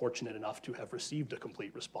yet unfortunate enough to have received a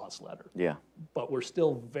complete response letter. Yeah. But we're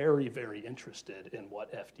still very, very interested in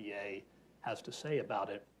what FDA has to say about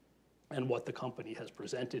it and what the company has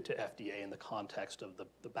presented to FDA in the context of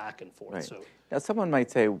the back and forth. Right. So now, someone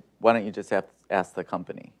might say, why don't you just ask the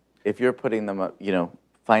company? If you're putting them,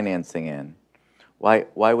 financing in, why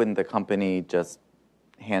wouldn't the company just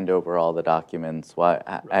hand over all the documents? Why?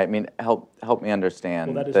 Right. I mean, help me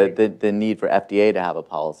understand the need for FDA to have a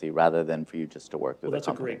policy rather than for you just to work with the company. Well,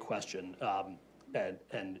 that's a great question,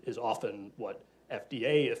 and is often what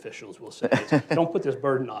FDA officials will say is, don't put this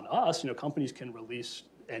burden on us. Companies can release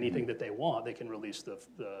anything that they want. They can release the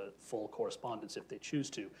full correspondence if they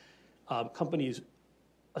choose to. Companies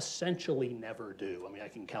essentially never do. I mean, I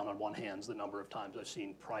can count on one hand the number of times I've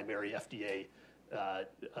seen primary FDA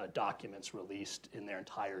documents released in their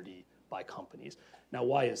entirety by companies. Now,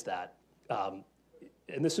 why is that? And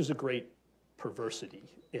this is a great perversity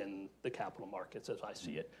in the capital markets as I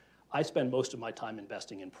see it. I spend most of my time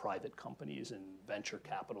investing in private companies and venture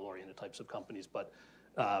capital-oriented types of companies, but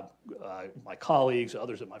my colleagues,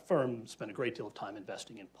 others at my firm, spend a great deal of time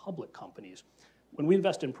investing in public companies. When we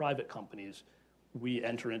invest in private companies, we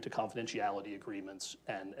enter into confidentiality agreements,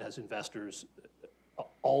 and as investors,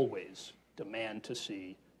 always demand to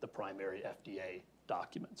see the primary FDA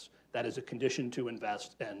documents. That is a condition to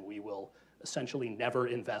invest, and we will essentially never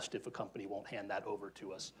invest if a company won't hand that over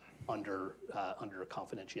to us under a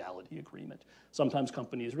confidentiality agreement. Sometimes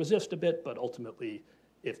companies resist a bit, but ultimately,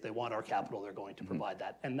 if they want our capital, they're going to provide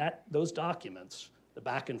that. And those documents, the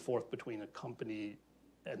back and forth between a company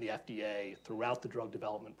and the FDA throughout the drug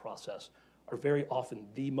development process, are very often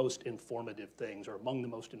the most informative things, or among the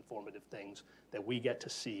most informative things that we get to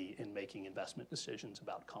see in making investment decisions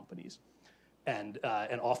about companies. And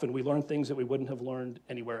often we learn things that we wouldn't have learned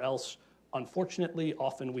anywhere else. Unfortunately,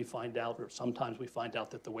 often we find out, or sometimes we find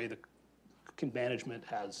out, that the way the management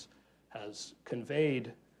has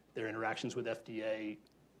conveyed their interactions with FDA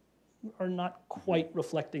are not quite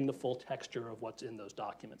reflecting the full texture of what's in those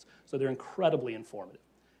documents. So they're incredibly informative.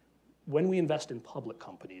 When we invest in public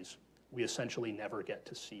companies, we essentially never get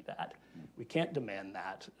to see that. We can't demand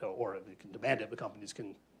that, or we can demand it, but companies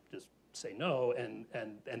can just say no, and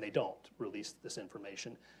they don't release this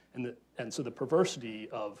information. And so the perversity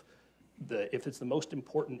of if it's the most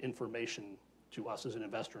important information to us as an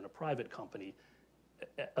investor in a private company,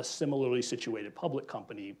 a similarly situated public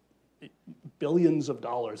company, billions of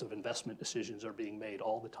dollars of investment decisions are being made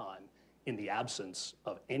all the time in the absence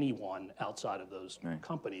of anyone outside of those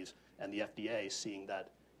companies and the FDA seeing that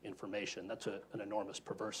information. That's an enormous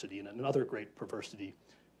perversity. And another great perversity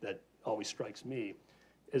that always strikes me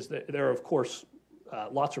is that there are, of course,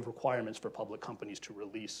 lots of requirements for public companies to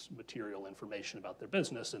release material information about their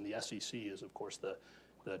business, and the SEC is, of course,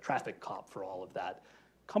 the traffic cop for all of that.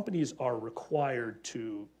 Companies are required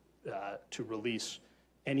to release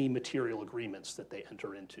any material agreements that they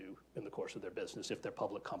enter into in the course of their business if they're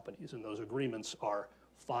public companies, and those agreements are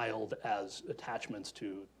filed as attachments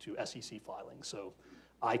to SEC filings. So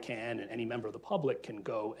I can, and any member of the public can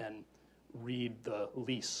go and read the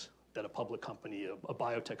lease that a public company, a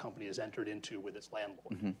biotech company, has entered into with its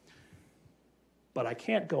landlord. Mm-hmm. But I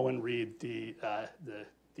can't go and read the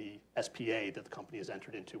SPA that the company has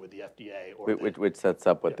entered into with the FDA, or which sets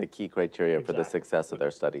up what the key criteria for the success of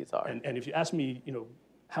their studies are. And if you ask me,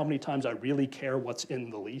 how many times I really care what's in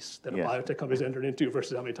the lease that a biotech company has entered into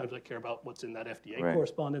versus how many times I care about what's in that FDA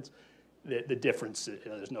correspondence, the difference,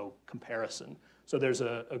 there's no comparison. So there's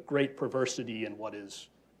a great perversity in what is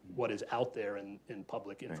out there in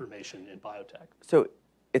public information in biotech. So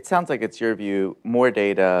it sounds like it's your view, more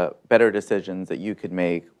data, better decisions that you could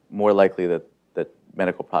make, more likely that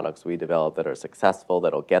medical products we develop that are successful,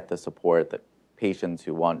 that'll get the support, that patients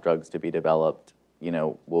who want drugs to be developed,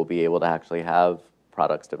 will be able to actually have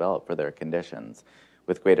products developed for their conditions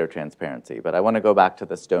with greater transparency. But I want to go back to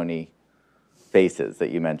the stony faces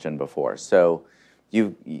that you mentioned before. So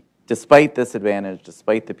despite this advantage,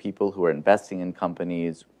 despite the people who are investing in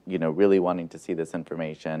companies, really wanting to see this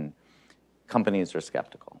information, companies are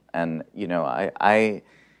skeptical. And, I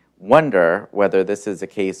wonder whether this is a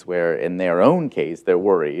case where in their own case, they're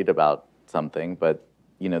worried about something, but,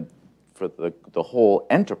 for the whole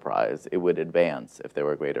enterprise, it would advance if there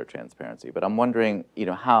were greater transparency. But I'm wondering,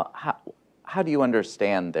 how do you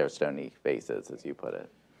understand their stony faces, as you put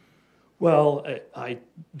it? Well,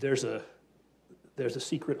 there's a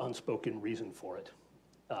secret unspoken reason for it,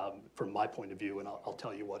 from my point of view, and I'll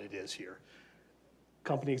tell you what it is here.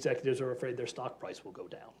 Company executives are afraid their stock price will go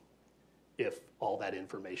down if all that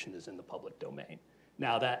information is in the public domain.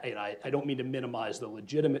 Now, I don't mean to minimize the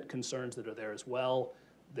legitimate concerns that are there as well,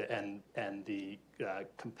 and the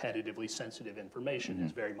competitively sensitive information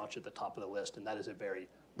is very much at the top of the list, and that is a very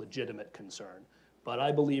legitimate concern. But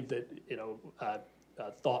I believe that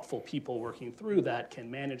thoughtful people working through that can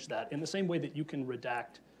manage that in the same way that you can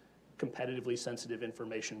redact competitively sensitive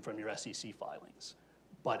information from your SEC filings.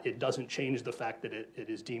 But it doesn't change the fact that it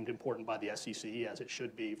is deemed important by the SEC, as it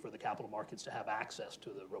should be, for the capital markets to have access to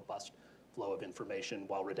the robust flow of information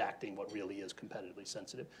while redacting what really is competitively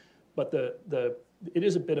sensitive. But it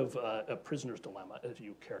is a bit of a prisoner's dilemma, as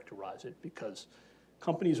you characterize it, because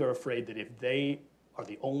companies are afraid that if they are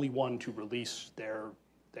the only one to release their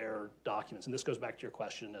documents, and this goes back to your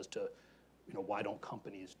question as to why don't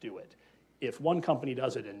companies do it. If one company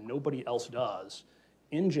does it and nobody else does,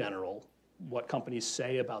 in general, what companies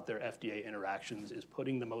say about their FDA interactions is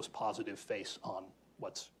putting the most positive face on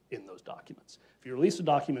what's in those documents. If you release the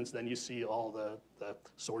documents, then you see all the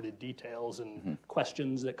sordid details and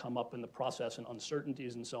questions that come up in the process and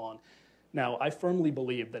uncertainties and so on. Now, I firmly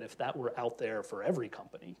believe that if that were out there for every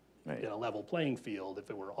company in a level playing field, if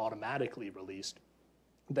it were automatically released,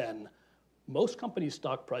 then most companies'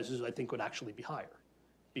 stock prices, I think, would actually be higher,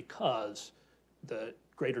 because the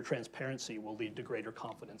greater transparency will lead to greater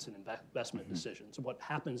confidence in investment decisions. What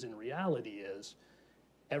happens in reality is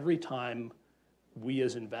every time we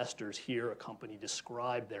as investors hear a company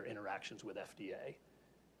describe their interactions with FDA,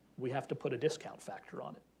 we have to put a discount factor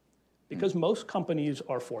on it. Because most companies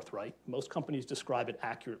are forthright, most companies describe it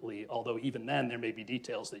accurately, although even then there may be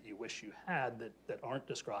details that you wish you had that aren't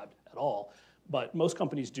described at all, but most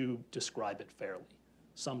companies do describe it fairly.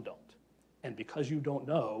 Some don't. And because you don't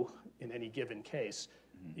know in any given case,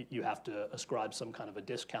 you have to ascribe some kind of a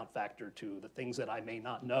discount factor to the things that I may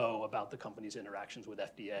not know about the company's interactions with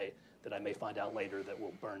FDA that I may find out later that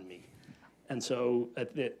will burn me. And so...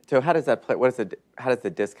 So how does that play? How does the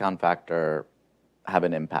discount factor have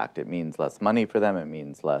an impact? It means less money for them? It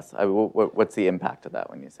means less... what's the impact of that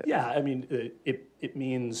when you say that? Yeah, I mean, it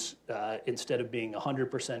means instead of being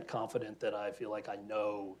 100% confident that I feel like I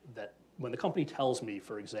know that when the company tells me,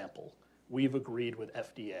 for example, we've agreed with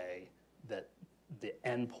FDA that the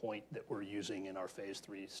endpoint that we're using in our phase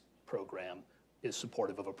 3 program is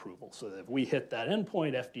supportive of approval. So that if we hit that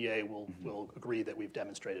endpoint, FDA will agree that we've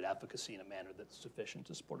demonstrated efficacy in a manner that's sufficient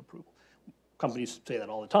to support approval. Companies say that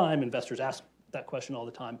all the time. Investors ask that question all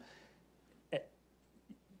the time.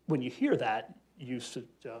 When you hear that, you say,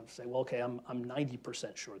 well, okay, I'm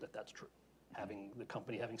 90% sure that that's true, the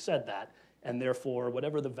company having said that, and therefore,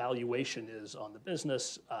 whatever the valuation is on the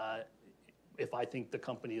business, if I think the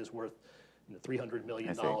company is worth $300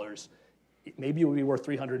 million, maybe it would be worth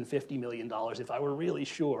 $350 million if I were really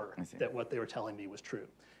sure that what they were telling me was true.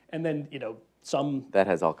 And then, some That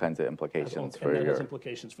has all kinds of implications for and that has your...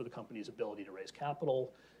 implications for the company's ability to raise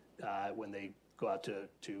capital when they go out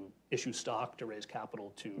to issue stock to raise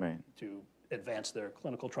capital to advance their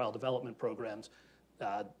clinical trial development programs.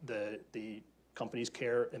 The companies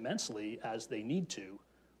care immensely, as they need to,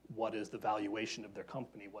 what is the valuation of their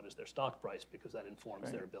company, what is their stock price, because that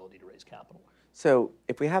informs their ability to raise capital. So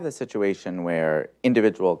if we have a situation where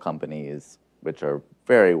individual companies, which are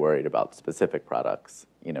very worried about specific products,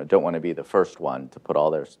 don't want to be the first one to put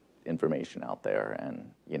all their information out there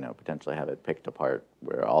and, potentially have it picked apart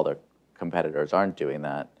where all their competitors aren't doing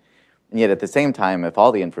that. And yet at the same time, if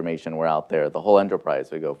all the information were out there, the whole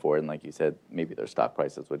enterprise would go forward, and like you said, maybe their stock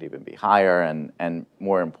prices would even be higher, and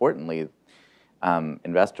more importantly,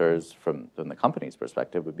 investors from the company's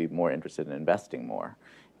perspective would be more interested in investing more.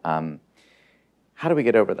 How do we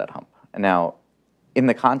get over that hump? And now, in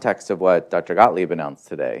the context of what Dr. Gottlieb announced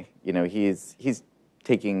today, he's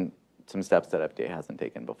taking some steps that FDA hasn't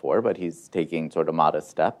taken before, but he's taking sort of modest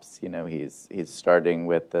steps. He's starting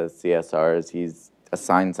with the CSRs. He's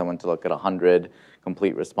assigned someone to look at 100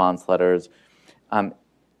 complete response letters.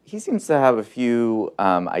 He seems to have a few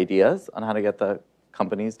ideas on how to get the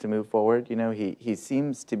companies to move forward. He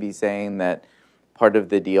seems to be saying that part of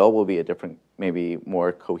the deal will be a different, maybe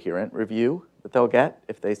more coherent review that they'll get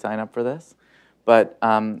if they sign up for this. But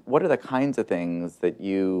what are the kinds of things that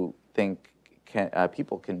you think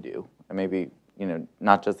people can do, and maybe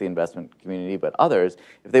not just the investment community, but others,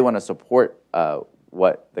 if they want to support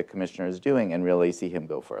what the commissioner is doing and really see him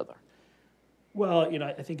go further? Well,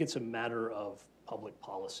 I think it's a matter of public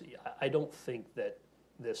policy. I don't think that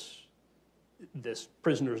this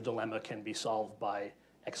prisoner's dilemma can be solved by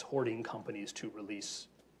exhorting companies to release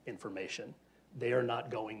information. They are not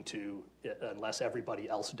going to unless everybody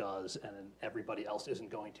else does, and everybody else isn't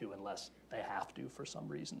going to unless they have to for some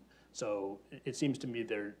reason. So it seems to me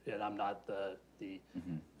and I'm not the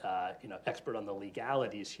expert on the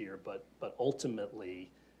legalities here, but ultimately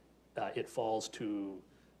it falls to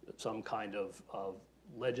some kind of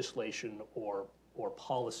legislation or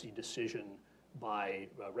policy decision by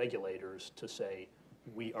regulators to say,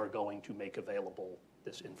 we are going to make available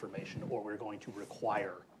this information, or we're going to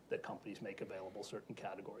require that companies make available certain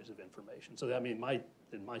categories of information. So, in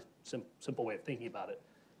my simple way of thinking about it,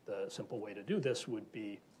 the simple way to do this would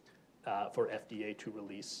be for FDA to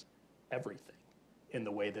release everything in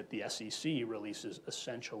the way that the SEC releases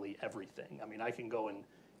essentially everything. I can go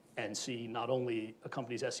and see not only a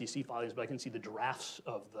company's SEC filings, but I can see the drafts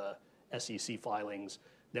of the SEC filings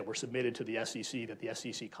that were submitted to the SEC, that the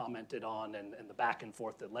SEC commented on, and the back and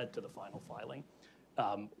forth that led to the final filing.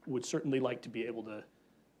 Would certainly like to be able to,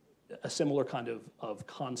 a similar kind of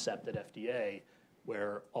concept at FDA,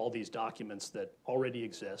 where all these documents that already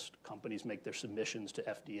exist, companies make their submissions to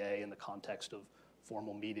FDA in the context of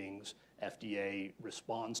formal meetings, FDA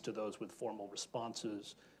responds to those with formal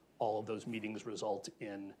responses, all of those meetings result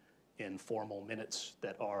in formal minutes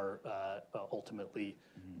that are ultimately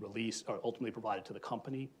released, or ultimately provided to the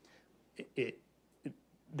company.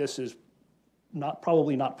 This is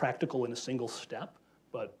probably not practical in a single step,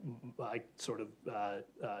 but I sort of...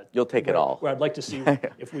 You'll take it all. Where I'd like to see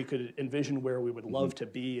if we could envision where we would love to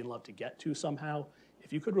be and love to get to somehow.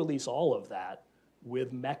 If you could release all of that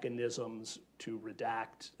with mechanisms to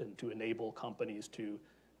redact and to enable companies to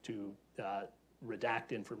redact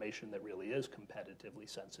information that really is competitively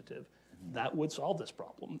sensitive, that would solve this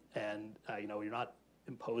problem. And you're not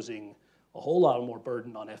imposing a whole lot more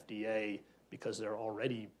burden on FDA because they're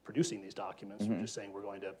already producing these documents. We're just saying we're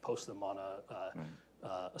going to post them on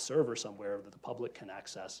a server somewhere that the public can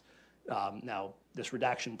access. Now, this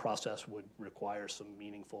redaction process would require some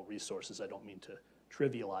meaningful resources. I don't mean to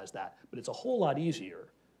trivialize that, but it's a whole lot easier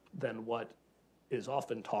than what is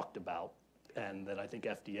often talked about, and that I think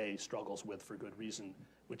FDA struggles with for good reason,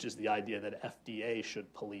 which is the idea that FDA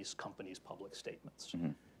should police companies' public statements.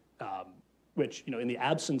 Which, in the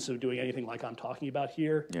absence of doing anything like I'm talking about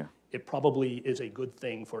here, it probably is a good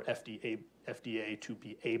thing for FDA to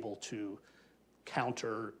be able to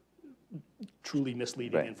counter truly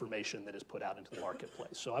misleading information that is put out into the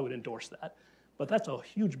marketplace. So I would endorse that. But that's a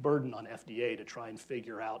huge burden on FDA to try and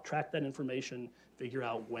track that information, figure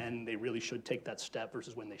out when they really should take that step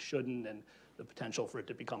versus when they shouldn't, and the potential for it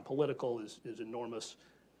to become political is enormous.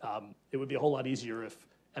 It would be a whole lot easier if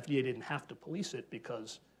FDA didn't have to police it,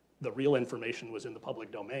 because the real information was in the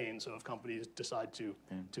public domain. So if companies decide to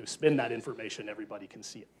spin that information, everybody can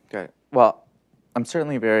see it. Okay. Well, I'm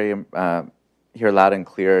certainly very hear loud and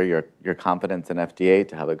clear your confidence in FDA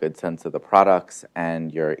to have a good sense of the products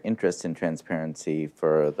and your interest in transparency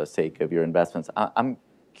for the sake of your investments. I'm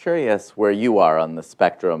curious where you are on the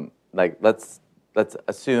spectrum. Like, let's let's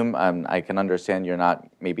assume, I can understand you're not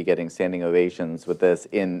maybe getting standing ovations with this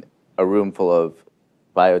in a room full of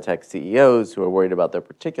biotech CEOs who are worried about their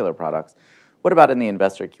particular products. What about in the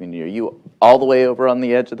investor community? Are you all the way over on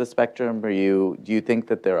the edge of the spectrum? Do you think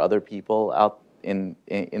that there are other people out in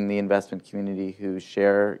the investment community who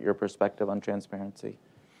share your perspective on transparency?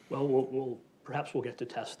 Well, perhaps we'll get to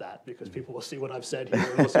test that, because people will see what I've said here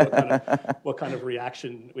and we'll see what kind of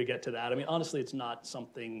reaction we get to that. I mean, honestly, it's not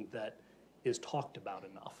something that is talked about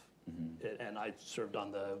enough. Mm-hmm. And I served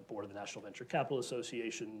on the board of the National Venture Capital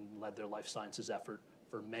Association, led their life sciences effort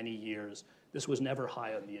for many years. This was never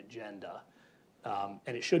high on the agenda,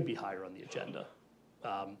 and it should be higher on the agenda.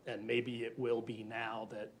 And maybe it will be now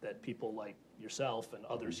that people like yourself and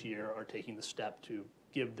others here are taking the step to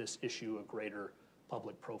give this issue a greater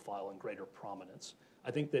public profile and greater prominence.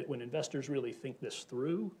 I think that when investors really think this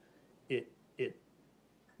through, it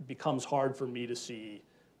becomes hard for me to see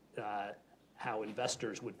how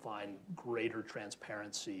investors would find greater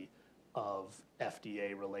transparency of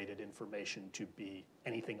FDA-related information to be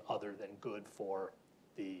anything other than good for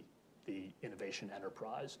the innovation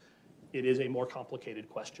enterprise. It is a more complicated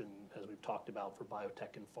question, as we've talked about, for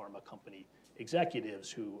biotech and pharma company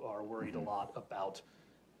executives who are worried a lot about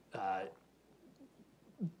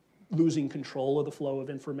losing control of the flow of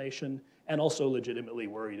information, and also legitimately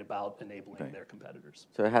worried about enabling their competitors.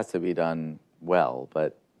 So it has to be done well,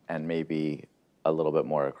 and maybe a little bit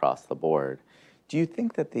more across the board. Do you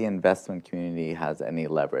think that the investment community has any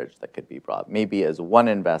leverage that could be brought? Maybe as one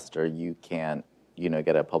investor, you can't,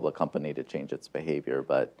 get a public company to change its behavior,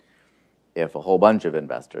 but if a whole bunch of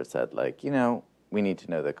investors said, we need to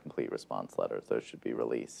know the complete response letters, those should be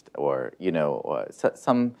released, or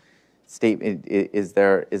some statement, is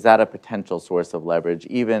that a potential source of leverage,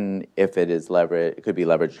 even if it is leverage? It could be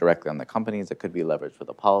leveraged directly on the companies. It could be leveraged for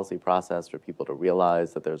the policy process, for people to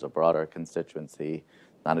realize that there's a broader constituency,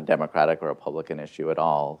 not a Democratic or Republican issue at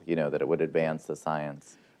all, that it would advance the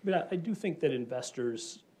science. But I do think that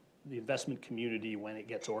investors, the investment community, when it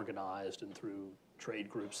gets organized and through trade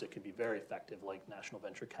groups that can be very effective, like National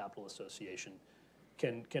Venture Capital Association,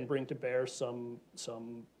 can bring to bear some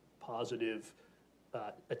positive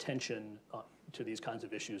attention to these kinds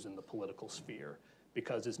of issues in the political sphere,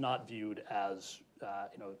 because it's not viewed as,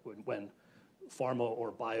 when pharma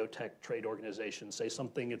or biotech trade organizations say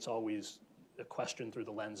something, it's always a question through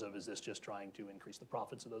the lens of, is this just trying to increase the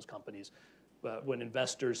profits of those companies? But when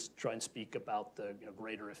investors try and speak about the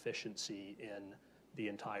greater efficiency in the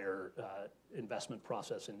entire investment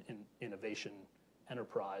process in innovation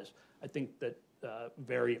enterprise, I think that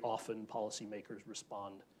very often policymakers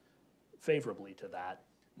respond favorably to that.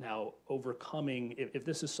 Now, overcoming, if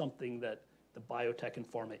this is something that the biotech and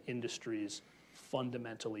pharma industries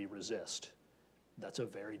fundamentally resist, that's a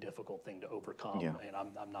very difficult thing to overcome. Yeah. And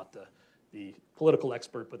I'm not the political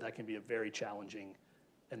expert, but that can be a very challenging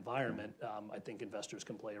environment. I think investors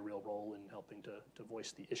can play a real role in helping to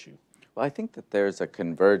voice the issue. Well, I think that there's a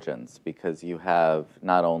convergence, because you have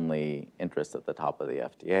not only interest at the top of the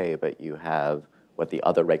FDA, but you have what the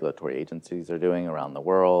other regulatory agencies are doing around the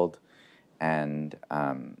world, and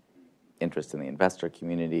interest in the investor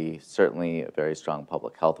community, certainly a very strong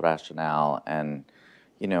public health rationale, and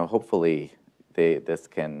hopefully this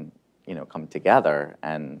can come together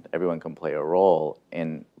and everyone can play a role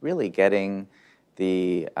in really getting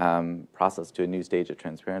the process to a new stage of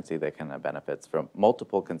transparency that can have benefits from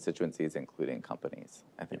multiple constituencies, including companies.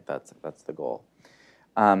 I think that's the goal.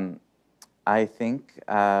 I think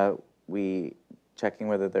we checking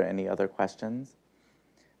whether there are any other questions.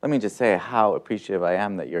 Let me just say how appreciative I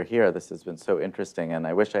am that you're here. This has been so interesting, and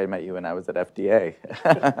I wish I had met you when I was at FDA.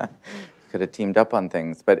 Could have teamed up on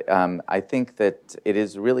things. But I think that it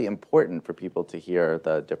is really important for people to hear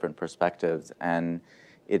the different perspectives, and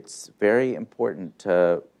it's very important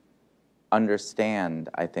to understand,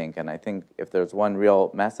 I think, and I think if there's one real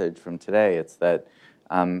message from today, it's that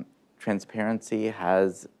transparency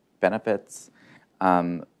has benefits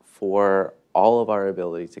for all of our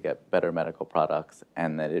ability to get better medical products,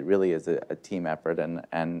 and that it really is a team effort,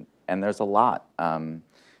 and there's a lot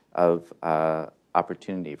of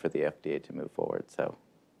opportunity for the FDA to move forward. So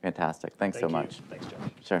fantastic. Thanks so much. Thanks,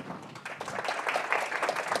 Josh. Sure.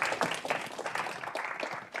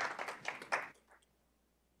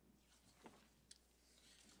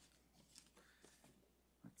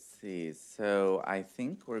 Let's see. So I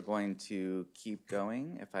think we're going to keep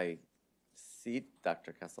going. If I see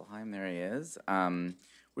Dr. Kesselheim, there he is.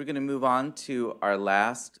 We're going to move on to our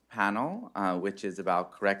last panel, which is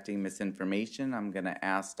about correcting misinformation. I'm going to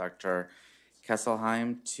ask Dr.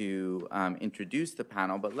 Kesselheim to introduce the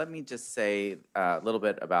panel, but let me just say a little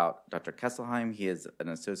bit about Dr. Kesselheim. He is an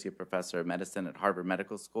associate professor of medicine at Harvard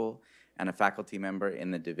Medical School and a faculty member in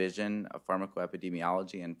the Division of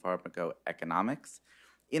Pharmacoepidemiology and Pharmacoeconomics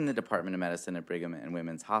in the Department of Medicine at Brigham and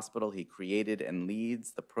Women's Hospital. He created and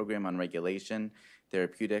leads the program on regulation,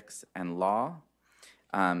 therapeutics, and law.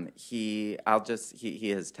 He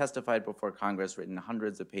has testified before Congress, written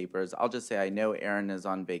hundreds of papers. I'll just say I know Aaron is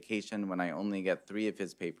on vacation when I only get 3 of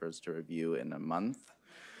his papers to review in a month.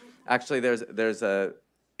 Actually, there's a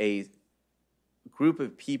group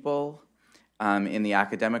of people in the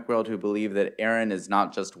academic world who believe that Aaron is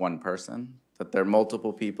not just one person, that there are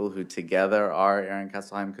multiple people who together are Aaron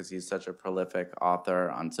Kesselheim, because he's such a prolific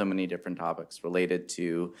author on so many different topics related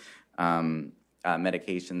to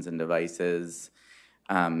medications and devices,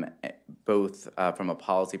 both from a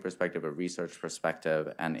policy perspective, a research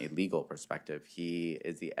perspective, and a legal perspective. He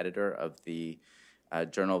is the editor of the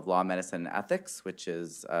Journal of Law, Medicine, and Ethics, which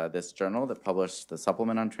is this journal that published the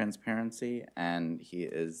supplement on transparency, and he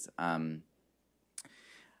is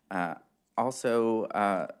also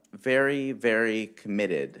very, very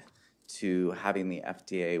committed to having the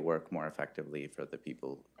FDA work more effectively for the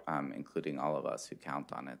people, including all of us who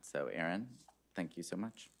count on it. So, Aaron, thank you so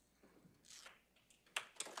much.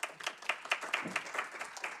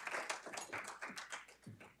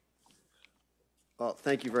 Well,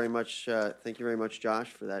 thank you very much. Thank you very much, Josh,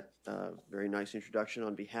 for that very nice introduction.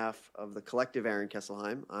 On behalf of the collective Aaron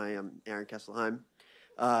Kesselheim, I am Aaron Kesselheim,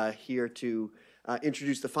 here to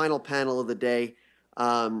introduce the final panel of the day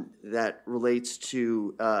that relates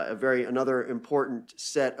to another important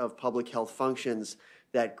set of public health functions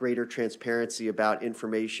that greater transparency about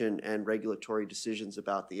information and regulatory decisions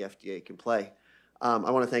about the FDA can play. I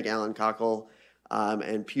want to thank Allan Coukell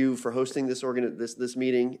and Pew for hosting this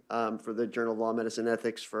meeting, for the Journal of Law, Medicine, and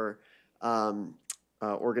Ethics for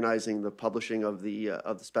organizing the publishing of the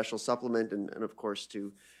special supplement, and of course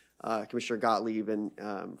to Commissioner Gottlieb and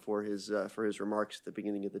for his remarks at the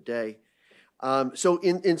beginning of the day. So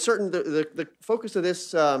the focus of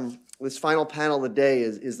this this final panel of the day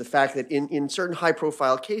is the fact that in certain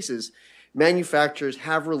high-profile cases, manufacturers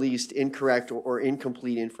have released incorrect or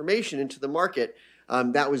incomplete information into the market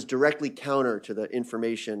that was directly counter to the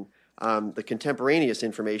information, the contemporaneous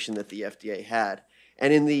information that the FDA had.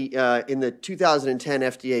 And in the 2010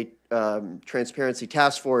 FDA Transparency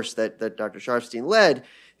Task Force that Dr. Sharfstein led,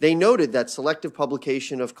 they noted that selective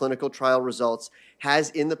publication of clinical trial results has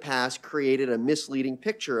in the past created a misleading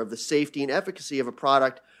picture of the safety and efficacy of a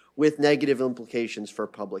product with negative implications for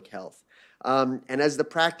public health. And as the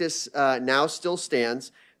practice now still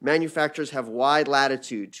stands, manufacturers have wide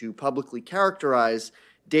latitude to publicly characterize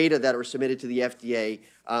data that are submitted to the FDA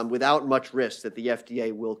without much risk that the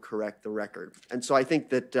FDA will correct the record. And so I think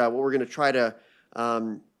that what we're going to try to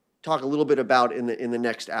talk a little bit about in the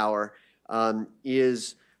next hour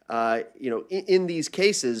is, in these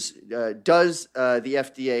cases, does the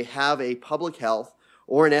FDA have a public health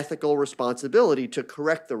or an ethical responsibility to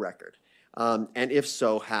correct the record? And if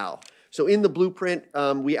so, how? So in the blueprint,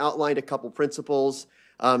 we outlined a couple principles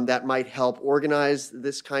that might help organize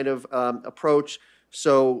this kind of approach.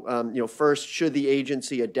 So, first, should the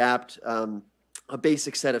agency adapt a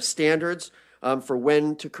basic set of standards for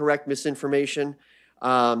when to correct misinformation?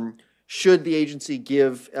 Should the agency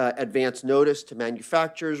give advance notice to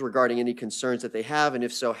manufacturers regarding any concerns that they have, and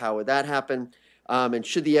if so, how would that happen? And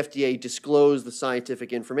should the FDA disclose the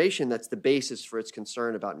scientific information that's the basis for its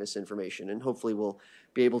concern about misinformation? And hopefully we'll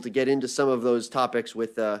be able to get into some of those topics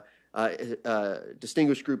with a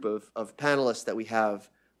distinguished group of panelists that we have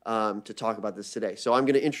to talk about this today. So I'm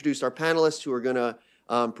going to introduce our panelists who are going to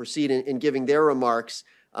proceed in giving their remarks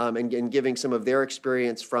and giving some of their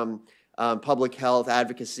experience from public health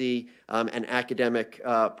advocacy and academic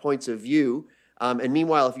points of view. And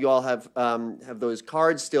meanwhile, if you all have those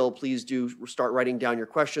cards still, please do start writing down your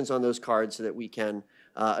questions on those cards so that we can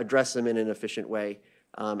address them in an efficient way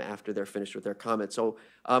after they're finished with their comments. So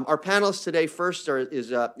our panelists today first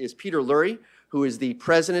is Peter Lurie, who is the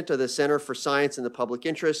president of the Center for Science and the Public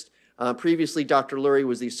Interest. Previously, Dr. Lurie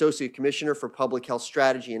was the Associate Commissioner for Public Health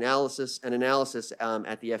Strategy Analysis at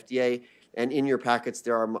the FDA. And in your packets,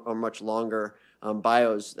 there are much longer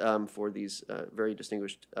bios for these very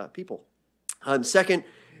distinguished people. Second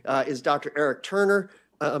is Dr. Eric Turner,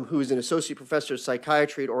 who is an associate professor of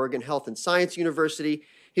psychiatry at Oregon Health and Science University.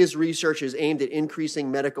 His research is aimed at increasing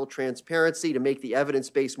medical transparency to make the evidence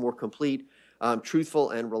base more complete,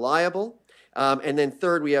 truthful, and reliable. And then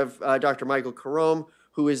third, we have Dr. Michael Carome,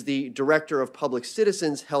 who is the Director of Public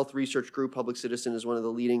Citizen's Health Research Group. Public Citizen is one of the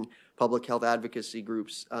leading public health advocacy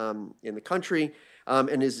groups in the country,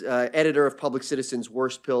 and is editor of Public Citizen's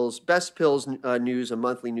Worst Pills, Best Pills News, a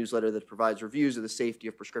monthly newsletter that provides reviews of the safety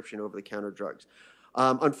of prescription over-the-counter drugs.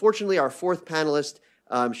 Unfortunately, our fourth panelist,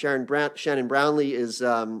 Shannon Brownlee,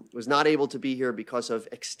 was not able to be here because of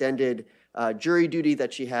extended jury duty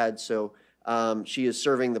that she had, so she is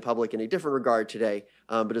serving the public in a different regard today,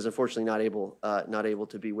 but is unfortunately not able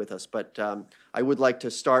to be with us. But I would like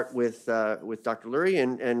to start with Dr. Lurie,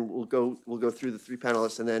 and we'll go through the three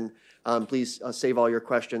panelists, and then please save all your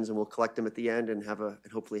questions, and we'll collect them at the end and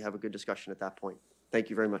hopefully have a good discussion at that point. Thank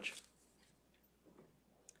you very much.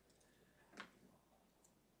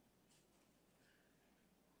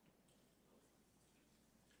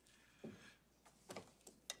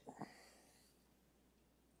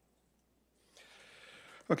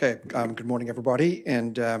 Okay, good morning, everybody,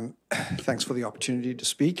 and thanks for the opportunity to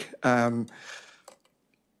speak. Aaron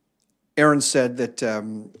said that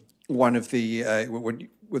one of the,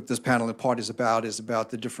 what this panel in part is about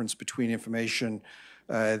the difference between information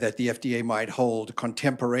that the FDA might hold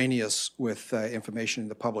contemporaneous with information in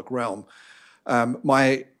the public realm.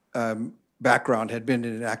 My background had been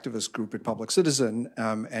in an activist group at Public Citizen,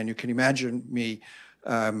 and you can imagine me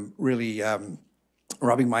really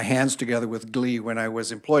rubbing my hands together with glee when I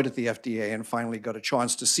was employed at the FDA and finally got a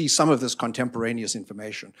chance to see some of this contemporaneous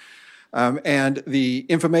information. And the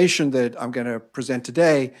information that I'm going to present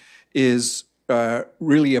today is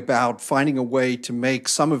really about finding a way to make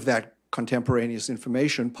some of that contemporaneous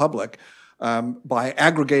information public by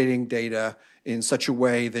aggregating data in such a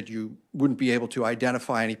way that you wouldn't be able to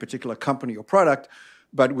identify any particular company or product,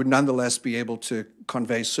 but would nonetheless be able to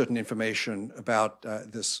convey certain information about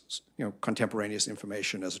this, contemporaneous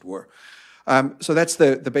information, as it were. So that's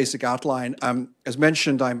the basic outline. As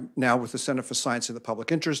mentioned, I'm now with the Center for Science in the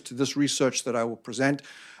Public Interest. This research that I will present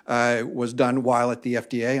was done while at the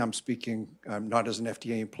FDA. I'm speaking not as an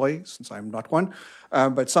FDA employee, since I'm not one,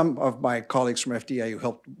 but some of my colleagues from FDA who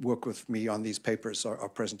helped work with me on these papers are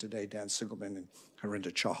present today, Dan Sigelman and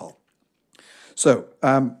Harinder Chahal. So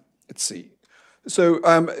let's see. So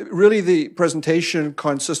really the presentation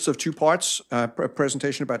consists of two parts, a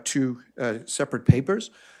presentation about two separate papers.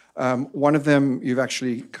 One of them you've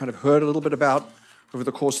actually kind of heard a little bit about over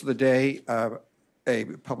the course of the day, a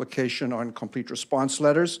publication on complete response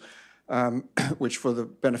letters, which for the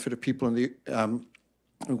benefit of people in the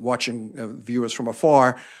watching viewers from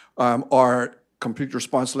afar, are complete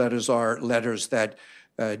response letters are letters that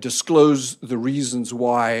disclose the reasons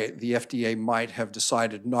why the FDA might have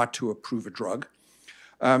decided not to approve a drug.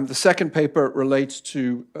 The second paper relates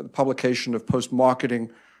to the publication of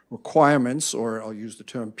post-marketing requirements, or I'll use the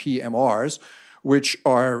term PMRs, which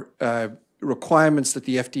are requirements that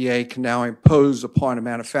the FDA can now impose upon a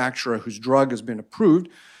manufacturer whose drug has been approved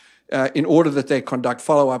in order that they conduct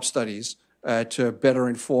follow-up studies to better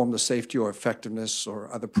inform the safety or effectiveness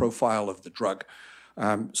or other profile of the drug.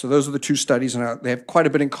 So those are the two studies, and they have quite a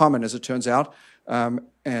bit in common, as it turns out,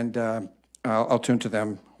 and I'll turn to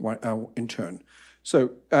them in turn.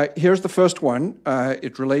 So here's the first one.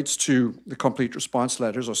 It relates to the complete response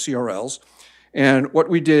letters, or CRLs, and what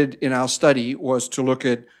we did in our study was to look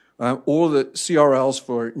at all the CRLs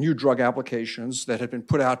for new drug applications that had been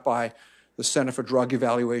put out by the Center for Drug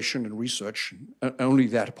Evaluation and Research, only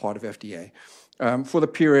that part of FDA, for the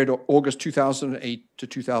period of August 2008 to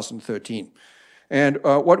 2013. And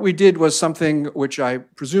what we did was something which I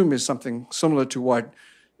presume is something similar to what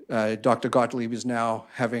Dr. Gottlieb is now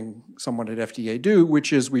having someone at FDA do,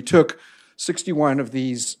 which is we took 61 of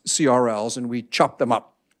these CRLs and we chopped them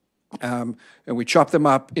up. And we chopped them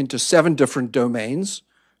up into 7 different domains,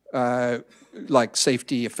 like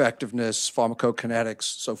safety, effectiveness, pharmacokinetics,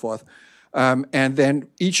 so forth. And then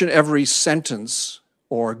each and every sentence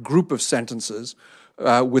or group of sentences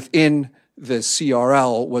within the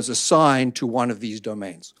CRL was assigned to one of these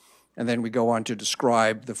domains. And then we go on to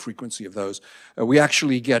describe the frequency of those. We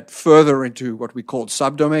actually get further into what we called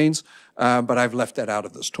subdomains, but I've left that out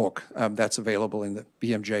of this talk. That's available in the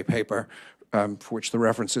BMJ paper, for which the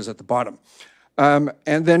reference is at the bottom. And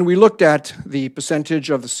then we looked at the percentage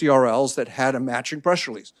of the CRLs that had a matching press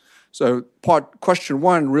release. So question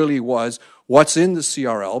one really was, what's in the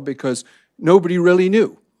CRL? Because nobody really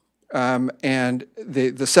knew. And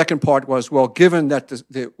the second part was, well, given that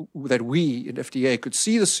that we at FDA could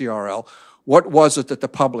see the CRL, what was it that the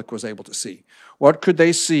public was able to see? What could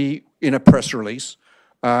they see in a press release?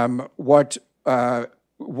 What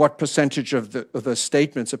percentage of the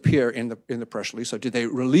statements appear in the press release? So did they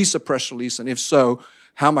release a press release, and if so,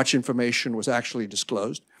 how much information was actually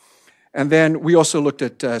disclosed? And then we also looked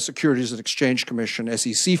at Securities and Exchange Commission,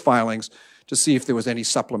 SEC filings, to see if there was any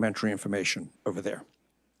supplementary information over there.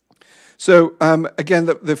 So again,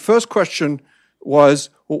 the first question was,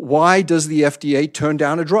 well, why does the FDA turn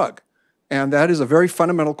down a drug? And that is a very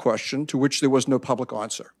fundamental question to which there was no public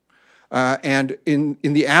answer. And in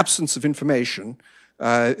the absence of information,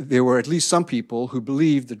 there were at least some people who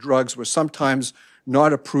believed the drugs were sometimes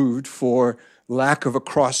not approved for lack of a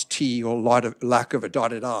crossed T or lack of a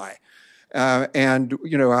dotted I. And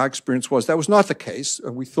our experience was that was not the case.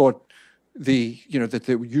 We thought that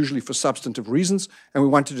they were usually for substantive reasons, and we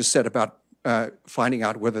wanted to set about finding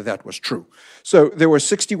out whether that was true. So there were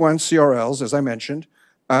 61 CRLs, as I mentioned,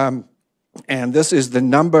 and this is the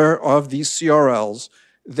number of these CRLs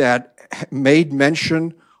that made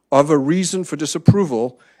mention of a reason for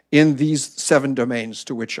disapproval in these 7 domains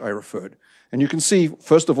to which I referred. And you can see,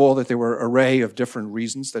 first of all, that there were an array of different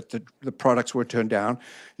reasons that the products were turned down.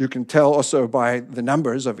 You can tell also by the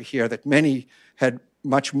numbers over here that many had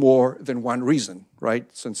much more than one reason, right?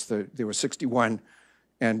 Since there were 61,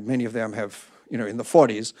 and many of them have, in the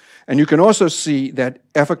 40s. And you can also see that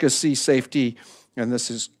efficacy, safety, and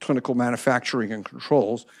this is clinical manufacturing and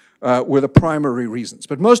controls, were the primary reasons.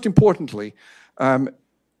 But most importantly,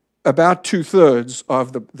 about 2/3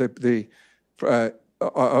 of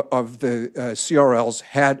the CRLs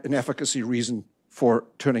had an efficacy reason for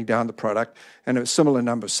turning down the product, and a similar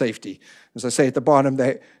number safety. As I say at the bottom,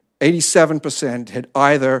 87% had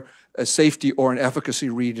either a safety or an efficacy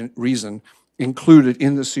reason included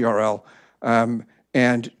in the CRL,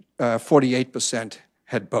 and 48%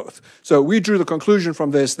 had both. So we drew the conclusion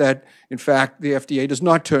from this that, in fact, the FDA does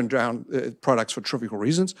not turn down products for trivial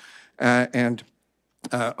reasons, and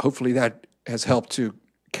hopefully that has helped to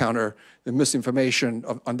counter the misinformation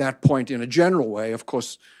on that point in a general way. Of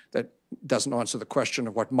course, that doesn't answer the question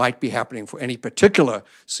of what might be happening for any particular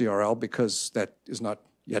CRL, because that is not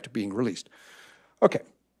yet being released. Okay.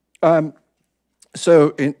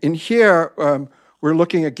 So in here, we're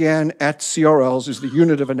looking again at CRLs as the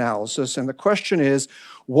unit of analysis, and the question is,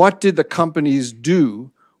 what did the companies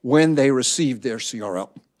do when they received their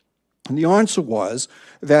CRL? And the answer was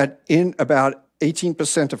that in about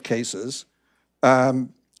 18% of cases,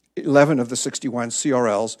 11 of the 61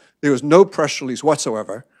 CRLs, there was no press release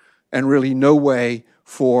whatsoever, and really no way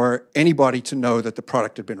for anybody to know that the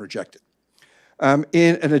product had been rejected.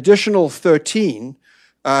 In an additional 13,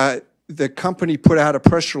 the company put out a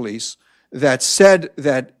press release that said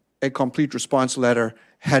that a complete response letter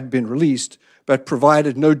had been released, but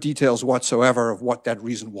provided no details whatsoever of what that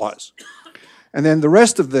reason was. And then the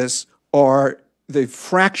rest of this are the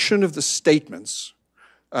fraction of the statements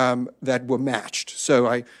that were matched.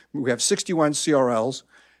 So we have 61 CRLs.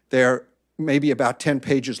 They're maybe about 10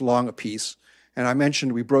 pages long apiece. And I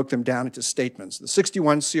mentioned we broke them down into statements. The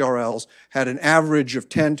 61 CRLs had an average of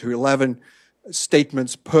 10 to 11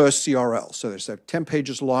 statements per CRL. So there's 10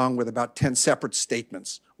 pages long with about 10 separate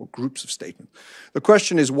statements or groups of statements. The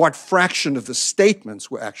question is, what fraction of the statements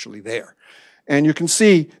were actually there? And you can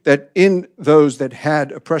see that in those that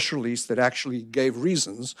had a press release that actually gave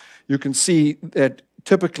reasons, you can see that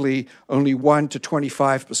typically only 1 to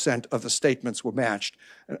 25% of the statements were matched,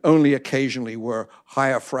 and only occasionally were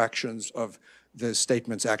higher fractions of the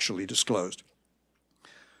statements actually disclosed.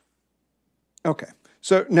 Okay,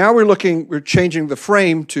 so now we're changing the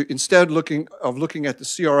frame to, instead of looking at the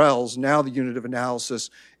CRLs, now the unit of analysis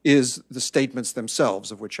is the statements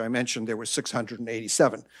themselves, of which I mentioned there were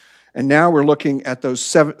 687. And now we're looking at those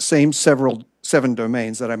seven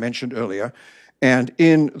domains that I mentioned earlier. And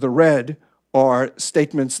in the red are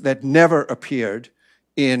statements that never appeared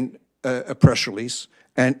in a press release,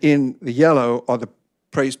 and in the yellow are the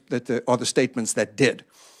statements that did.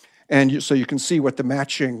 And so you can see what the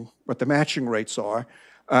matching rates are.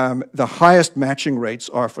 The highest matching rates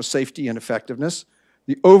are for safety and effectiveness.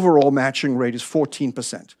 The overall matching rate is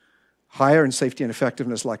 14%. Higher in safety and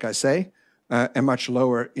effectiveness, like I say, and much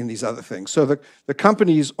lower in these other things. So the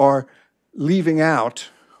companies are leaving out,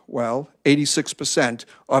 well, 86%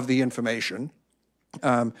 of the information.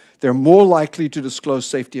 They're more likely to disclose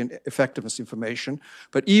safety and effectiveness information,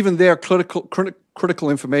 but even their critical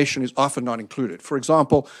information is often not included. For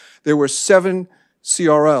example, there were 7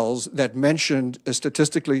 CRLs that mentioned a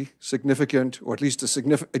statistically significant, or at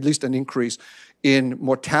least an increase in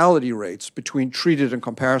mortality rates between treated and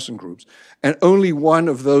comparison groups, and only one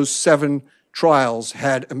of those 7 trials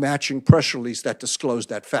had a matching press release that disclosed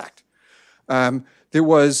that fact. If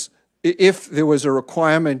there was a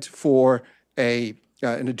requirement for an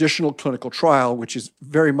additional clinical trial, which is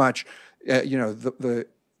very much, the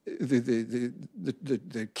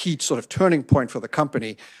key sort of turning point for the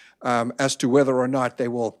company as to whether or not they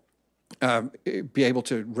will be able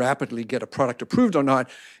to rapidly get a product approved or not,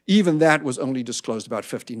 even that was only disclosed about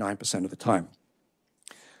 59% of the time.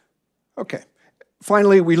 Okay.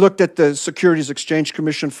 Finally, we looked at the Securities Exchange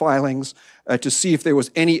Commission filings to see if there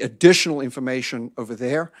was any additional information over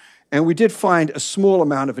there. And we did find a small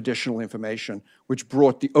amount of additional information, which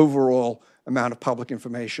brought the overall amount of public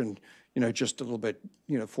information, just a little bit,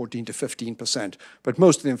 14 to 15%. But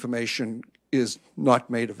most of the information is not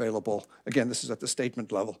made available. Again, this is at the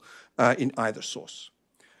statement level in either source.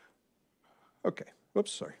 Okay.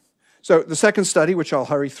 Whoops, sorry. So the second study, which I'll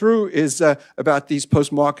hurry through, is about these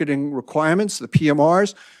post-marketing requirements, the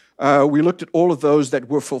PMRs. We looked at all of those that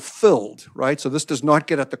were fulfilled, right? So this does not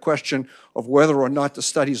get at the question of whether or not the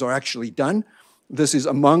studies are actually done. This is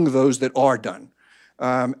among those that are done.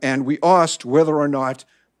 And we asked whether or not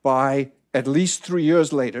by at least 3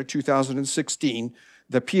 years later, 2016,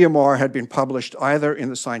 the PMR had been published either in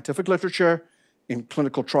the scientific literature, in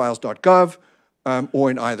clinicaltrials.gov, or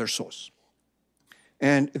in either source.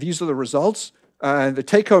 And these are the results. The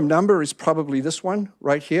take-home number is probably this one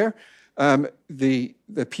right here. The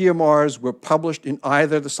PMRs were published in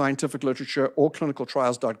either the scientific literature or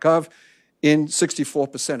clinicaltrials.gov in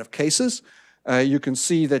 64% of cases. You can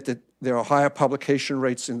see that there are higher publication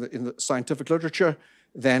rates in the scientific literature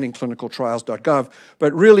than in clinicaltrials.gov.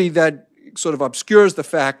 But really that sort of obscures the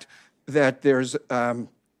fact that there's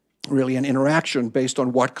really an interaction based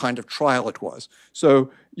on what kind of trial it was.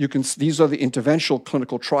 So these are the interventional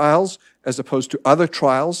clinical trials as opposed to other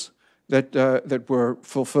trials that were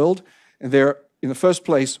fulfilled. And there, in the first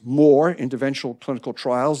place, more interventional clinical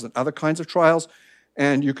trials than other kinds of trials.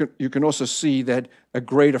 And you can also see that a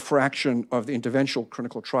greater fraction of the interventional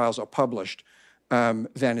clinical trials are published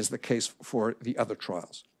than is the case for the other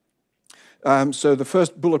trials. So the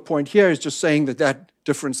first bullet point here is just saying that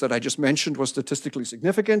difference that I just mentioned was statistically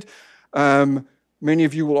significant. Many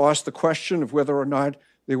of you will ask the question of whether or not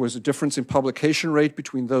there was a difference in publication rate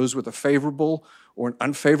between those with a favorable or an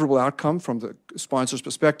unfavorable outcome from the sponsor's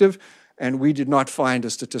perspective, and we did not find a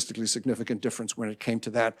statistically significant difference when it came to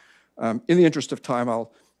that. In the interest of time,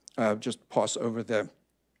 I'll just pass over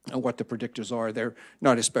what the predictors are. They're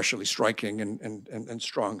not especially striking and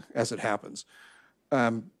strong as it happens.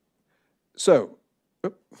 So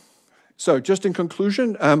just in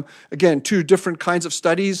conclusion, again, two different kinds of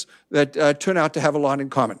studies that turn out to have a lot in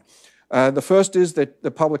common. The first is that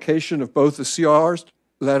the publication of both the CR's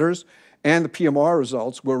letters and the PMR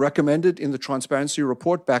results were recommended in the transparency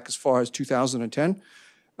report back as far as 2010,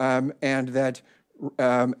 and that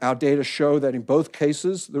our data show that in both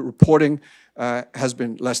cases, the reporting has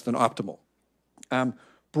been less than optimal.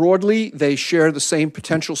 Broadly, they share the same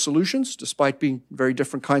potential solutions, despite being very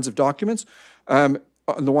different kinds of documents. On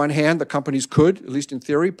the one hand, the companies could, at least in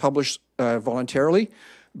theory, publish voluntarily,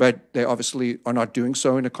 but they obviously are not doing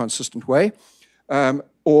so in a consistent way.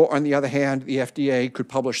 Or on the other hand, the FDA could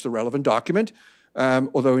publish the relevant document,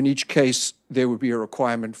 although in each case, there would be a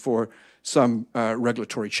requirement for some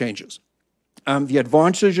regulatory changes. The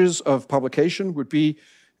advantages of publication would be,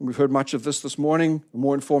 and we've heard much of this morning, a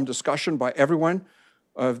more informed discussion by everyone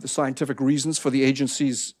of the scientific reasons for the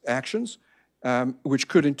agency's actions, which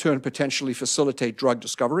could in turn potentially facilitate drug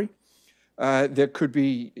discovery. There could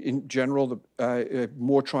be, in general,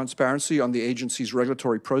 more transparency on the agency's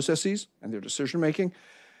regulatory processes and their decision-making,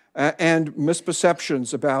 and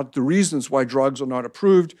misperceptions about the reasons why drugs are not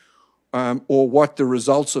approved or what the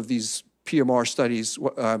results of these PMR studies,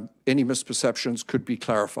 any misperceptions could be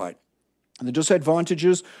clarified. And the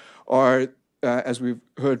disadvantages are, as we've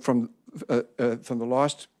heard from the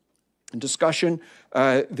last discussion,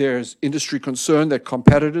 there's industry concern that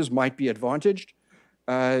competitors might be advantaged.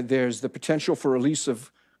 There's the potential for release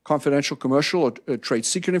of confidential commercial or trade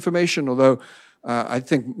secret information, although I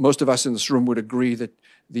think most of us in this room would agree that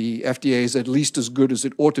the FDA is at least as good as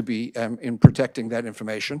it ought to be in protecting that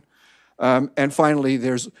information. And finally,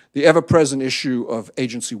 there's the ever-present issue of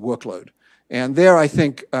agency workload. And there, I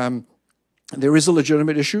think, there is a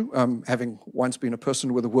legitimate issue, having once been a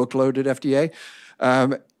person with a workload at FDA.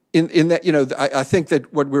 In that, I think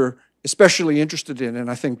that what we're especially interested in, and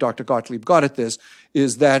I think Dr. Gottlieb got at this,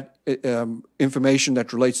 is that information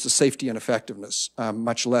that relates to safety and effectiveness,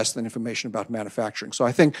 much less than information about manufacturing. So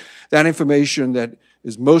I think that information that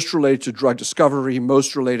is most related to drug discovery,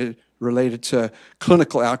 most related to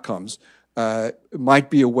clinical outcomes, might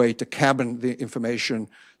be a way to cabin the information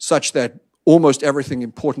such that almost everything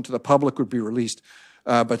important to the public would be released,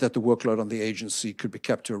 but that the workload on the agency could be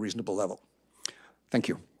kept to a reasonable level. Thank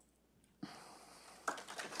you.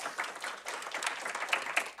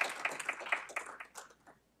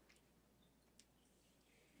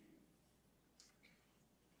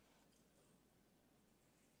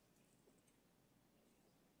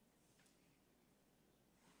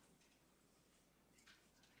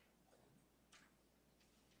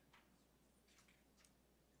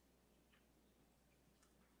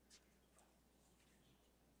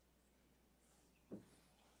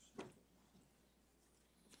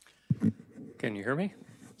 Can you hear me?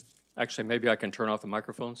 Actually, maybe I can turn off the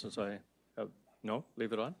microphone since I have, no,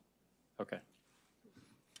 leave it on? Okay.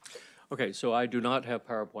 Okay, so I do not have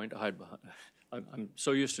PowerPoint to hide behind. I'm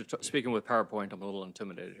so used to speaking with PowerPoint, I'm a little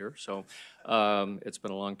intimidated here. So it's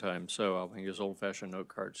been a long time. So I'll use old-fashioned note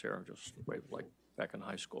cards here, just like back in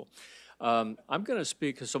high school. I'm going to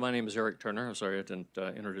speak, so my name is Eric Turner. I'm sorry I didn't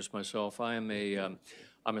introduce myself.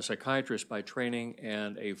 I'm a psychiatrist by training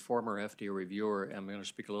and a former FDA reviewer. I'm going to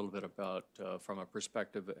speak a little bit about, from a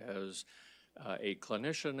perspective as a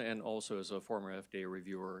clinician and also as a former FDA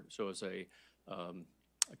reviewer, so as a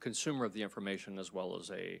consumer of the information as well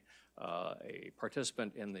as a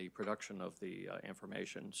participant in the production of the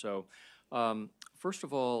information. So first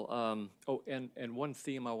of all, and one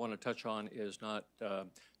theme I want to touch on is not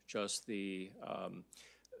just the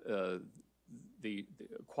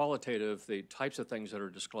qualitative, the types of things that are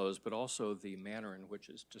disclosed, but also the manner in which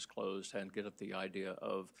it's disclosed and get at the idea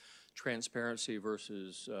of transparency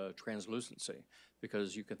versus translucency,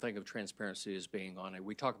 because you can think of transparency as being on a,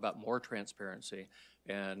 we talk about more transparency,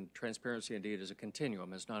 and transparency indeed is a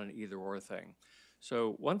continuum, it's not an either-or thing.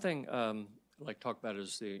 So one thing I'd like to talk about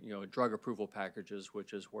is the drug approval packages,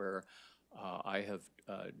 which is where I have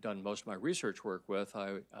done most of my research work with.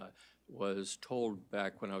 I was told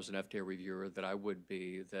back when I was an FDA reviewer that I would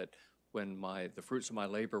be, that when the fruits of my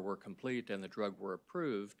labor were complete and the drug were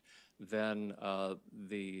approved, then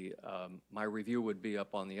my review would be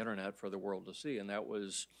up on the internet for the world to see, and that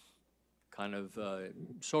was kind of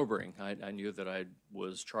sobering. I knew that I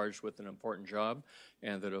was charged with an important job,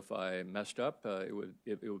 and that if I messed up, it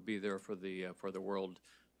would be there for the world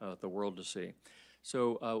to see.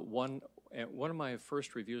 So one of my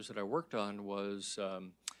first reviews that I worked on was,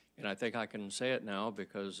 and I think I can say it now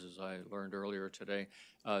because, as I learned earlier today,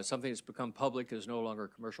 something that's become public is no longer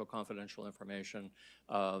commercial confidential information.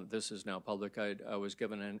 This is now public. I was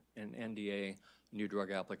given an NDA, new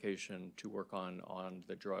drug application, to work on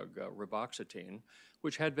the drug reboxetine,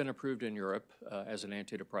 which had been approved in Europe as an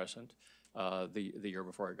antidepressant the year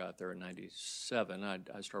before I got there in '97.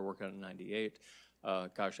 I started working on it in '98.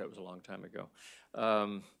 Gosh, that was a long time ago.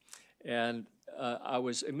 And I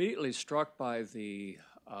was immediately struck by the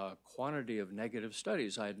quantity of negative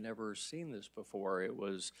studies. I had never seen this before. It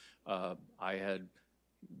was, I had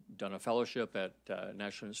done a fellowship at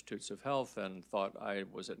National Institutes of Health and thought I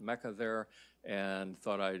was at Mecca there and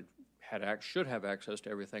thought I should have access to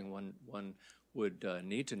everything one would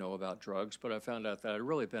need to know about drugs, but I found out that I'd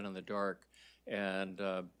really been in the dark, and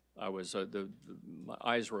I was, my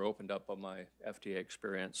eyes were opened up on my FDA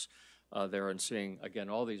experience there and seeing, again,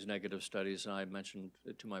 all these negative studies. And I mentioned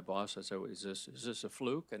it to my boss. I said, is this a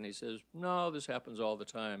fluke? And he says, no, this happens all the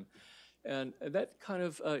time. And that kind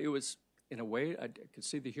of, it was, in a way, I could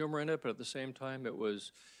see the humor in it, but at the same time, it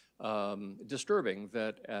was disturbing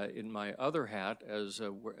that in my other hat, as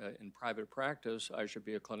in private practice, I should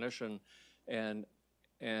be a clinician, and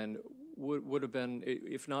would have been,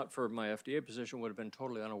 if not for my FDA position, would have been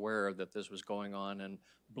totally unaware that this was going on and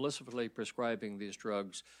blissfully prescribing these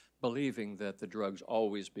drugs, believing that the drugs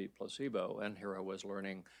always beat placebo. And here I was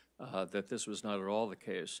learning that this was not at all the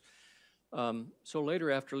case. So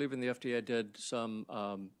later, after leaving the FDA, I did some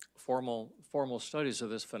formal studies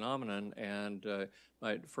of this phenomenon, and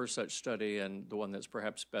my first such study, and the one that's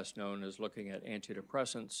perhaps best known, is looking at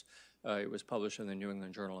antidepressants. It was published in the New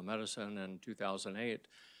England Journal of Medicine in 2008,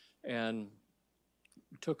 and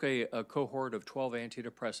took a cohort of 12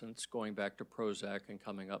 antidepressants going back to Prozac and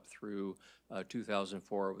coming up through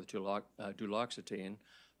 2004 with duloxetine,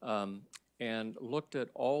 and looked at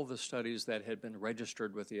all the studies that had been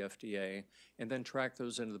registered with the FDA, and then tracked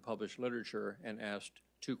those into the published literature and asked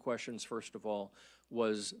two questions. First of all,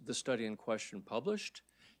 was the study in question published?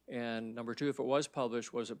 And number two, if it was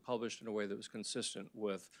it published in a way that was consistent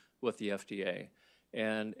with the FDA?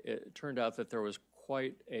 And it turned out that there was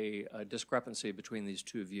quite a discrepancy between these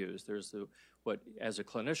two views. There's what, as a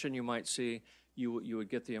clinician, you might see, you would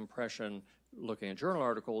get the impression, looking at journal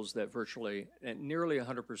articles, that virtually, nearly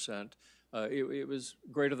 100%, it was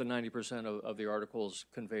greater than 90% of the articles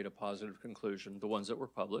conveyed a positive conclusion, the ones that were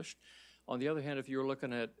published. On the other hand, if you were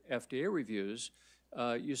looking at FDA reviews,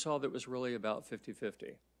 you saw that it was really about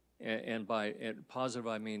 50-50. And by positive,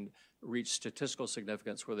 I mean reached statistical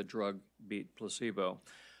significance where the drug beat placebo.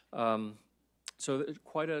 So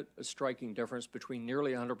quite a striking difference between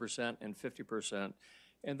nearly 100% and 50%.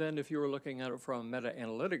 And then if you were looking at it from a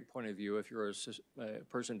meta-analytic point of view, if you're a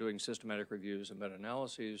person doing systematic reviews and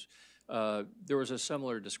meta-analyses, there was a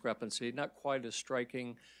similar discrepancy, not quite as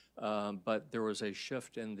striking, but there was a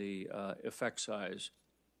shift in the effect size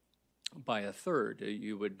by a third.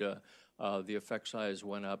 You would the effect size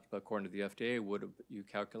went up, according to the FDA, you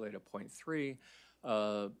calculate a 0.3.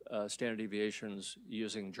 Standard deviations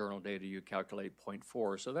using journal data, you calculate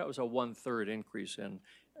 0.4. So that was a 1/3 increase in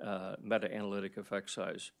meta-analytic effect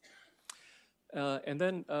size. And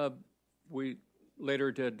then we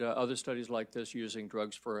later did other studies like this using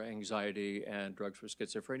drugs for anxiety and drugs for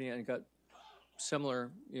schizophrenia, and got a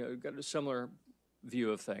similar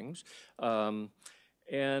view of things. And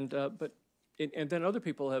then other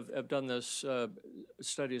people have done this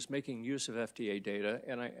studies making use of FDA data,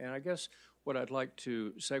 and I guess what I'd like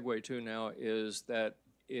to segue to now is that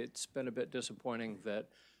it's been a bit disappointing that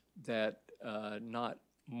not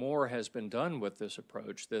more has been done with this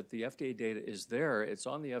approach. That the FDA data is there; it's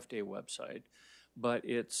on the FDA website, but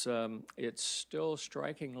it's still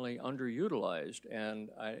strikingly underutilized and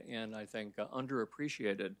I think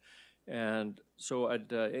underappreciated. And so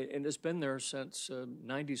and it's been there since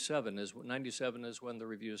 97 is when the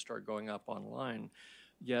reviews start going up online.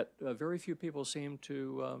 Yet very few people seem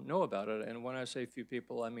to know about it. And when I say few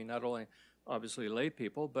people, I mean not only obviously lay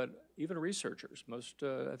people, but even researchers.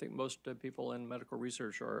 I think most people in medical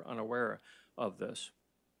research are unaware of this.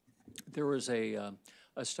 There was a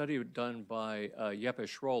study done by Jeppe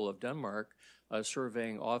Schroll of Denmark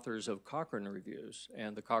surveying authors of Cochrane reviews.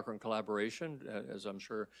 And the Cochrane collaboration, as I'm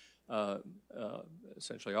sure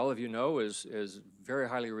essentially all of you know, is very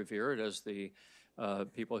highly revered as the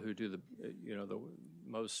people who do the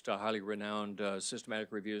most highly renowned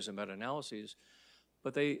systematic reviews and meta-analyses.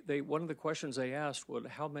 But one of the questions they asked was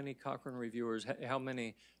how many Cochrane reviewers, how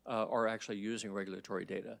many are actually using regulatory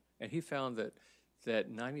data? And he found that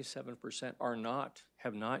 97%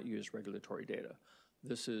 have not used regulatory data.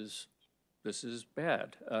 This is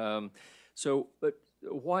bad. But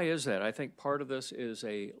why is that? I think part of this is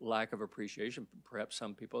a lack of appreciation. Perhaps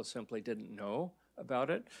some people simply didn't know about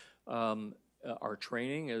it. Our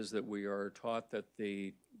training is that we are taught that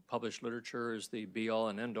the published literature is the be-all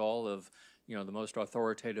and end-all of the most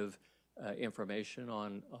authoritative information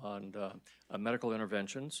on medical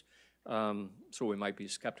interventions. So we might be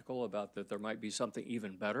skeptical about that there might be something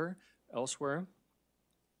even better elsewhere.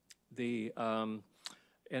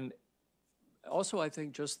 And also I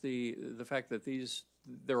think just the fact that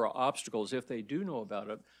there are obstacles. If they do know about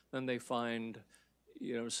it, then they find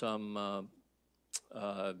some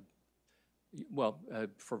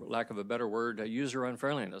for lack of a better word, user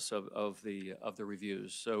unfriendliness of the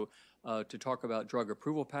reviews. So to talk about drug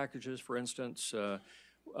approval packages, for instance,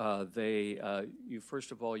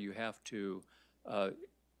 first of all you have to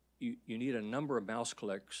you need a number of mouse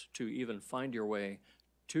clicks to even find your way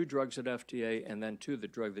to drugs at FDA and then to the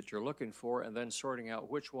drug that you're looking for, and then sorting out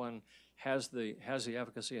which one has the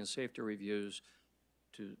efficacy and safety reviews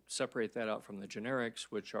to separate that out from the generics,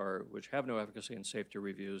 which have no efficacy and safety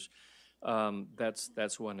reviews.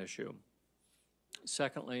 That's one issue.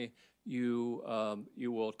 Secondly, you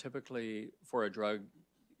will typically, for a drug,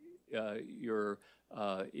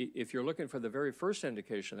 if you're looking for the very first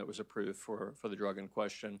indication that was approved for the drug in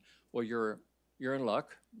question, well, you're in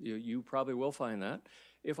luck. You probably will find that.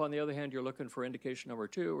 If, on the other hand, you're looking for indication number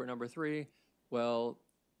 2 or number 3, well,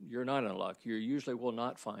 you're not in luck. You usually will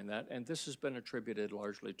not find that, and this has been attributed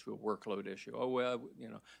largely to a workload issue. Oh, well,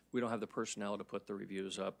 we don't have the personnel to put the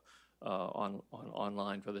reviews up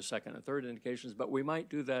online for the second and third indications, but we might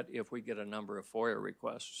do that if we get a number of FOIA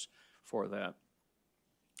requests for that.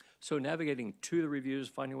 So navigating to the reviews,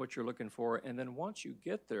 finding what you're looking for, and then once you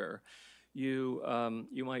get there, you'll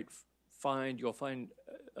find,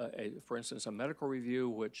 for instance, a medical review,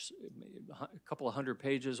 which a couple of hundred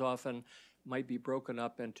pages often, might be broken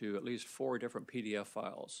up into at least 4 different PDF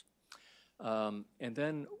files. And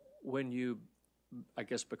then when you, I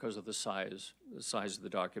guess because of the size of the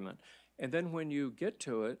document, and then when you get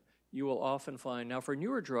to it, you will often find, now for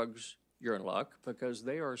newer drugs, you're in luck because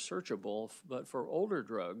they are searchable, but for older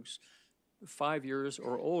drugs, 5 years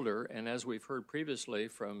or older, and as we've heard previously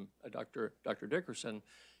from Dr. Dickersin,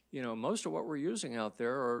 most of what we're using out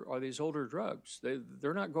there are these older drugs.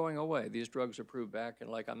 They're not going away. These drugs approved back, and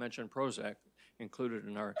like I mentioned, Prozac included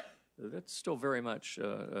in that's still very much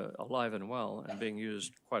alive and well and being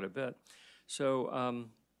used quite a bit. So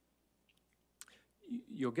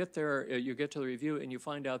you'll get there, you get to the review, and you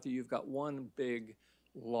find out that you've got one big,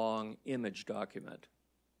 long image document.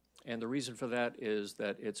 And the reason for that is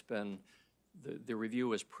that it's been, the review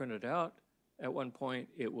was printed out. At one point,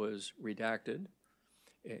 it was redacted.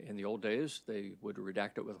 In the old days, they would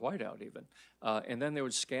redact it with whiteout even. And then they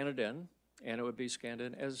would scan it in, and it would be scanned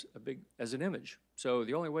in as an image. So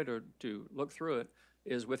the only way to look through it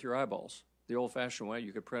is with your eyeballs. The old-fashioned way,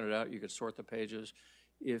 you could print it out, you could sort the pages.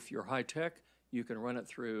 If you're high-tech, you can run it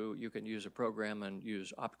through, you can use a program and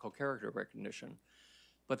use optical character recognition.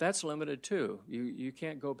 But that's limited too. You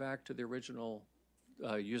can't go back to the original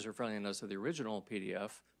user-friendliness of the original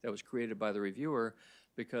PDF that was created by the reviewer,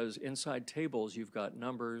 because inside tables you've got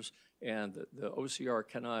numbers, and the OCR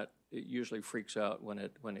cannot, it usually freaks out when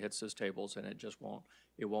it hits those tables, and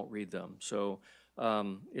it won't read them. So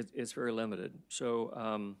it's very limited.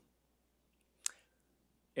 So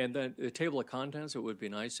and then the table of contents, it would be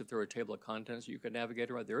nice if there were a table of contents you could navigate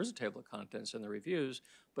around. There is a table of contents in the reviews,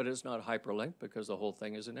 but it's not hyperlinked because the whole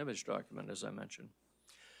thing is an image document, as I mentioned.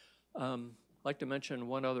 I'd like to mention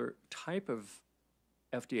one other type of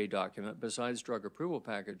FDA document besides drug approval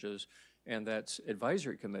packages, and that's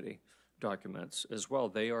advisory committee documents as well.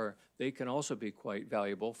 They can also be quite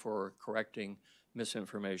valuable for correcting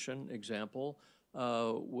misinformation. Example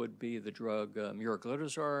would be the drug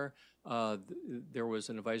miraglutazar. There was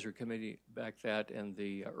an advisory committee back that in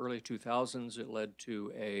the early 2000s. It led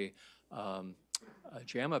to a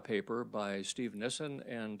JAMA paper by Steve Nissen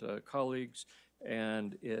and colleagues,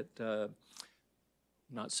 and it,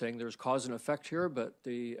 not saying there's cause and effect here, but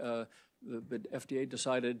the FDA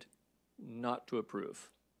decided not to approve.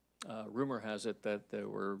 Rumor has it that they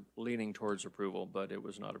were leaning towards approval, but it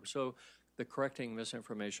was not approved. So the correcting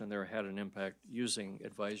misinformation there had an impact using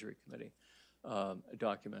advisory committee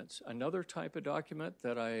documents. Another type of document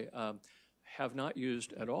that I have not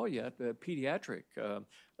used at all yet, pediatric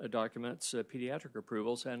documents, pediatric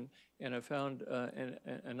approvals, and I found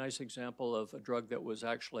a nice example of a drug that was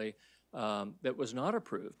actually, that was not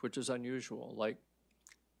approved, which is unusual, like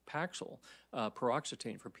Paxil,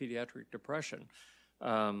 paroxetine for pediatric depression,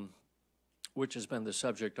 which has been the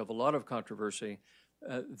subject of a lot of controversy.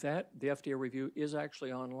 That the FDA review is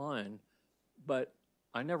actually online, but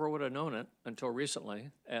I never would have known it until recently,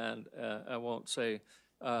 and I won't say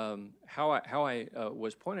how I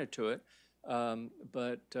was pointed to it,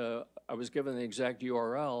 but I was given the exact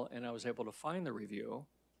URL, and I was able to find the review.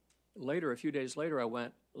 Later, a few days later, I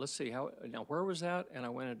went, let's see, now where was that? And I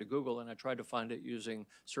went into Google, and I tried to find it using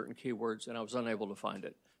certain keywords, and I was unable to find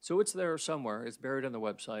it. So it's there somewhere. It's buried on the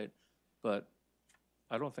website, but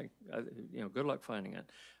I don't think, good luck finding it.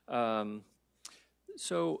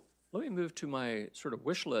 So let me move to my sort of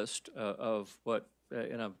wish list of what,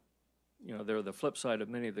 they're the flip side of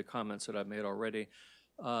many of the comments that I've made already.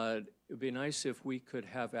 It would be nice if we could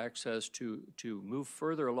have access to move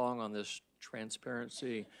further along on this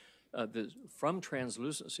transparency, from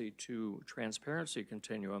translucency to transparency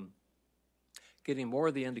continuum, getting more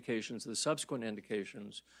of the indications, the subsequent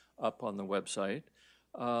indications up on the website.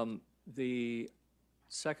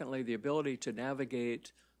 Secondly, the ability to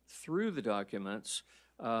navigate through the documents.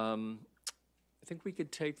 I think we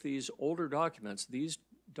could take these older documents. These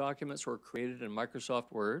documents were created in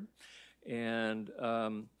Microsoft Word, and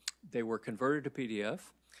they were converted to PDF.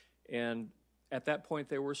 And at that point,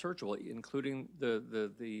 they were searchable, including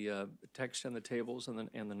the text and the tables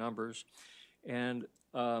and the numbers. And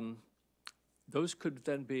those could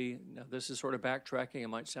then be, now this is sort of backtracking. It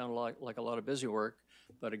might sound like a lot of busy work,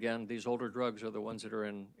 but again, these older drugs are the ones that are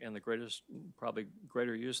in the greatest, probably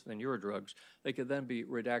greater use than newer drugs. They could then be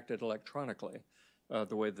redacted electronically,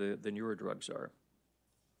 the way the newer drugs are.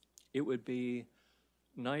 It would be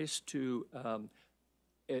nice to,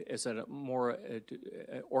 as a more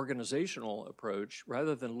organizational approach,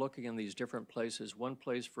 rather than looking in these different places, one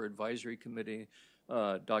place for advisory committee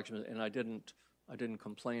documents, and I didn't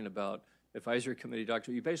complain about advisory committee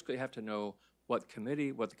documents. You basically have to know what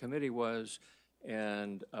the committee was,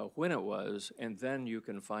 and when it was, and then you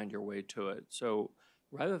can find your way to it. So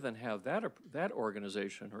rather than have that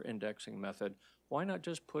organization or indexing method, why not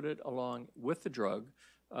just put it along with the drug,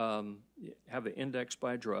 have the index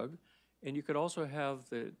by drug, and you could also have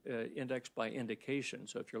the index by indication.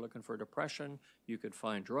 So if you're looking for depression, you could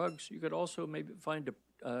find drugs. You could also maybe find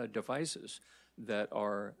devices that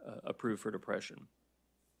are approved for depression.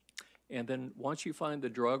 And then once you find the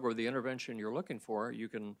drug or the intervention you're looking for, you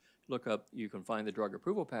can find the drug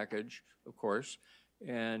approval package, of course,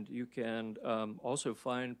 and you can also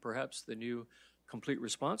find perhaps the new complete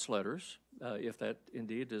response letters, if that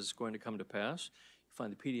indeed is going to come to pass.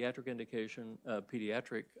 Find the pediatric indication,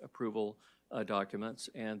 pediatric approval documents,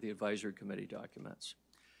 and the advisory committee documents.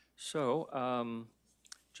 So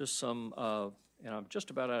just some, and I'm just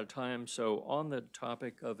about out of time, so on the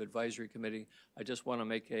topic of advisory committee, I just want to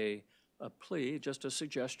make a plea, just a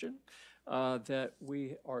suggestion, that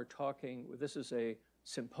we are talking, this is a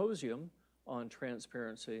symposium on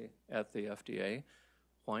transparency at the FDA.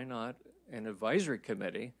 Why not an advisory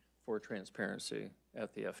committee for transparency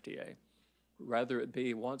at the FDA? Rather it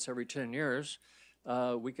be once every 10 years,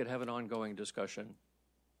 we could have an ongoing discussion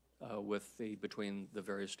between the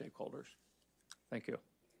various stakeholders. Thank you.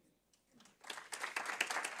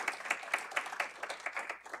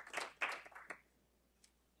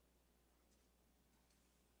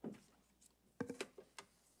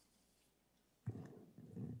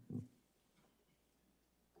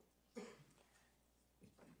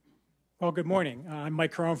 Well, good morning. I'm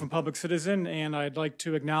Mike Carone from Public Citizen, and I'd like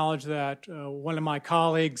to acknowledge that one of my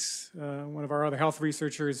colleagues, one of our other health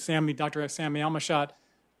researchers, Dr. Sami Almashat,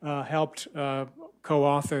 helped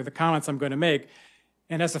co-author the comments I'm going to make.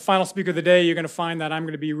 And as the final speaker of the day, you're going to find that I'm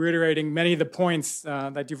going to be reiterating many of the points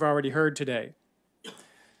that you've already heard today.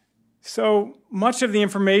 So much of the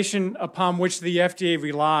information upon which the FDA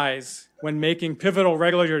relies when making pivotal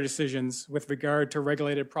regulatory decisions with regard to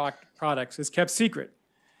regulated products is kept secret.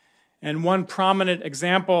 And one prominent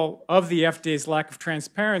example of the FDA's lack of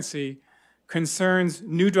transparency concerns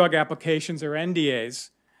new drug applications, or NDAs,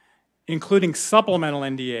 including supplemental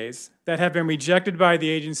NDAs that have been rejected by the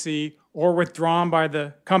agency or withdrawn by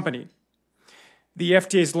the company. The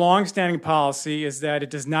FDA's longstanding policy is that it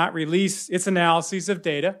does not release its analyses of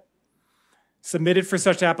data submitted for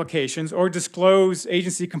such applications or disclose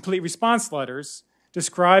agency complete response letters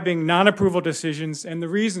describing non-approval decisions and the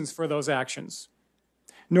reasons for those actions.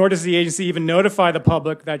 Nor does the agency even notify the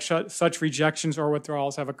public that such rejections or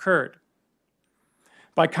withdrawals have occurred.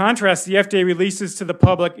 By contrast, the FDA releases to the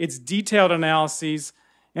public its detailed analyses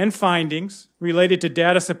and findings related to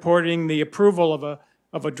data supporting the approval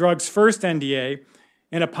of a drug's first NDA,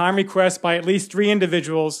 and upon request by at least 3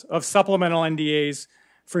 individuals of supplemental NDAs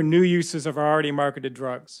for new uses of already marketed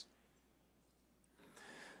drugs.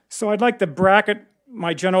 So I'd like to bracket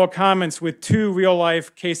my general comments with 2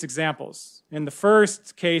 real-life case examples. And the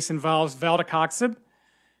first case involves valdecoxib,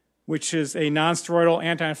 which is a nonsteroidal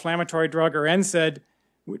anti-inflammatory drug, or NSAID,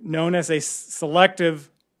 known as a selective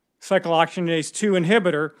cyclooxygenase 2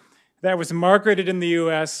 inhibitor that was marketed in the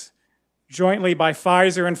U.S. jointly by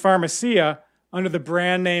Pfizer and Pharmacia under the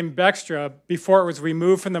brand name Bextra before it was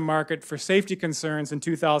removed from the market for safety concerns in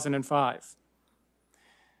 2005.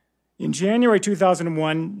 In January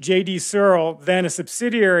 2001, J.D. Searle, then a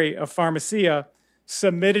subsidiary of Pharmacia,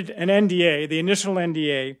 submitted an NDA, the initial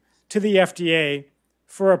NDA, to the FDA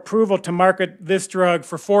for approval to market this drug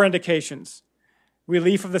for 4 indications: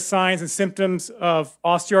 relief of the signs and symptoms of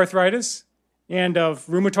osteoarthritis and of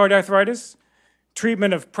rheumatoid arthritis,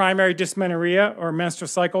 treatment of primary dysmenorrhea or menstrual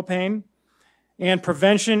cycle pain, and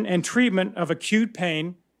prevention and treatment of acute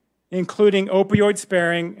pain, including opioid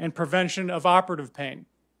sparing and prevention of operative pain.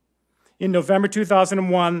 In November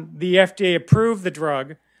 2001, the FDA approved the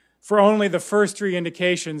drug for only the first 3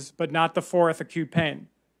 indications, but not the 4th, acute pain.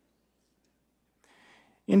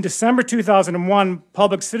 In December 2001,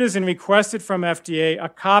 Public Citizen requested from FDA a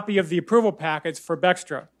copy of the approval package for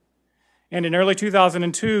Bextra. And in early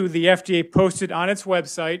 2002, the FDA posted on its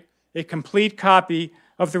website a complete copy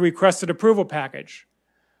of the requested approval package.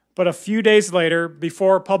 But a few days later,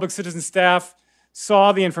 before Public Citizen staff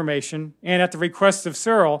saw the information, and at the request of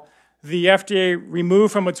Searle, the FDA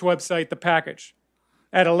removed from its website the package.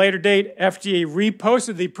 At a later date, FDA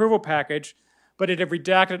reposted the approval package, but it had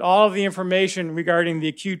redacted all of the information regarding the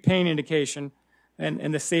acute pain indication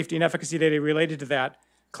and the safety and efficacy data related to that,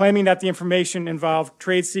 claiming that the information involved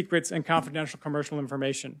trade secrets and confidential commercial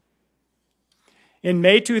information. In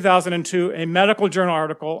May 2002, a medical journal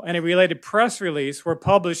article and a related press release were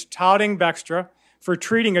published touting Bextra for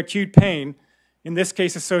treating acute pain, in this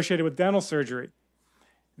case associated with dental surgery.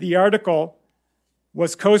 The article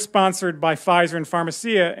was co-sponsored by Pfizer and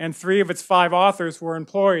Pharmacia, and 3 of its 5 authors were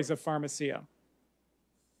employees of Pharmacia.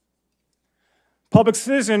 Public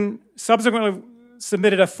Citizen subsequently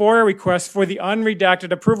submitted a FOIA request for the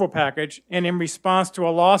unredacted approval package, and in response to a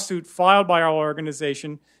lawsuit filed by our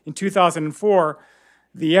organization in 2004,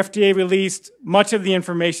 the FDA released much of the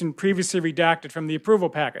information previously redacted from the approval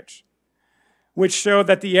package, which showed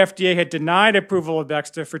that the FDA had denied approval of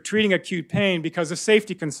Bextra for treating acute pain because of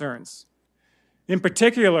safety concerns. In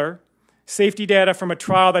particular, safety data from a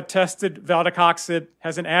trial that tested valdecoxib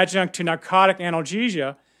as an adjunct to narcotic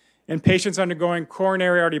analgesia in patients undergoing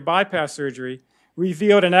coronary artery bypass surgery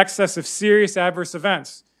revealed an excess of serious adverse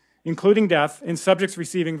events, including death, in subjects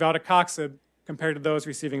receiving valdecoxib compared to those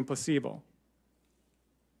receiving placebo.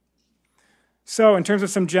 So, in terms of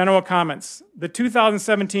some general comments, the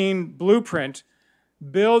 2017 blueprint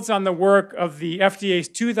builds on the work of the FDA's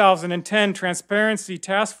 2010 Transparency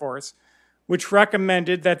Task Force, which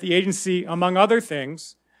recommended that the agency, among other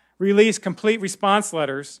things, release complete response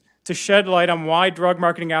letters to shed light on why drug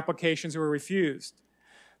marketing applications were refused.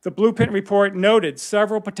 The Blueprint report noted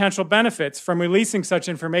several potential benefits from releasing such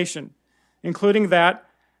information, including that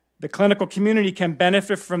The clinical community can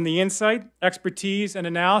benefit from the insight, expertise, and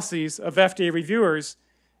analyses of FDA reviewers,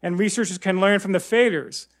 and researchers can learn from the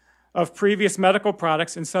failures of previous medical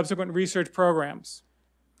products and subsequent research programs.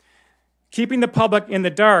 Keeping the public in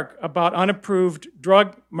the dark about unapproved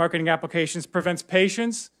drug marketing applications prevents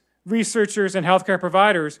patients, researchers, and healthcare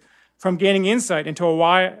providers from gaining insight into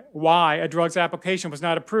why a drug's application was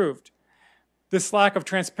not approved. This lack of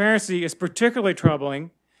transparency is particularly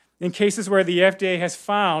troubling in cases where the FDA has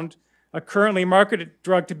found a currently marketed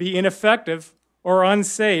drug to be ineffective or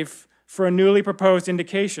unsafe for a newly proposed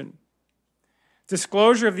indication.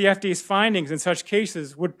 Disclosure of the FDA's findings in such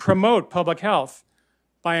cases would promote public health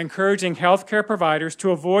by encouraging healthcare providers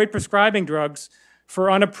to avoid prescribing drugs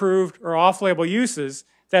for unapproved or off-label uses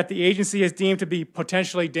that the agency has deemed to be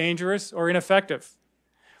potentially dangerous or ineffective.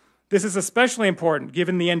 This is especially important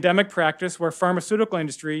given the endemic practice where pharmaceutical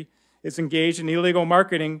industry is engaged in illegal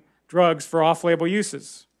marketing drugs for off-label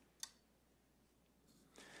uses.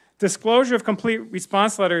 Disclosure of complete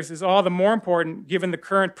response letters is all the more important given the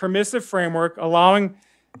current permissive framework allowing,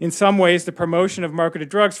 in some ways, the promotion of marketed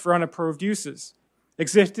drugs for unapproved uses.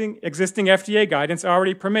 Existing FDA guidance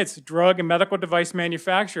already permits drug and medical device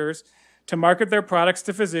manufacturers to market their products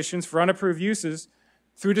to physicians for unapproved uses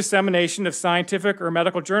through dissemination of scientific or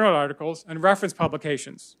medical journal articles and reference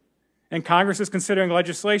publications. And Congress is considering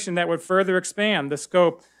legislation that would further expand the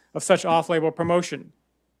scope of such off-label promotion.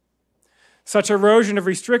 Such erosion of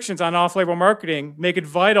restrictions on off-label marketing make it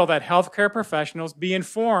vital that healthcare professionals be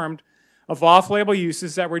informed of off-label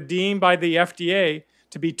uses that were deemed by the FDA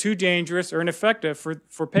to be too dangerous or ineffective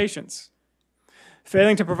for patients.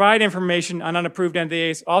 Failing to provide information on unapproved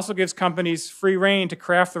NDAs also gives companies free rein to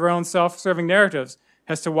craft their own self-serving narratives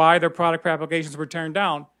as to why their product applications were turned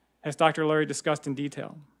down, as Dr. Lurie discussed in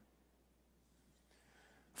detail.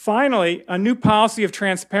 Finally, a new policy of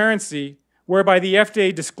transparency whereby the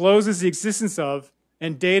FDA discloses the existence of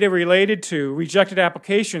and data related to rejected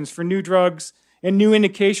applications for new drugs and new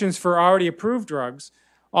indications for already approved drugs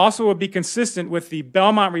also would be consistent with the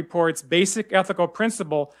Belmont Report's basic ethical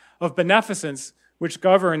principle of beneficence, which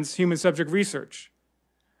governs human subject research.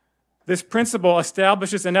 This principle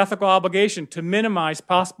establishes an ethical obligation to minimize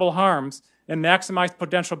possible harms and maximize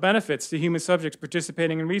potential benefits to human subjects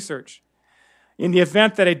participating in research. In the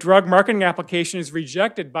event that a drug marketing application is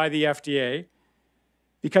rejected by the FDA,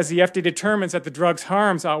 because the FDA determines that the drug's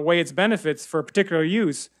harms outweigh its benefits for a particular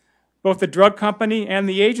use, both the drug company and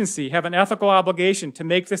the agency have an ethical obligation to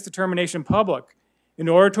make this determination public in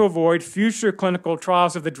order to avoid future clinical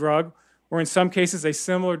trials of the drug, or in some cases a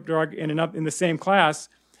similar drug in the same class,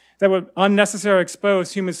 that would unnecessarily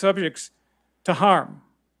expose human subjects to harm.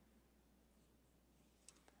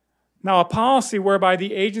 Now, a policy whereby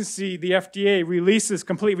the agency, the FDA, releases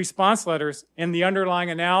complete response letters and the underlying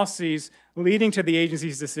analyses leading to the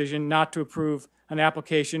agency's decision not to approve an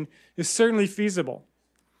application is certainly feasible.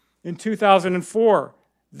 In 2004,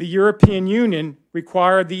 the European Union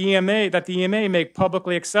required the EMA make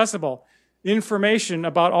publicly accessible information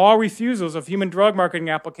about all refusals of human drug marketing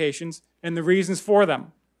applications and the reasons for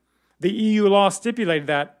them. The EU law stipulated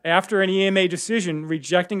that after an EMA decision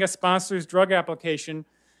rejecting a sponsor's drug application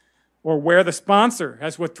or where the sponsor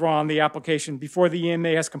has withdrawn the application before the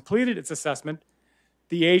EMA has completed its assessment,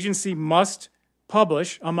 the agency must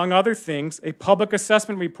publish, among other things, a public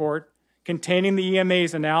assessment report containing the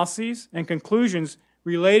EMA's analyses and conclusions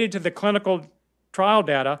related to the clinical trial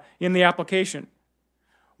data in the application.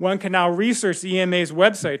 One can now research the EMA's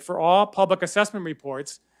website for all public assessment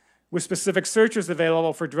reports with specific searches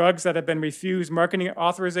available for drugs that have been refused marketing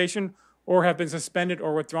authorization or have been suspended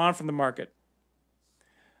or withdrawn from the market.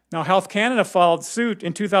 Now, Health Canada followed suit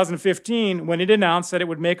in 2015 when it announced that it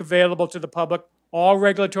would make available to the public all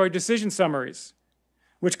regulatory decision summaries,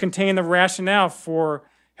 which contain the rationale for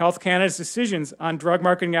Health Canada's decisions on drug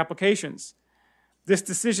marketing applications. This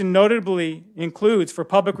decision notably includes, for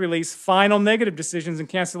public release, final negative decisions and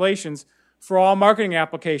cancellations for all marketing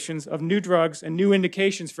applications of new drugs and new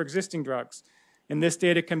indications for existing drugs. And this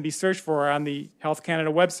data can be searched for on the Health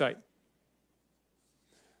Canada website.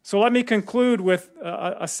 So let me conclude with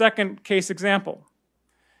a second case example.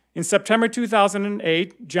 In September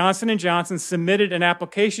 2008, Johnson & Johnson submitted an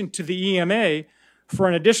application to the EMA for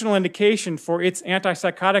an additional indication for its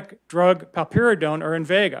antipsychotic drug palperidone, or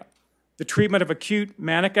Invega, the treatment of acute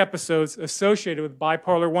manic episodes associated with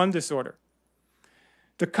bipolar I disorder.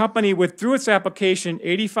 The company withdrew its application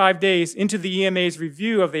 85 days into the EMA's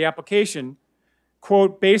review of the application,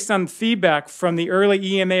 quote, based on feedback from the early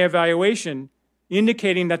EMA evaluation,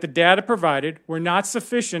 indicating that the data provided were not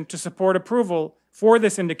sufficient to support approval for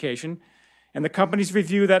this indication, and the company's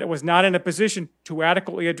review that it was not in a position to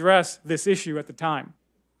adequately address this issue at the time.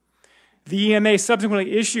 The EMA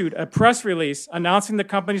subsequently issued a press release announcing the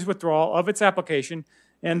company's withdrawal of its application,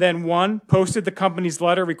 and then posted the company's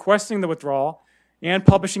letter requesting the withdrawal and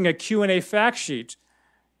publishing a Q&A fact sheet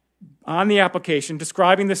on the application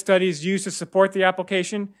describing the studies used to support the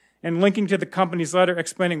application and linking to the company's letter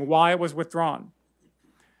explaining why it was withdrawn.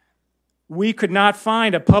 We could not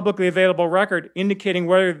find a publicly available record indicating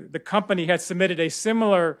whether the company had submitted a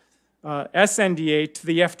similar SNDA to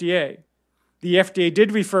the FDA. The FDA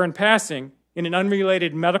did refer in passing in an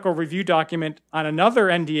unrelated medical review document on another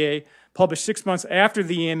NDA published 6 months after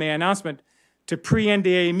the EMA announcement to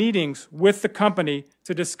pre-NDA meetings with the company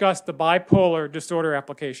to discuss the bipolar disorder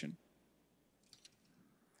application.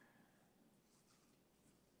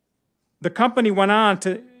 The company went on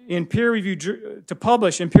to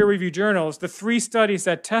publish in peer-reviewed journals the 3 studies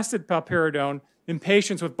that tested palperidone in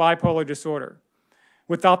patients with bipolar disorder,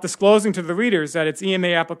 without disclosing to the readers that its EMA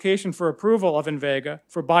application for approval of Invega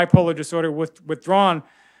for bipolar disorder was withdrawn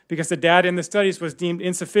because the data in the studies was deemed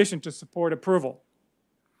insufficient to support approval.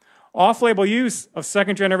 Off-label use of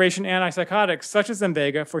second-generation antipsychotics such as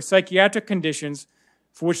Invega for psychiatric conditions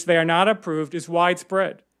for which they are not approved is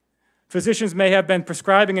widespread. Physicians may have been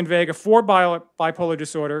prescribing Invega for bipolar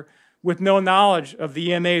disorder with no knowledge of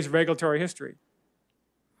the EMA's regulatory history.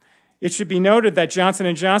 It should be noted that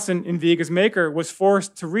Johnson & Johnson, Invega's maker, was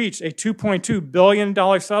forced to reach a $2.2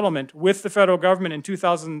 billion settlement with the federal government in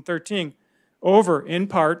 2013 over, in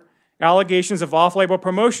part, allegations of off-label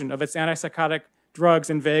promotion of its antipsychotic drugs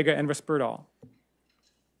Invega and Risperdal.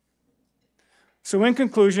 So in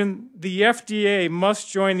conclusion, the FDA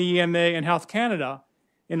must join the EMA and Health Canada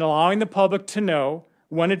in allowing the public to know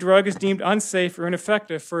when a drug is deemed unsafe or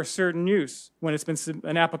ineffective for a certain use when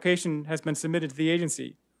an application has been submitted to the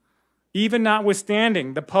agency. Even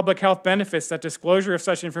notwithstanding the public health benefits that disclosure of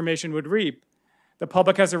such information would reap, the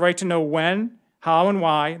public has a right to know when, how, and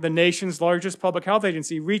why the nation's largest public health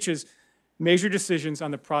agency reaches major decisions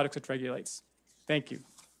on the products it regulates. Thank you.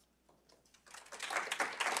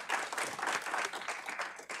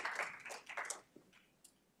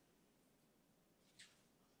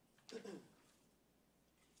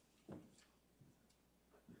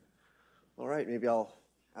 All right, maybe I'll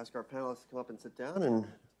ask our panelists to come up and sit down, and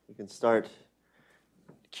we can start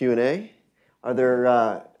Q&A. Are there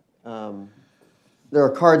are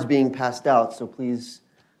cards being passed out, so please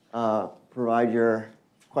provide your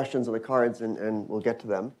questions on the cards, and we'll get to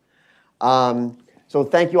them. So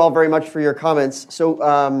thank you all very much for your comments.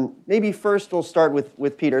 So maybe first we'll start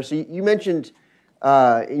with Peter. So you mentioned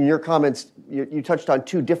in your comments, you touched on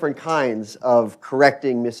 2 different kinds of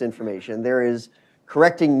correcting misinformation. There is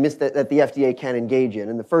correcting that the FDA can engage in.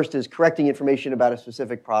 And the first is correcting information about a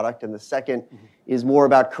specific product, and the second is more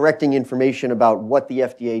about correcting information about what the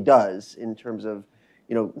FDA does in terms of,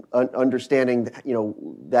 understanding,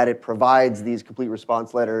 that it provides these complete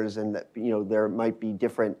response letters, and that, there might be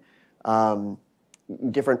different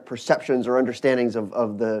perceptions or understandings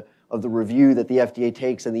of the review that the FDA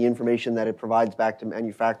takes and the information that it provides back to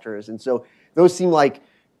manufacturers. And so those seem like,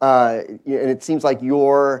 and it seems like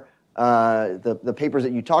the papers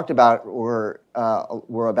that you talked about were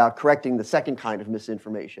about correcting the second kind of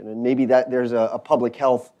misinformation, and maybe that there's a public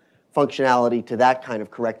health functionality to that kind of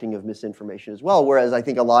correcting of misinformation as well. Whereas I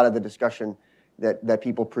think a lot of the discussion that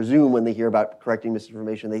people presume when they hear about correcting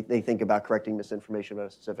misinformation, they think about correcting misinformation about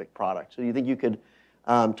a specific product. So do you think you could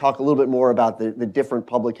talk a little bit more about the different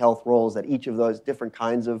public health roles that each of those different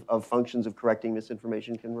kinds of functions of correcting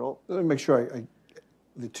misinformation can roll? Let me make sure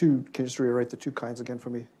can you just reiterate the 2 kinds again for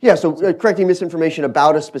me? Yeah, so correcting misinformation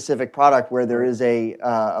about a specific product where there is a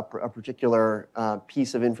particular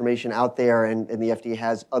piece of information out there and the FDA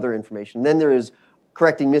has other information. Then there is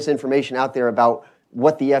correcting misinformation out there about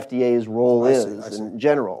what the FDA's role is in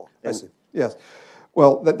general. I see, yes.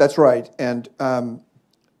 Well, that's right. And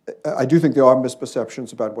I do think there are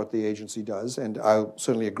misperceptions about what the agency does, and I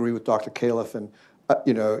certainly agree with Dr. Califf and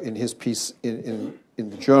in his piece in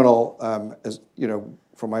the journal, as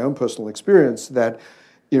from my own personal experience, that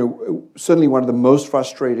certainly one of the most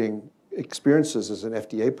frustrating experiences as an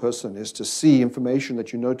FDA person is to see information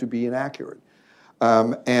that you know to be inaccurate.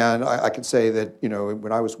 And I can say that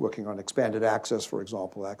when I was working on expanded access, for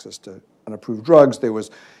example, access to unapproved drugs, there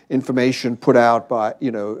was information put out by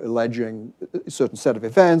alleging a certain set of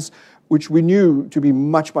events, which we knew to be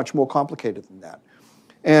much, much more complicated than that.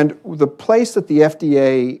 And the place that the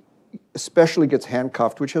FDA especially gets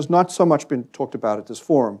handcuffed, which has not so much been talked about at this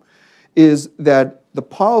forum, is that the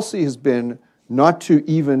policy has been not to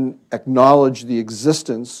even acknowledge the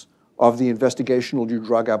existence of the investigational new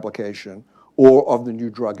drug application or of the new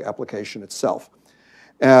drug application itself.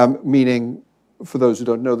 Meaning, for those who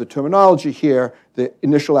don't know the terminology here, the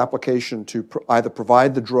initial application to either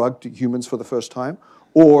provide the drug to humans for the first time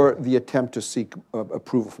or the attempt to seek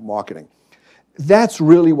approval for marketing. That's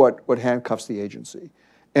really what handcuffs the agency.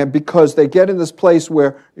 And because they get in this place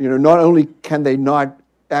where, not only can they not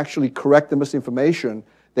actually correct the misinformation,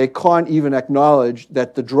 they can't even acknowledge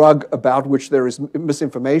that the drug about which there is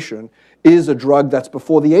misinformation is a drug that's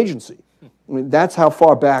before the agency. I mean, that's how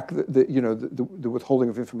far back the withholding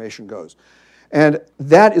of information goes. And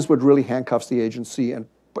that is what really handcuffs the agency and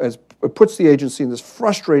puts the agency in this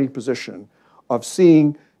frustrating position of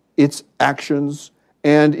seeing its actions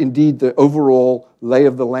and indeed the overall lay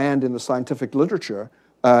of the land in the scientific literature.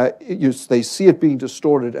 They see it being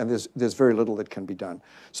distorted, and there's very little that can be done.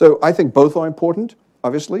 So I think both are important,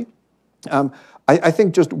 obviously. I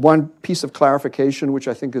think just one piece of clarification, which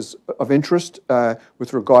I think is of interest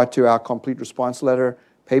with regard to our complete response letter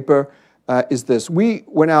paper, is this. We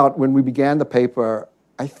went out when we began the paper,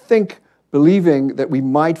 I think, believing that we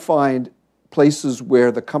might find places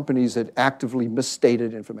where the companies had actively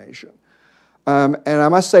misstated information. And I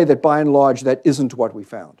must say that by and large, that isn't what we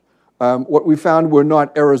found. What we found were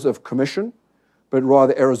not errors of commission, but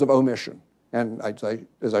rather errors of omission. And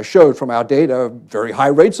as I showed from our data, very high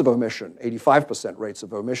rates of omission, 85% rates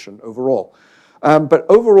of omission overall. But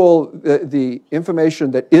overall, the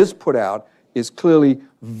information that is put out is clearly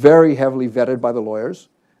very heavily vetted by the lawyers.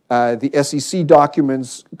 The SEC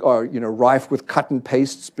documents are, rife with cut and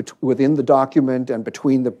pastes within the document and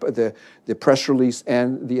between the press release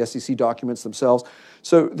and the SEC documents themselves.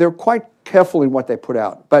 So they're quite careful in what they put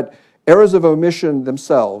out. But errors of omission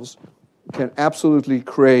themselves can absolutely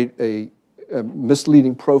create a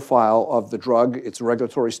misleading profile of the drug, its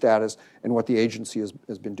regulatory status, and what the agency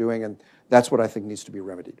has been doing. And that's what I think needs to be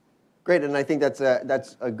remedied. Great, and I think that's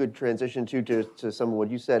a good transition to some of what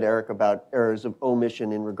you said, Eric, about errors of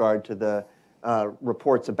omission in regard to the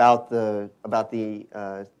reports about the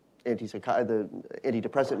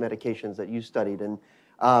antidepressant medications that you studied. And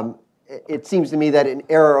it seems to me that an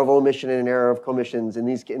error of omission and an error of commissions in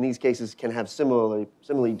these cases can have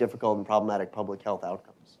similarly difficult and problematic public health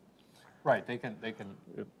outcomes. Right, they can.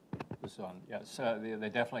 This on, yes, they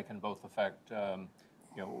definitely can both affect.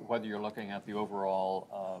 Whether you're looking at the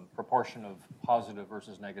overall proportion of positive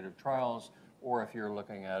versus negative trials, or if you're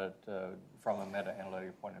looking at it from a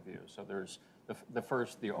meta-analytic point of view. So there's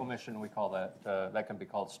the omission, we call that, that can be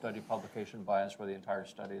called study publication bias, where the entire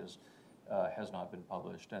study has not been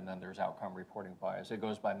published, and then there's outcome reporting bias. It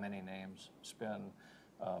goes by many names, spin,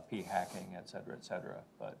 p-hacking, et cetera,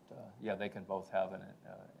 but yeah, they can both have an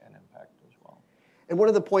impact as well. And one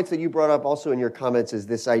of the points that you brought up also in your comments is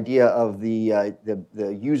this idea of the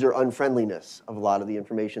user unfriendliness of a lot of the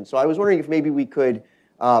information. So I was wondering if maybe we could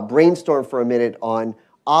brainstorm for a minute on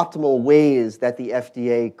optimal ways that the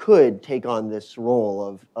FDA could take on this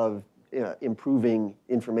role of improving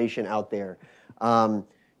information out there.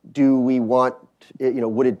 Do we want,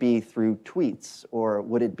 would it be through tweets, or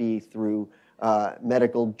would it be through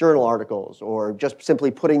medical journal articles, or just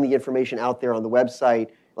simply putting the information out there on the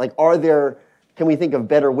website? Like, can we think of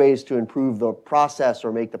better ways to improve the process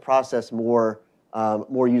or make the process more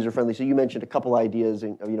user-friendly? So you mentioned a couple ideas,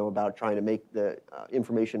 about trying to make the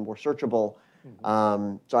information more searchable.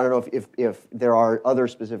 Mm-hmm. So I don't know if there are other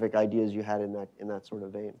specific ideas you had in that sort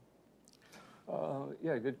of vein.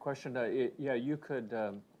 Yeah, good question. You could,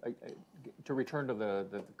 to return to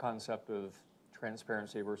the concept of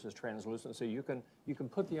transparency versus translucency, you can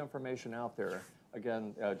put the information out there.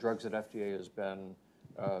 Again, drugs at FDA has been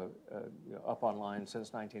up online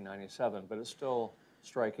since 1997, but it's still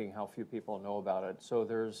striking how few people know about it. So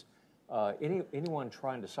there's anyone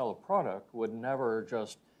trying to sell a product would never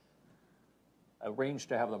just arrange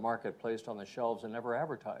to have the market placed on the shelves and never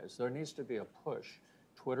advertise. There needs to be a push.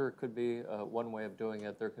 Twitter could be one way of doing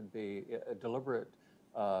it. There could be a deliberate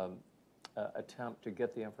attempt to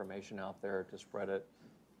get the information out there, to spread it.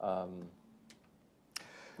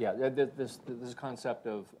 This concept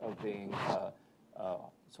of being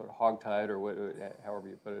sort of hogtied, or however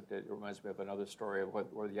you put it, it reminds me of another story of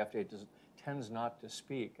where the FDA tends not to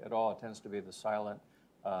speak at all. It tends to be the silent,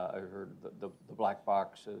 I heard the black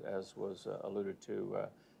box, as was alluded to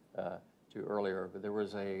earlier. But there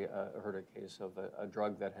was I heard a case of a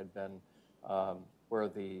drug that had been, where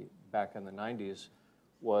back in the 90s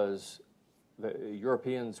was, the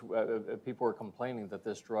Europeans, people were complaining that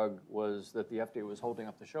this drug that the FDA was holding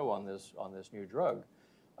up the show on this new drug.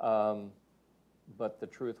 But the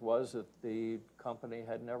truth was that the company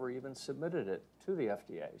had never even submitted it to the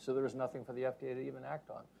FDA. So there was nothing for the FDA to even act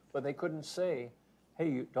on. But they couldn't say,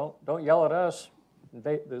 hey, don't yell at us.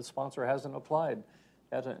 The sponsor hasn't applied.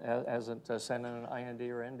 hasn't sent in an IND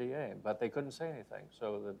or NDA, but they couldn't say anything.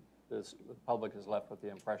 So the public is left with the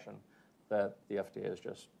impression that the FDA is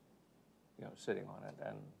just, sitting on it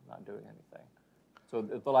and not doing anything. So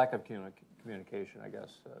the lack of communication, I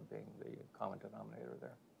guess, being the common denominator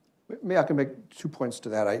there. Maybe I can make 2 points to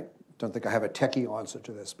that. I don't think I have a techie answer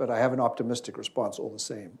to this, but I have an optimistic response all the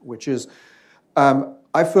same, which is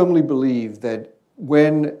I firmly believe that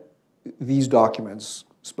when these documents,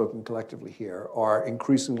 spoken collectively here, are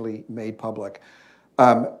increasingly made public,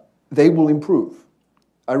 they will improve.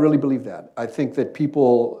 I really believe that. I think that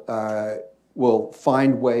people will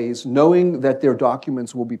find ways, knowing that their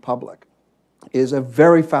documents will be public, is a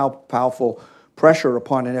very powerful pressure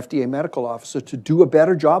upon an FDA medical officer to do a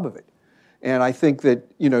better job of it. And I think that,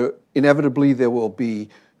 inevitably there will be,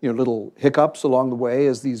 little hiccups along the way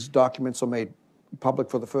as these documents are made public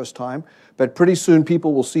for the first time. But pretty soon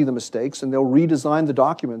people will see the mistakes and they'll redesign the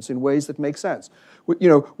documents in ways that make sense.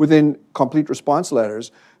 Within complete response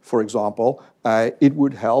letters, for example, it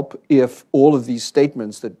would help if all of these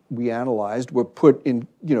statements that we analyzed were put in,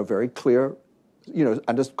 very clear,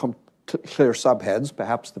 under clear subheads,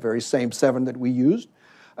 perhaps the very same 7 that we used,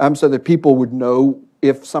 so that people would know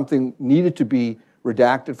if something needed to be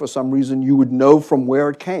redacted for some reason, you would know from where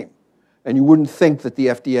it came. And you wouldn't think that the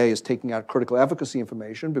FDA is taking out critical efficacy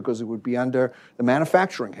information because it would be under the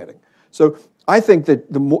manufacturing heading. So I think that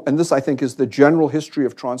and this I think is the general history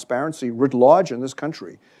of transparency writ large in this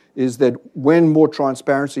country, is that when more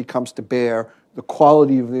transparency comes to bear, the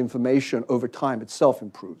quality of the information over time itself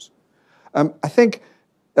improves. I think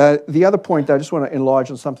the other point, I just want to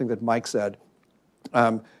enlarge on something that Mike said,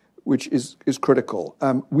 which is critical.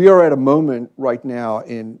 We are at a moment right now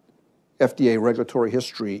in FDA regulatory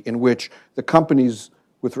history in which the companies,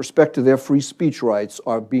 with respect to their free speech rights,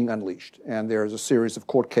 are being unleashed. And there's a series of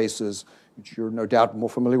court cases, which you're no doubt more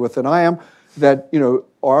familiar with than I am, that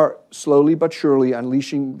are slowly but surely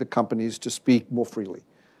unleashing the companies to speak more freely.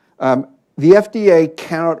 The FDA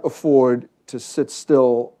cannot afford to sit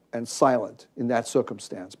still and silent in that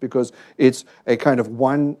circumstance because it's a kind of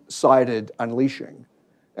one-sided unleashing.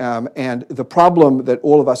 And the problem that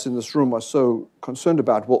all of us in this room are so concerned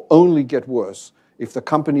about will only get worse if the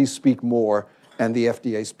companies speak more and the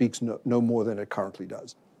FDA speaks no more than it currently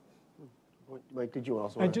does. Mike, did you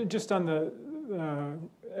also? Just on the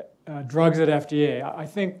drugs at FDA, I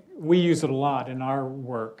think we use it a lot in our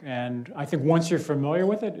work. And I think once you're familiar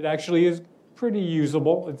with it, it actually is pretty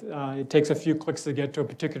usable. It takes a few clicks to get to a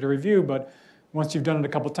particular review, but once you've done it a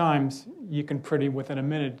couple times, you can within a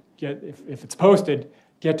minute, if it's posted,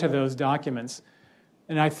 get to those documents.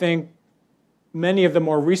 And I think many of the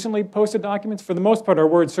more recently posted documents, for the most part, are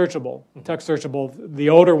word searchable, text searchable. The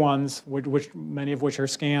older ones, many of which are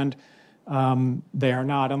scanned, they are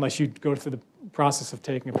not, unless you go through the process of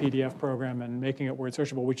taking a PDF program and making it word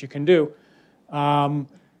searchable, which you can do. So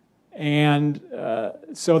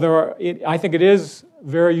I think it is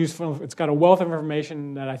very useful. It's got a wealth of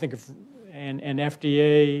information that I think and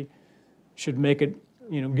FDA should make it,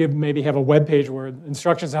 maybe have a web page where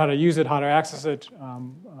instructions on how to use it, how to access it,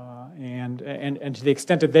 and to the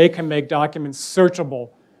extent that they can make documents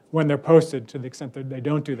searchable when they're posted, to the extent that they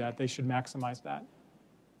don't do that, they should maximize that.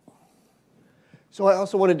 So I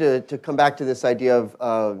also wanted to come back to this idea of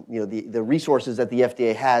the resources that the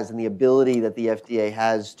FDA has and the ability that the FDA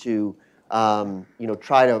has to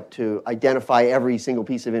try to identify every single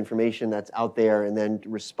piece of information that's out there and then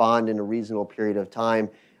respond in a reasonable period of time.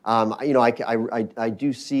 I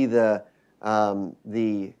do see the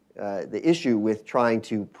issue with trying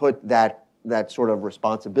to put that sort of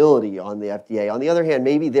responsibility on the FDA. On the other hand,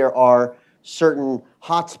 maybe there are certain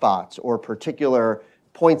hotspots or particular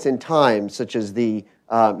points in time, such as the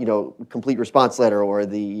complete response letter or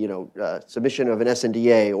the submission of an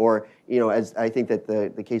SNDA, or as I think that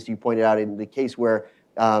the case you pointed out, in the case where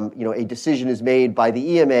a decision is made by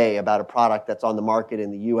the EMA about a product that's on the market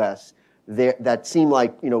in the U.S. that seem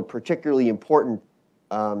like particularly important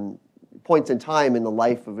points in time in the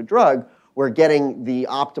life of a drug, where getting the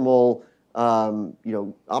optimal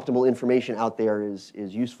information out there is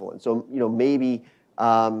useful. And so maybe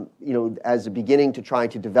as a beginning to trying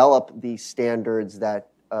to develop these standards that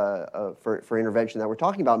for intervention that we're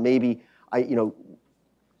talking about, maybe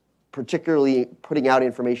particularly putting out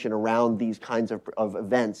information around these kinds of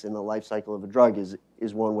events in the life cycle of a drug is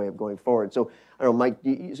one way of going forward. So I don't know, Mike.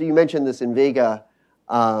 So you mentioned this Invega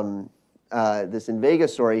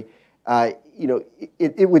story.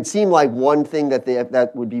 It would seem like one thing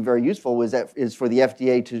that would be very useful is for the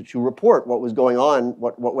FDA to report what was going on,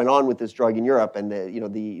 what went on with this drug in Europe, and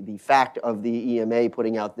the fact of the EMA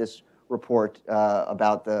putting out this report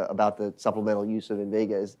about the supplemental use of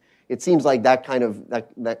Invega it seems like that kind of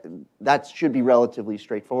that should be relatively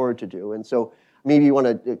straightforward to do. And so maybe you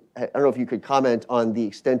want to, I don't know if you could comment on the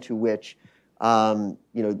extent to which the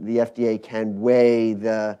FDA can weigh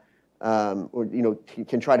the or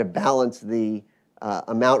can try to balance the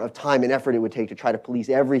amount of time and effort it would take to try to police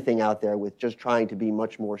everything out there with just trying to be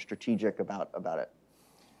much more strategic about it.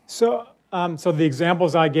 So, so the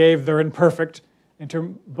examples I gave, they're imperfect,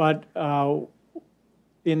 but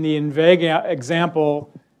in the Invega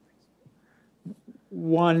example,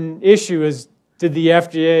 one issue is, did the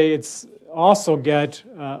FDA also get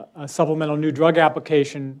a supplemental new drug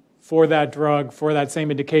application for that drug, for that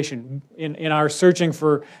same indication? In our searching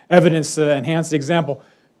for evidence to enhance the example,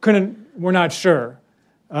 we're not sure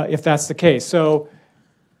if that's the case. So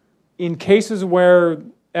in cases where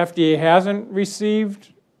FDA hasn't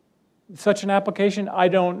received such an application, I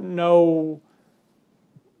don't know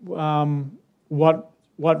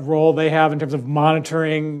what role they have in terms of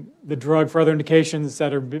monitoring the drug for other indications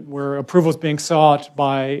where approval is being sought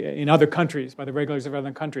in other countries, by the regulators of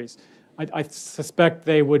other countries. I suspect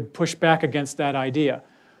they would push back against that idea.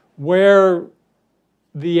 Where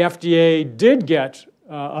the FDA did get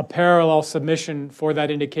a parallel submission for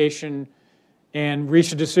that indication and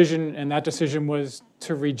reached a decision, and that decision was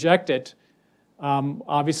to reject it,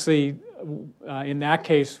 obviously, in that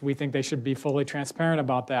case, we think they should be fully transparent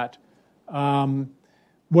about that.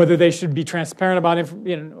 Whether they should be transparent about,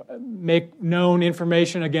 make known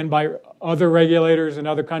information, again, by other regulators in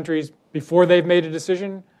other countries before they've made a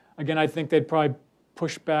decision, again, I think they'd probably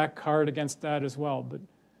push back hard against that as well. But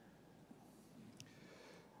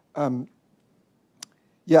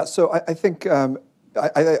yeah, so I think I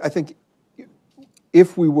think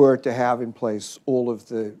if we were to have in place all of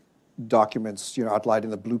the documents outlined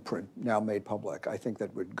in the blueprint now made public, I think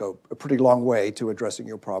that would go a pretty long way to addressing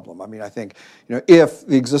your problem. I mean, I think if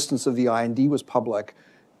the existence of the IND was public,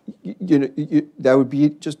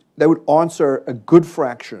 that would answer a good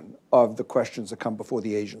fraction of the questions that come before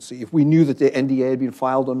the agency. If we knew that the NDA had been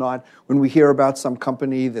filed or not, when we hear about some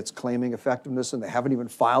company that's claiming effectiveness and they haven't even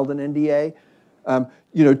filed an NDA,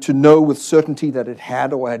 to know with certainty that it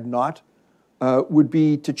had or had not would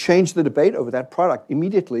be to change the debate over that product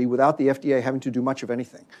immediately without the FDA having to do much of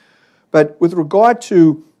anything. But with regard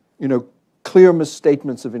to clear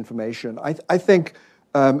misstatements of information, I think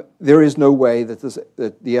there is no way that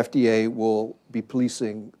the FDA will be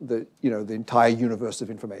policing the entire universe of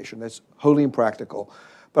information. That's wholly impractical.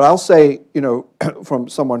 But I'll say, from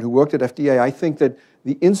someone who worked at FDA, I think that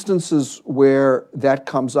the instances where that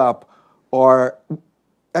comes up are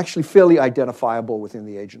actually fairly identifiable within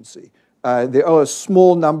the agency. There are a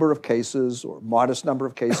small number of cases, or modest number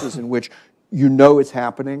of cases, in which it's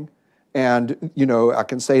happening. And, I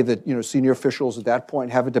can say that, senior officials at that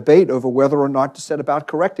point have a debate over whether or not to set about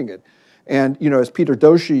correcting it. And, as Peter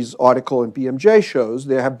Doshi's article in BMJ shows,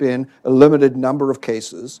 there have been a limited number of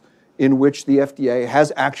cases in which the FDA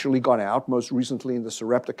has actually gone out, most recently in the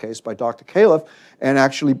Sarepta case by Dr. Califf, and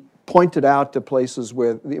actually pointed out to places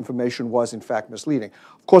where the information was, in fact, misleading.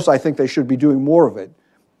 Of course, I think they should be doing more of it.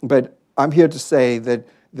 But I'm here to say that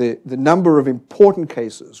the number of important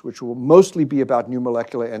cases, which will mostly be about new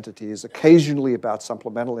molecular entities, occasionally about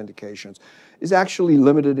supplemental indications, is actually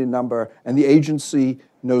limited in number, and the agency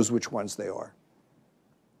knows which ones they are.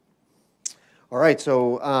 All right,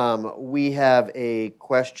 so we have a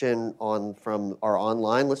question from our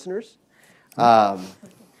online listeners. In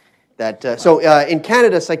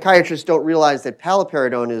Canada, psychiatrists don't realize that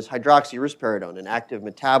paliperidone is hydroxyrisperidone, an active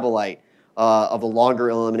metabolite of a longer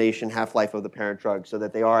elimination half-life of the parent drug, so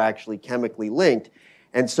that they are actually chemically linked.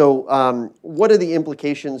 And so what are the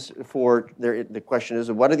implications the question is,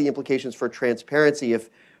 what are the implications for transparency if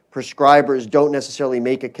prescribers don't necessarily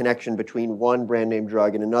make a connection between one brand name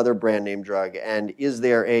drug and another brand name drug? And is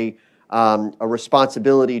there a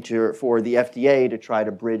responsibility for the FDA to try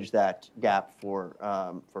to bridge that gap for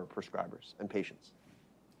prescribers and patients?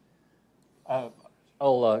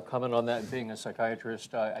 I'll comment on that. Being a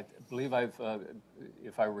psychiatrist, I believe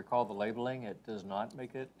if I recall the labeling, it does not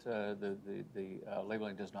make it, the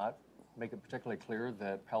labeling does not make it particularly clear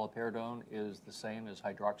that paliperidone is the same as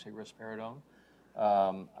hydroxyrisperidone.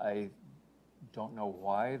 I don't know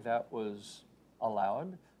why that was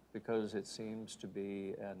allowed, because it seems to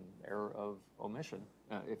be an error of omission,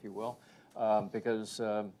 if you will. Because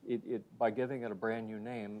by giving it a brand new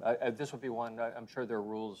name, this would be one, I'm sure there are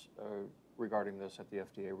rules regarding this at the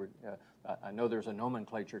FDA. I know there's a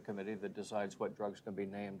nomenclature committee that decides what drugs can be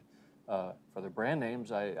named. For the brand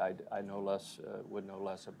names, I would know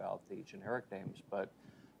less about the generic names. But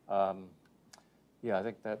yeah, I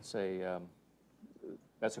think that's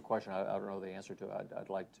That's a question I don't know the answer to. I'd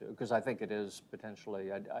like to, because I think it is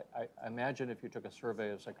potentially, I imagine if you took a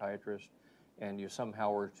survey of psychiatrists and you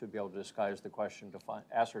somehow were to be able to disguise the question to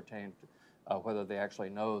ascertain whether they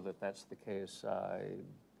actually know that that's the case,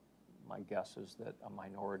 my guess is that a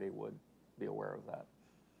minority would be aware of that.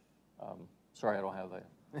 Sorry, I don't have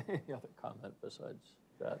any other comment besides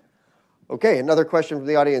that. Okay, another question from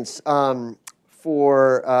the audience.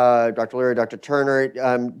 For Dr. Leary, Dr. Turner,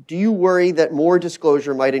 do you worry that more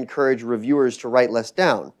disclosure might encourage reviewers to write less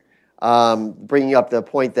down? Bringing up the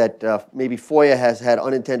point that maybe FOIA has had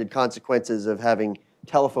unintended consequences of having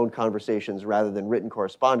telephone conversations rather than written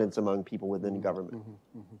correspondence among people within government.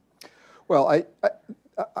 Mm-hmm, mm-hmm. Well,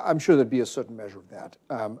 I'm sure there'd be a certain measure of that.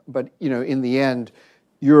 But, you know, in the end,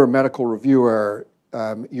 you're a medical reviewer,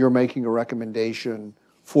 you're making a recommendation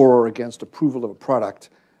for or against approval of a product.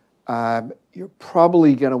 You're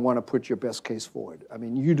probably going to want to put your best case forward. I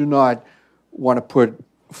mean, you do not want to put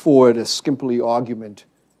forward a skimpily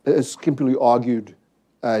argued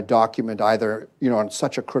document either, you know, on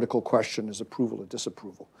such a critical question as approval or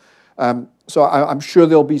disapproval. So I'm sure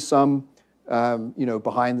there'll be some, you know,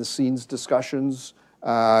 behind-the-scenes discussions.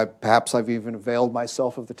 Perhaps I've even availed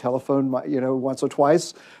myself of the telephone, you know, once or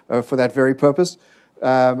twice for that very purpose.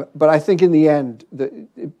 But I think in the end,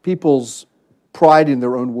 people's pride in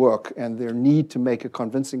their own work and their need to make a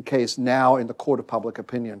convincing case now in the court of public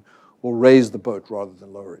opinion will raise the boat rather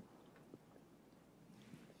than lower it.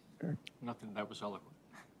 Nothing, that was eloquent.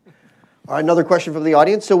 All right, another question from the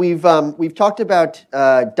audience. So we've talked about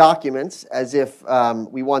documents as if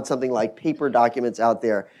we want something like paper documents out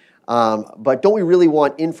there, but don't we really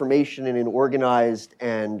want information in an organized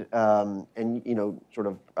and you know, sort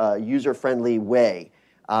of user-friendly way?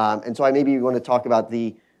 And so I maybe want to talk about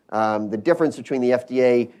the difference between the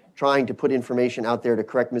FDA trying to put information out there to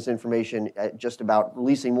correct misinformation, just about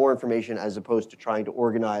releasing more information as opposed to trying to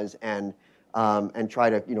organize and try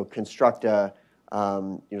to, you know, construct a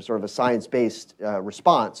you know, sort of a science-based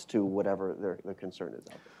response to whatever their concern is out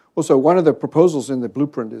there. Well, so one of the proposals in the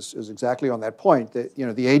blueprint is exactly on that point, that, you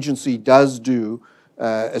know, the agency does do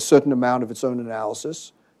a certain amount of its own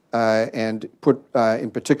analysis, and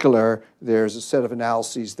in particular, there's a set of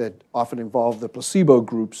analyses that often involve the placebo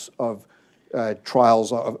groups of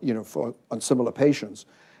trials, you know, on similar patients,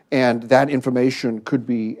 and that information could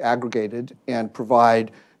be aggregated and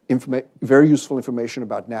provide very useful information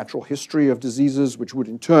about natural history of diseases, which would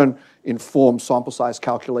in turn inform sample size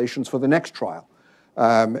calculations for the next trial.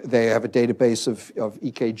 They have a database of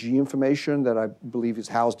EKG information that I believe is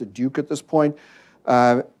housed at Duke at this point.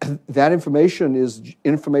 That information is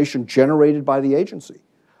information generated by the agency.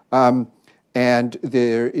 And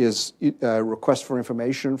there is a request for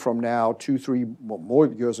information from now 2, 3, well, more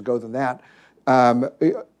years ago than that,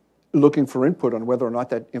 looking for input on whether or not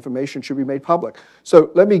that information should be made public. So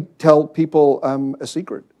let me tell people a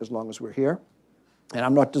secret as long as we're here, and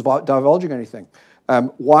I'm not divulging anything.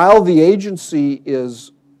 While the agency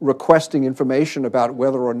is requesting information about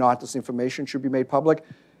whether or not this information should be made public,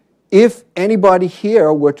 if anybody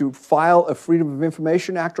here were to file a Freedom of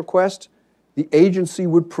Information Act request, the agency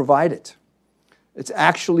would provide it. It's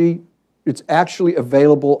actually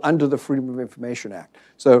available under the Freedom of Information Act.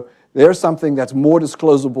 So there's something that's more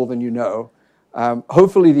disclosable than you know.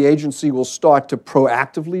 Hopefully the agency will start to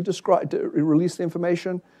proactively release the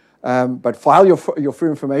information, but file your Freedom of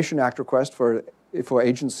Information Act request for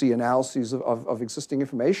agency analyses of existing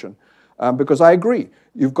information. Because I agree,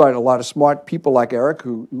 you've got a lot of smart people like Eric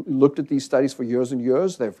who looked at these studies for years and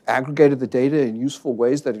years. They've aggregated the data in useful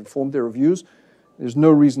ways that inform their reviews. There's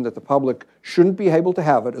no reason that the public shouldn't be able to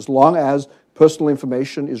have it as long as personal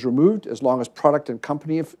information is removed, as long as product and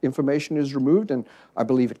company information is removed, and I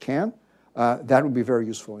believe it can. That would be very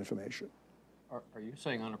useful information. Are you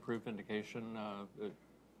saying unapproved indication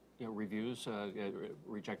you know, reviews,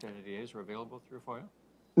 rejected NDAs are available through FOIA?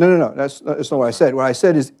 No. That's not what I said. What I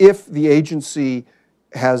said is if the agency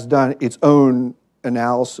has done its own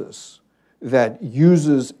analysis that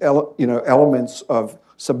uses elements of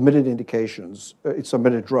submitted indications,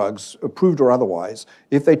 submitted drugs, approved or otherwise,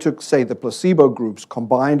 if they took, say, the placebo groups,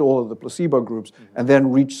 combined all of the placebo groups, and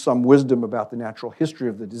then reached some wisdom about the natural history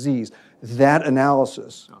of the disease, that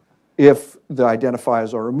analysis, if the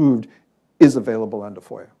identifiers are removed, is available under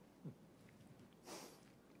FOIA.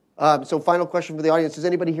 So final question for the audience. Does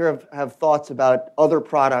anybody here have thoughts about other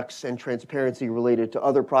products and transparency related to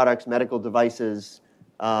other products, medical devices,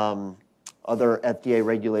 other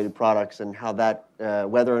FDA-regulated products, and how that,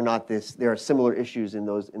 whether or not there are similar issues in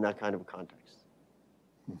that kind of a context?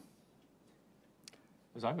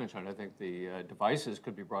 As I mentioned, I think the devices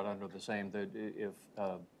could be brought under the same, that if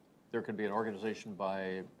there could be an organization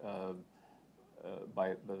by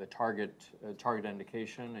by the target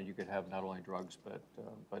indication, and you could have not only drugs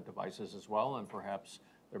but devices as well, and perhaps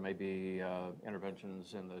there may be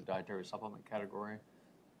interventions in the dietary supplement category.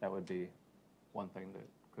 That would be one thing that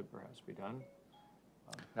could perhaps be done.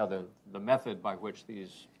 Now, the method by which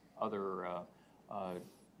these other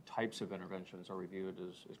types of interventions are reviewed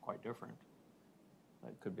is quite different.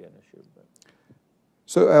 That could be an issue. But.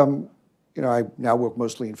 So, I now work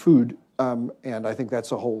mostly in food, and I think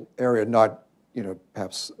that's a whole area, not,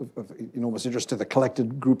 perhaps of enormous interest to the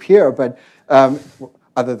collected group here, but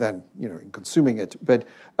other than, in consuming it. But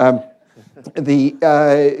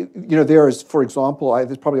there is, for example,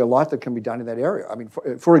 there's probably a lot that can be done in that area. I mean,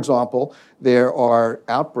 for example, there are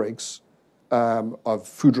outbreaks of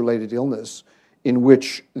food-related illness in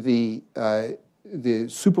which the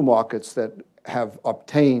supermarkets that have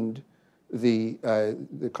obtained the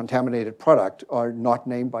contaminated product are not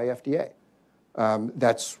named by FDA.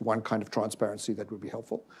 That's one kind of transparency that would be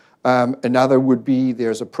helpful. Another would be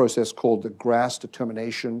there's a process called the GRAS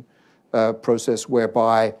determination process,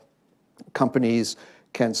 whereby companies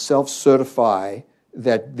can self-certify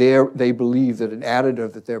that they believe that an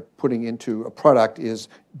additive that they're putting into a product is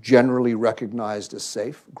generally recognized as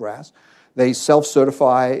safe, GRAS. They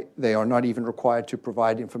self-certify. They are not even required to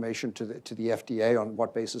provide information to the FDA on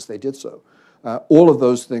what basis they did so. All of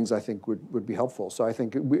those things, I think, would be helpful. So I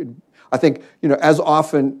think as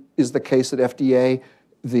often is the case at FDA,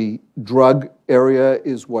 the drug area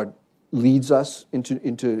is what leads us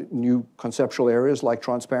into new conceptual areas like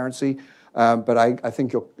transparency. But I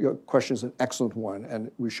think your question is an excellent one, and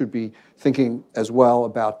we should be thinking as well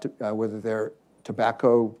about whether there are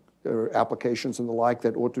tobacco applications and the like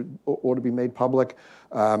that ought to be made public,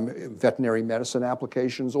 veterinary medicine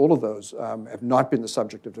applications. All of those have not been the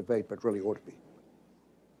subject of debate, but really ought to be.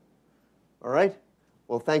 All right.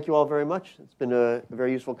 Well, thank you all very much. It's been a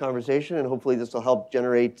very useful conversation, and hopefully this will help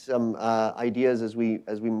generate some ideas as we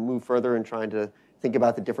move further in trying to think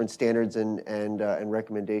about the different standards and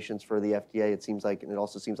recommendations for the FDA. It seems like, and it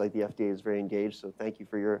also seems like the FDA is very engaged. So thank you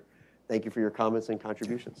for your comments and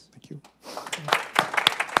contributions. Thank you.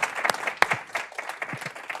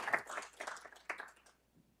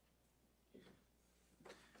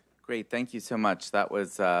 Great, thank you so much. That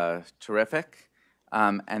was terrific.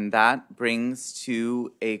 And that brings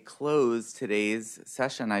to a close today's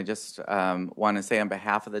session. I just want to say on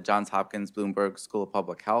behalf of the Johns Hopkins Bloomberg School of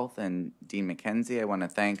Public Health and Dean McKenzie, I want to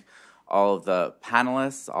thank all of the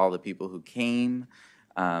panelists, all the people who came,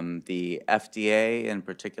 the FDA, in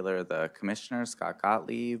particular the Commissioner, Scott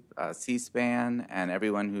Gottlieb, C-SPAN, and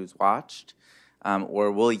everyone who's watched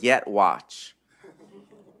or will yet watch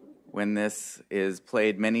when this is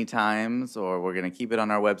played many times, or we're going to keep it on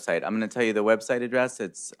our website. I'm going to tell you the website address.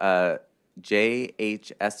 It's jhsph.edu,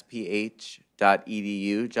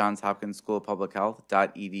 Johns Hopkins School of Public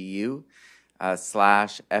Health.edu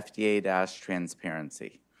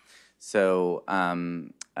 /FDA-transparency. So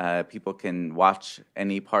people can watch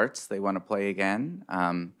any parts they want to play again.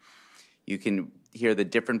 You can hear the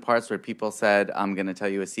different parts where people said, I'm going to tell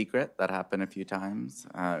you a secret. That happened a few times.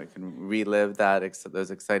 You can relive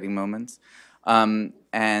those exciting moments. But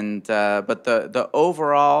the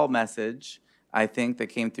overall message, I think, that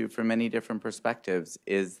came through from many different perspectives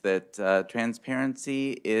is that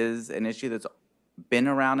transparency is an issue that's been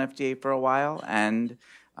around FDA for a while and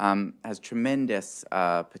has tremendous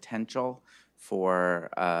potential for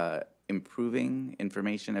improving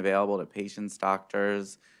information available to patients,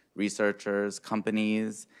 doctors, researchers,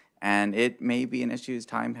 companies, and it may be an issue whose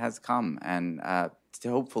time has come. And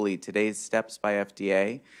hopefully today's steps by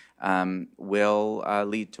FDA will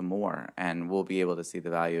lead to more, and we'll be able to see the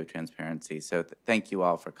value of transparency. So thank you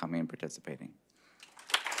all for coming and participating.